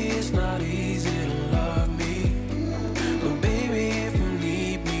maybe it's not easy to love me, but baby, if you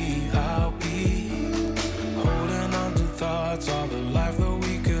need me, I'll be holding on to thoughts of the life that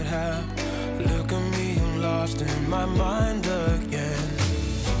we could have. Look at me, I'm lost in my mind again.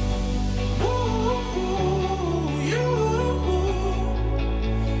 Ooh, you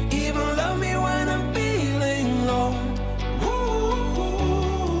even love me when I'm feeling low.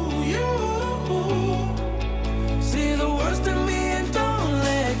 Ooh, you see the worst in me and don't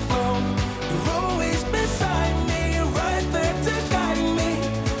let go. You're always beside me, right there to guide me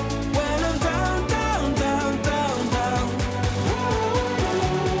when I'm down, down, down, down, down.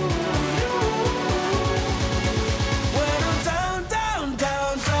 When I'm down, down,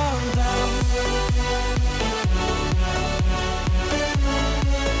 down, down, down.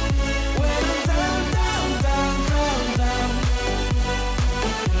 When I'm down, down, down, down, down.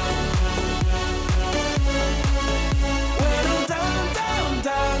 When I'm down, down,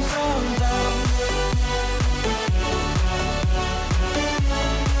 down, down, down.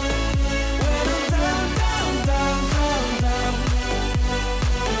 When I'm down, down, down, down, down.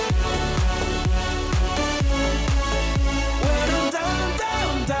 When I'm down,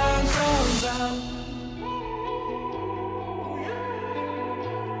 down, down, down, down.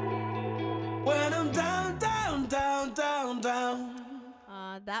 When I'm down, down, down, down, down.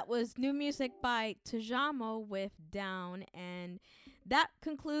 That was new music by Tajamo with Down, and that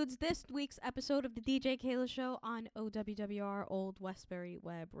concludes this week's episode of the DJ Keila Show on OWWR Old Westbury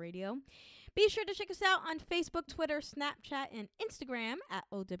Web Radio. Be sure to check us out on Facebook, Twitter, Snapchat, and Instagram at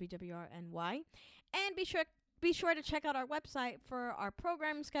OWWRNY, and be sure to check out our website for our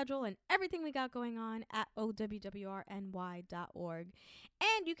program schedule and everything we got going on at OWWRNY.org.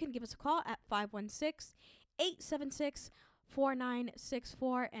 And you can give us a call at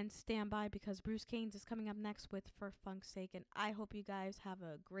 516-876-4964 and stand by because Bruce Caines is coming up next with For Funk's Sake. And I hope you guys have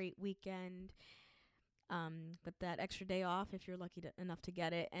a great weekend with that extra day off if you're lucky enough to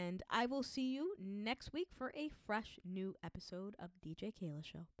get it. And I will see you next week for a fresh new episode of DJ Keila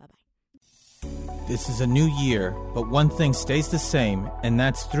Show. Bye-bye. This is a new year, but one thing stays the same, and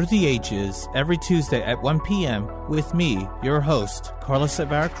that's Through the Ages, every Tuesday at 1 p.m. with me, your host, Carlos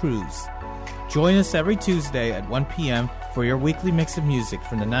Cruz. Join us every Tuesday at 1 p.m. for your weekly mix of music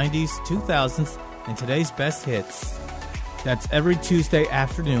from the 90s, 2000s, and today's best hits. That's every Tuesday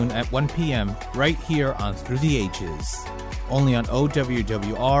afternoon at 1 p.m. right here on Through the Ages, only on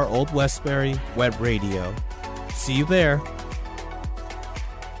OWWR Old Westbury Web Radio. See you there.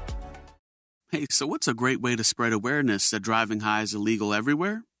 Hey, so what's a great way to spread awareness that driving high is illegal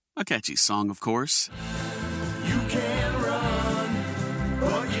everywhere? A catchy song, of course. You can run,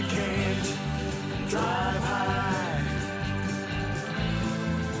 but you can't drive high.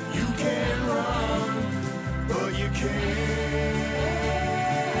 You can run, but you can't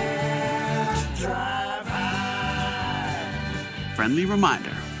drive high. Friendly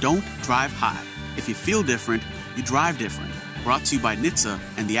reminder, don't drive high. If you feel different, you drive different. Brought to you by NHTSA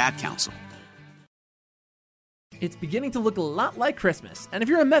and the Ad Council. It's beginning to look a lot like Christmas, and if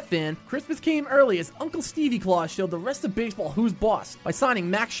you're a Met fan, Christmas came early as Uncle Stevie Claus showed the rest of baseball who's boss by signing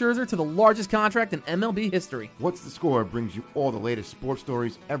Max Scherzer to the largest contract in MLB history. What's the Score brings you all the latest sports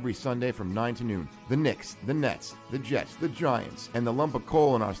stories every Sunday from 9 to noon. The Knicks, the Nets, the Jets, the Giants, and the lump of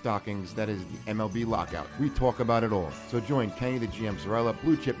coal in our stockings that is the MLB lockout. We talk about it all. So join Kenny the GM Sorella,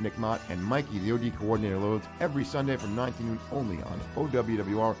 Blue Chip Nick Mott, and Mikey the OD Coordinator Loads every Sunday from 9 to noon only on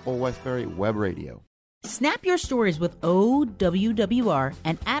OWWR Old Westbury Web Radio. Snap your stories with OWWR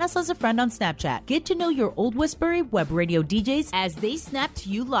and add us as a friend on Snapchat. Get to know your Old Westbury Web Radio DJs as they snap to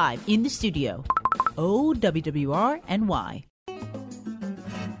you live in the studio. OWWR NY.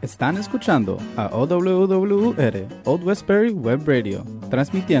 Están escuchando a OWWR Old Westbury Web Radio,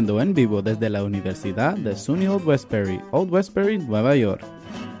 transmitiendo en vivo desde la Universidad de SUNY Old Westbury, Nueva York.